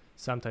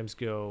sometimes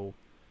go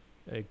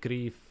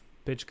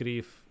Pitch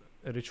Grief,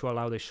 Ritual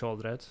out a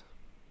Shouldred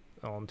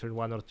on turn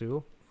 1 or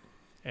 2.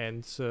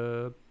 And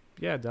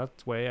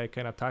that way I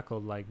kind of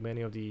tackled like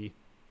many of the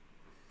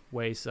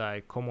ways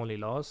I commonly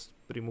lost,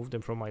 removed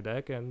them from my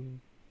deck,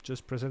 and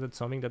just presented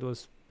something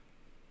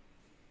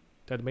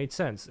that made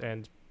sense.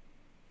 And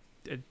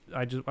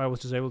I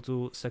was just able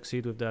to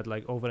succeed with that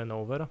like over and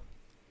over.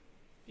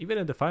 Even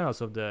in the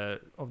finals of the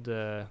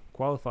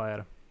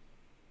qualifier,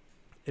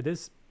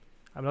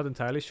 I'm not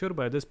entirely sure,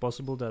 but it is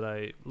possible that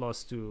I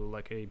lost to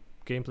like a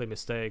gameplay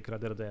mistake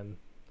rather than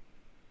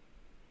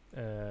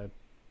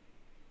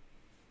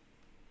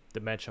the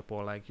matchup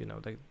or like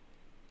like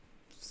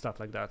stuff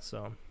like that.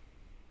 So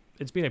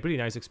it's been a pretty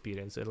nice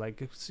experience, and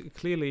like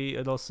clearly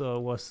it also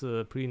was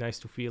pretty nice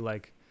to feel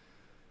like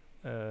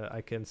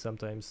I can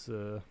sometimes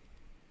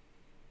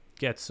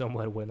get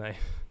somewhere when I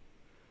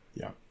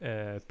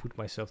put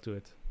myself to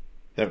it.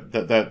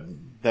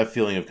 That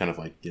feeling of kind of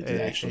like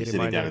actually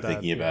sitting down and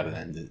thinking about it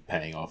and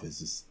paying off is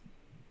just,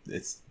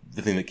 it's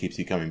the thing that keeps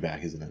you coming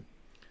back, isn't it?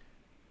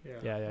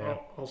 Yeah.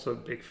 Also a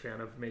big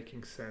fan of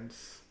making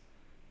sense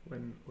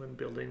when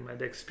building my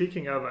deck.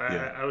 Speaking of,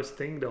 I was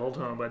thinking the whole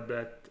time about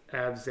that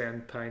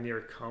Abzan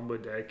Pioneer combo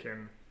deck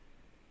and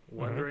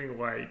wondering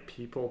why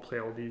people play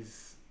all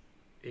these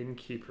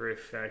innkeeper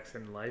effects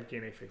and life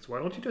gain effects, why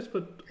don't you just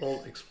put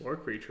all explore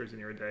creatures in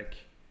your deck?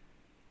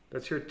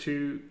 That's your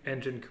 2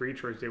 engine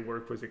creatures. They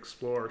work with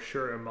explore.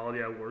 Sure,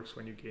 Amalia works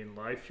when you gain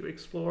life, you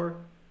explore.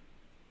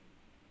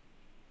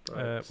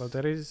 Well,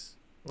 there is.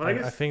 Well,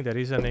 I think the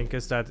reasoning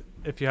is that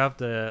if you have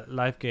the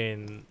life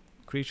gain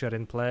creature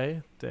in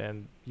play,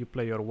 then you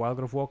play your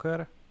Wildgrowth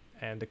Walker,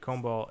 and the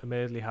combo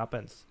immediately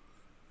happens.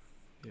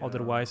 yeah.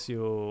 Otherwise,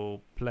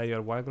 you play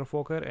your Wildgrowth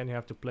Walker, and you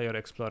have to play your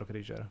Explorer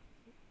creature.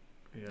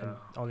 Yeah. And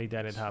only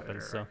then it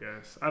happens. Fair, So I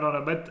guess. I don't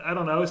know, but I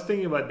don't know. I was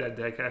thinking about that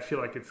deck. I feel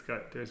like there's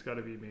got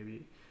to be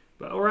maybe,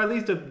 but or at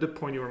least the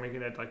point you were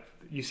making that like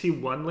you see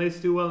one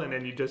list do well, and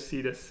then you just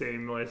see the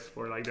same list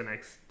for like the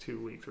next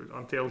 2 weeks or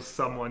until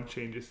someone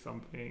changes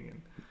something.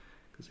 And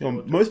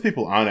because most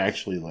people aren't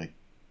actually like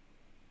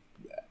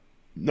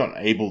not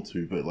able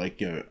to, but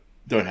like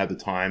don't have the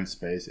time,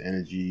 space,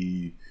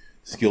 energy,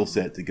 skill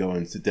set to go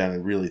and sit down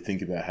and really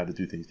think about how to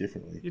do things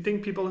differently. You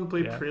think people who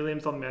play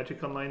prelims on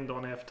Magic Online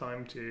don't have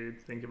time to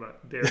think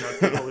about? They're not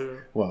people who.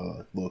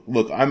 Well,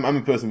 look, I'm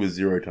a person with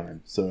 0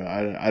 time, so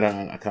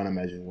I can't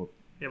imagine what.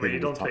 Yeah, but you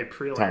don't play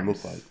prelims. Time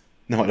looks like.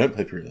 No, I don't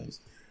play prelims,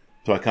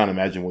 so I can't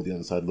imagine what the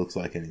other side looks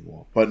like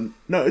anymore. But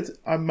no, it's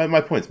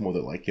my point's more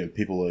that like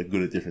people are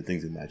good at different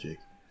things in Magic,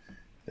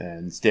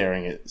 and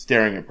staring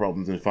at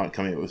problems and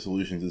coming up with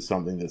solutions is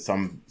something that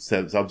some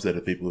subset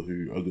of people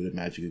who are good at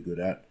Magic are good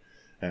at.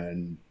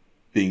 And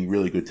being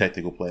really good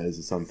technical players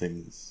is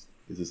something is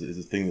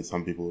a thing that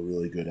some people are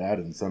really good at,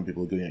 and some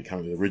people are good at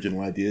coming with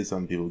original ideas.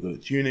 Some people are good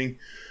at tuning,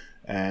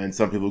 and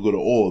some people are good at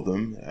all of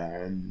them.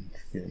 And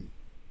it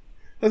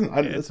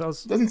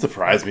doesn't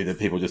surprise me that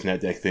people just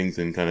net deck things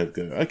and kind of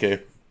go,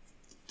 okay,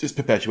 just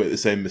perpetuate the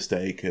same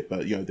mistake.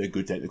 But they're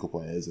good technical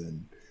players,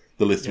 and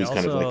the list was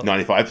kind of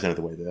like 95% of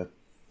the way there.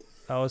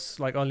 I was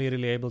like only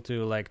really able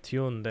to like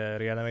tune the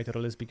Reanimator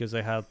list because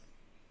I had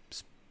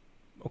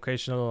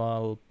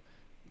occasional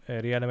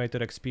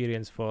Reanimator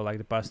experience for like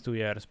the past 2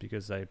 years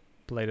because I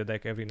play the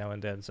deck every now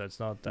and then, so it's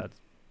not that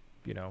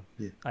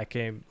I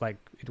came like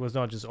it was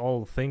not just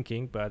all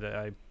thinking, but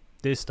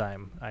this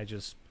time I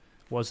just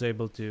was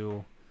able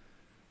to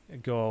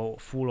go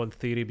full on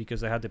theory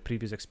because I had the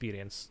previous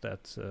experience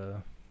that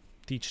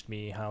taught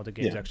me how the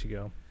games actually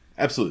go.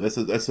 Absolutely,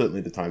 that's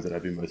certainly the times that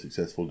I've been most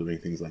successful doing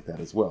things like that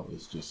as well.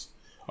 It's just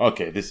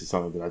okay, this is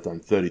something that I've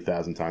done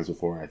 30,000 times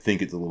before, and I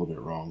think it's a little bit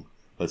wrong.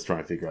 Let's try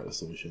and figure out the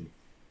solution.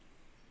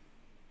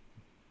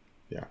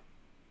 Yeah.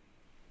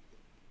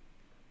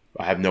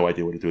 I have no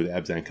idea what to do with the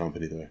Abzan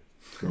Company, though.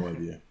 No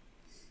idea.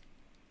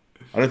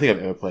 I don't think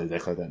I've ever played a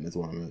deck like that in a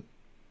tournament.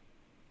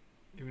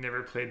 You've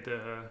never played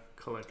the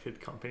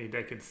Collected Company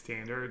deck in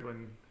Standard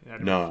when it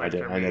had No, I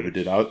never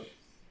did.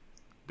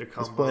 The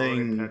combo,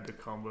 it had the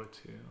combo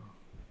too.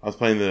 I was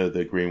playing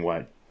the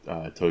green-white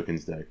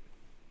tokens deck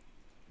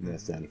in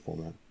that standard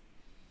format.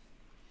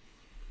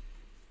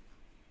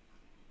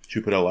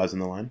 Should we put our lives on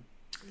the line?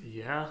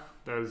 Yeah,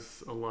 that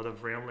was a lot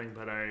of rambling,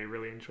 but I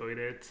really enjoyed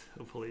it.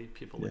 Hopefully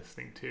people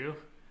listening too.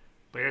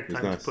 But yeah,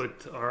 time to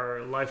put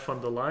our life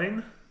on the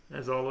line.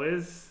 As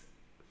always,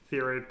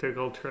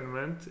 theoretical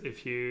tournament.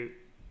 If you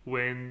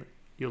win,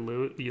 you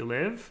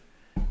live.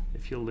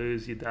 If you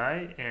lose, you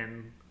die.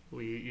 And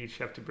we each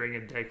have to bring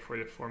a deck for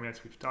the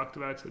formats we've talked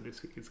about. So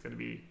this week it's going to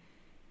be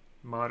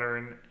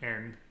Modern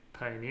and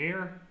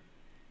Pioneer.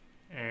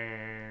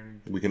 And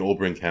we can all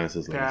bring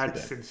Canis's Pat,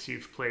 since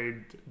you've played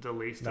the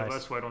least of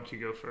us, why don't you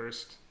go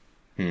first?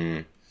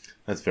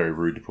 That's very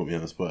rude to put me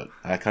on the spot.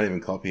 I can't even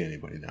copy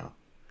anybody now.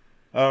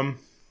 I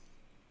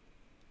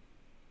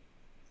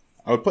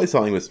would play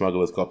something with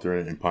Smuggler's Copter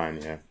in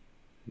Pioneer.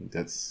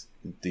 That's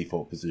the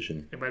default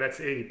position. Yeah, but that's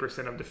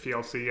 80% of the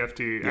field, so you have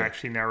to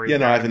actually narrow it down.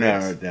 Yeah, no, I have to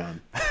narrow it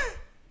down.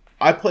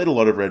 I played a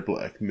lot of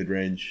red-black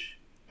mid-range,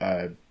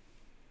 kind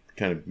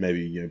of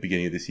maybe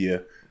beginning of this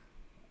year.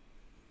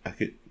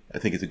 I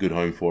think it's a good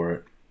home for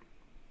it.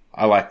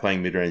 I like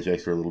playing mid-range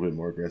decks that are a little bit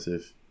more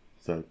aggressive.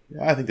 So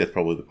I think that's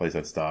probably the place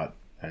I'd start.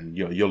 And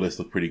your list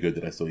looked pretty good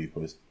that I saw you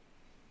post.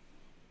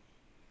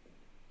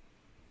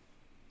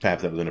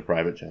 Perhaps that was in a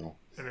private channel.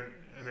 And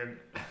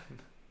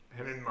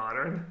in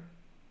Modern?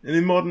 And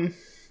in Modern,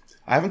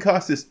 I haven't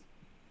cast this.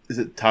 Is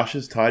it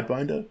Tasha's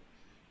Tidebinder?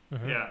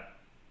 Mm-hmm. Yeah.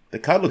 The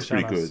card looks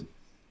pretty good.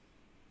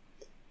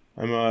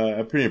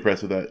 I'm pretty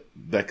impressed with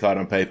that card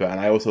on paper, and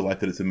I also like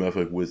that it's a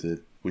Merfolk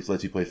Wizard, which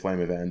lets you play Flame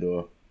of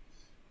Andor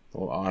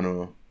or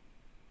Arnor.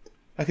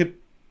 I can,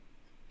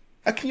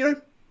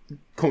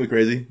 call me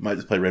crazy. Might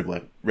just play red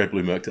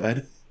blue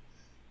Murktide.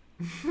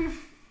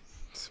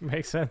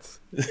 Makes sense.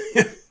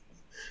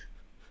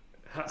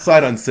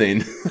 Sight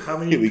unseen. How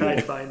many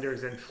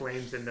Tidebinders and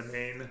Flames in the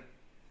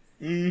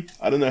main?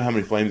 I don't know how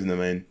many Flames in the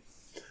main.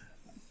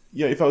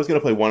 Yeah, if I was going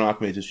to play one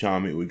Archmage's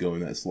Charm, it would go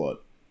in that slot.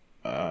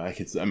 I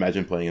could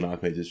imagine playing an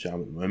Archmage's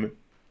Charm at the moment.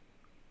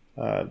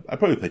 I'd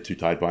probably play 2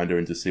 Tidebinder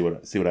and just see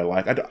what I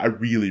like. I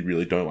really,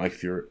 really don't like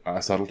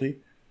Subtlety.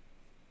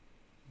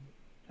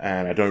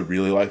 And I don't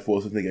really like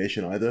Force of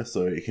Negation either,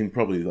 so it can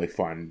probably like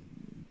find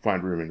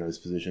room in those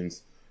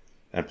positions.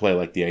 And play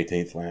like the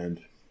 18th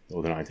land,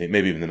 or the 19th,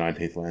 maybe even the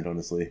 19th land,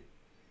 honestly.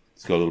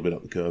 Just go a little bit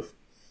up the curve.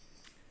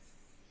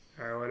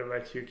 What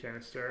about you,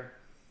 Canister?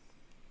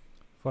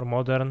 For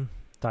modern,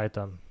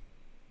 Titan.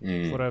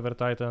 Forever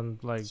Titan,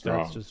 like Strong.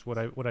 that's just what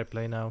I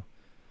play now.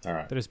 All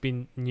right. There's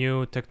been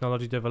new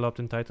technology developed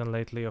in Titan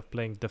lately of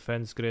playing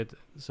defense grid,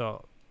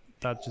 so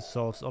that just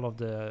solves all of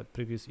the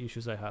previous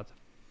issues I had.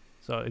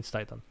 So it's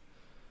Titan.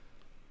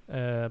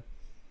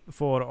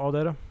 For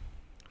other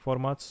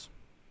formats,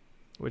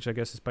 which I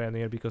guess is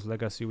Pioneer, because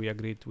Legacy we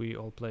agreed we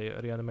all play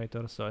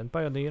Reanimator. So in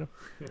Pioneer,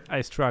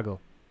 I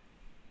struggle,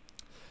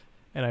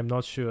 and I'm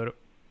not sure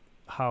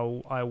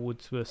how I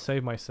would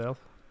save myself.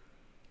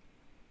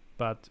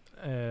 But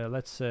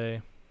let's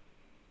say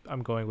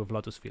I'm going with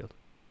Lotus Field.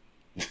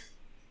 I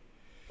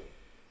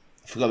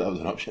forgot that was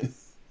an option.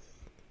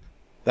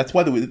 That's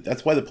why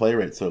the play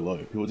rate's so low.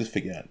 People just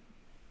forget.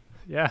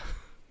 Yeah.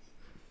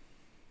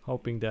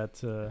 Hoping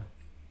that you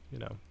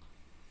know.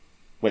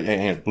 Wait,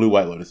 hang on.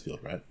 Blue-white Lotus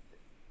Field, right?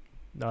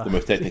 No. The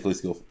most technically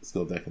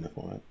skilled deck in the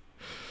format.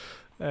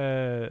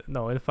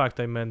 No, in fact,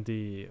 I meant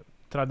the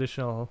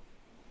traditional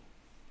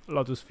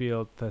Lotus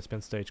Field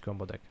Thespian Stage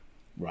combo deck.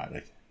 Right.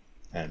 Okay.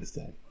 I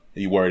understand. Are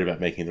you worried about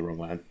playing the wrong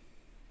land?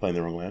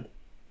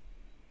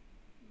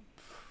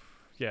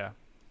 Yeah.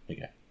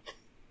 Okay.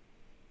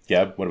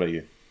 Gab, what about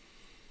you?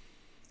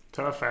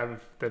 Tough. I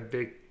have that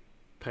big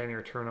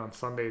Pioneer turn on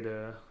Sunday,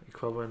 the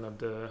equivalent of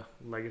the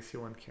Legacy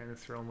one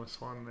Canister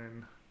almost won,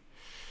 and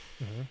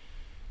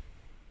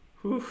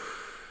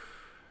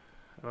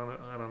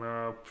I don't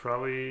know.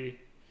 Probably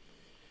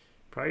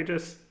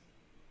just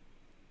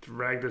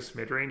drag this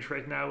mid-range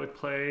right now with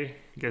play.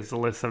 I guess the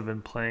list I've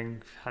been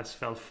playing has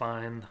felt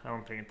fine. I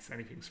don't think it's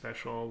anything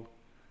special.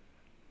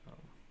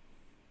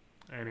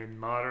 And in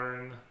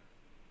modern,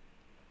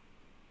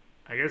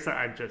 I guess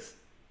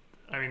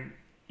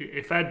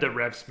if I had the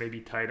reps,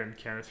 maybe Titan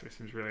Canister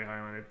seems really high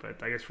on it,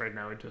 but I guess right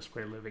now I'd just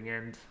play Living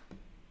End.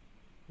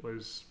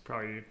 Was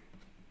probably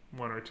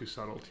one or two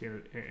subtlety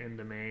in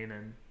the main,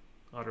 and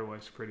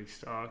otherwise pretty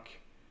stock.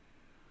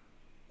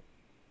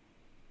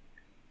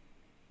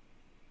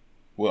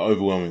 We're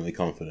overwhelmingly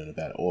confident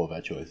about all of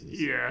our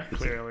choices. Yeah,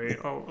 clearly.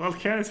 Well,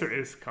 Canister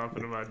is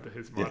confident about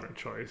his modern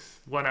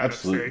choice. 1 out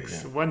Absolutely, of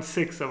 6. yeah.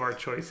 1/6 of our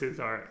choices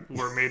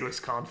were made with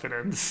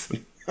confidence.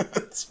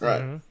 That's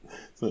right. Mm-hmm.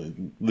 So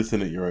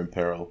listen at your own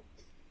peril.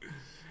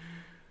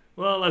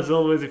 Well, as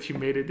always, if you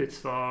made it this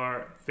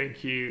far,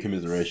 thank you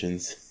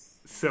Commiserations.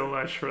 so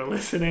much for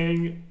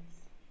listening.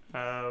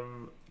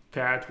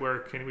 Pat, where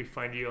can we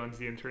find you on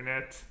the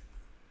internet?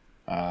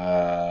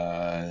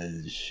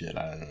 Shit,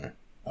 I don't know.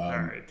 All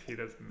right, he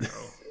doesn't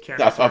know.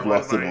 I've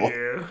lost it all.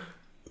 You?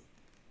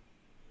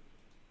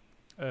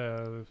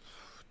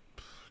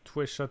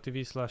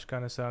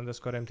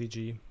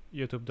 Twitch.tv/canister_mtg,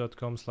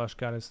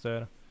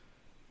 youtube.com/canister,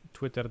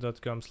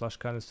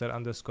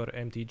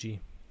 twitter.com/canister_mtg.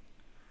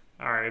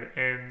 All right,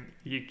 and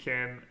you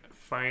can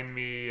find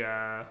me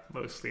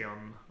mostly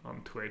on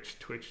Twitch,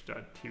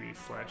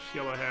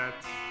 twitch.tv/yellowhat.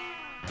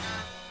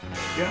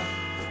 Yeah,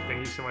 thank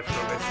you so much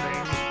for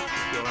listening.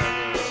 You'll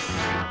have a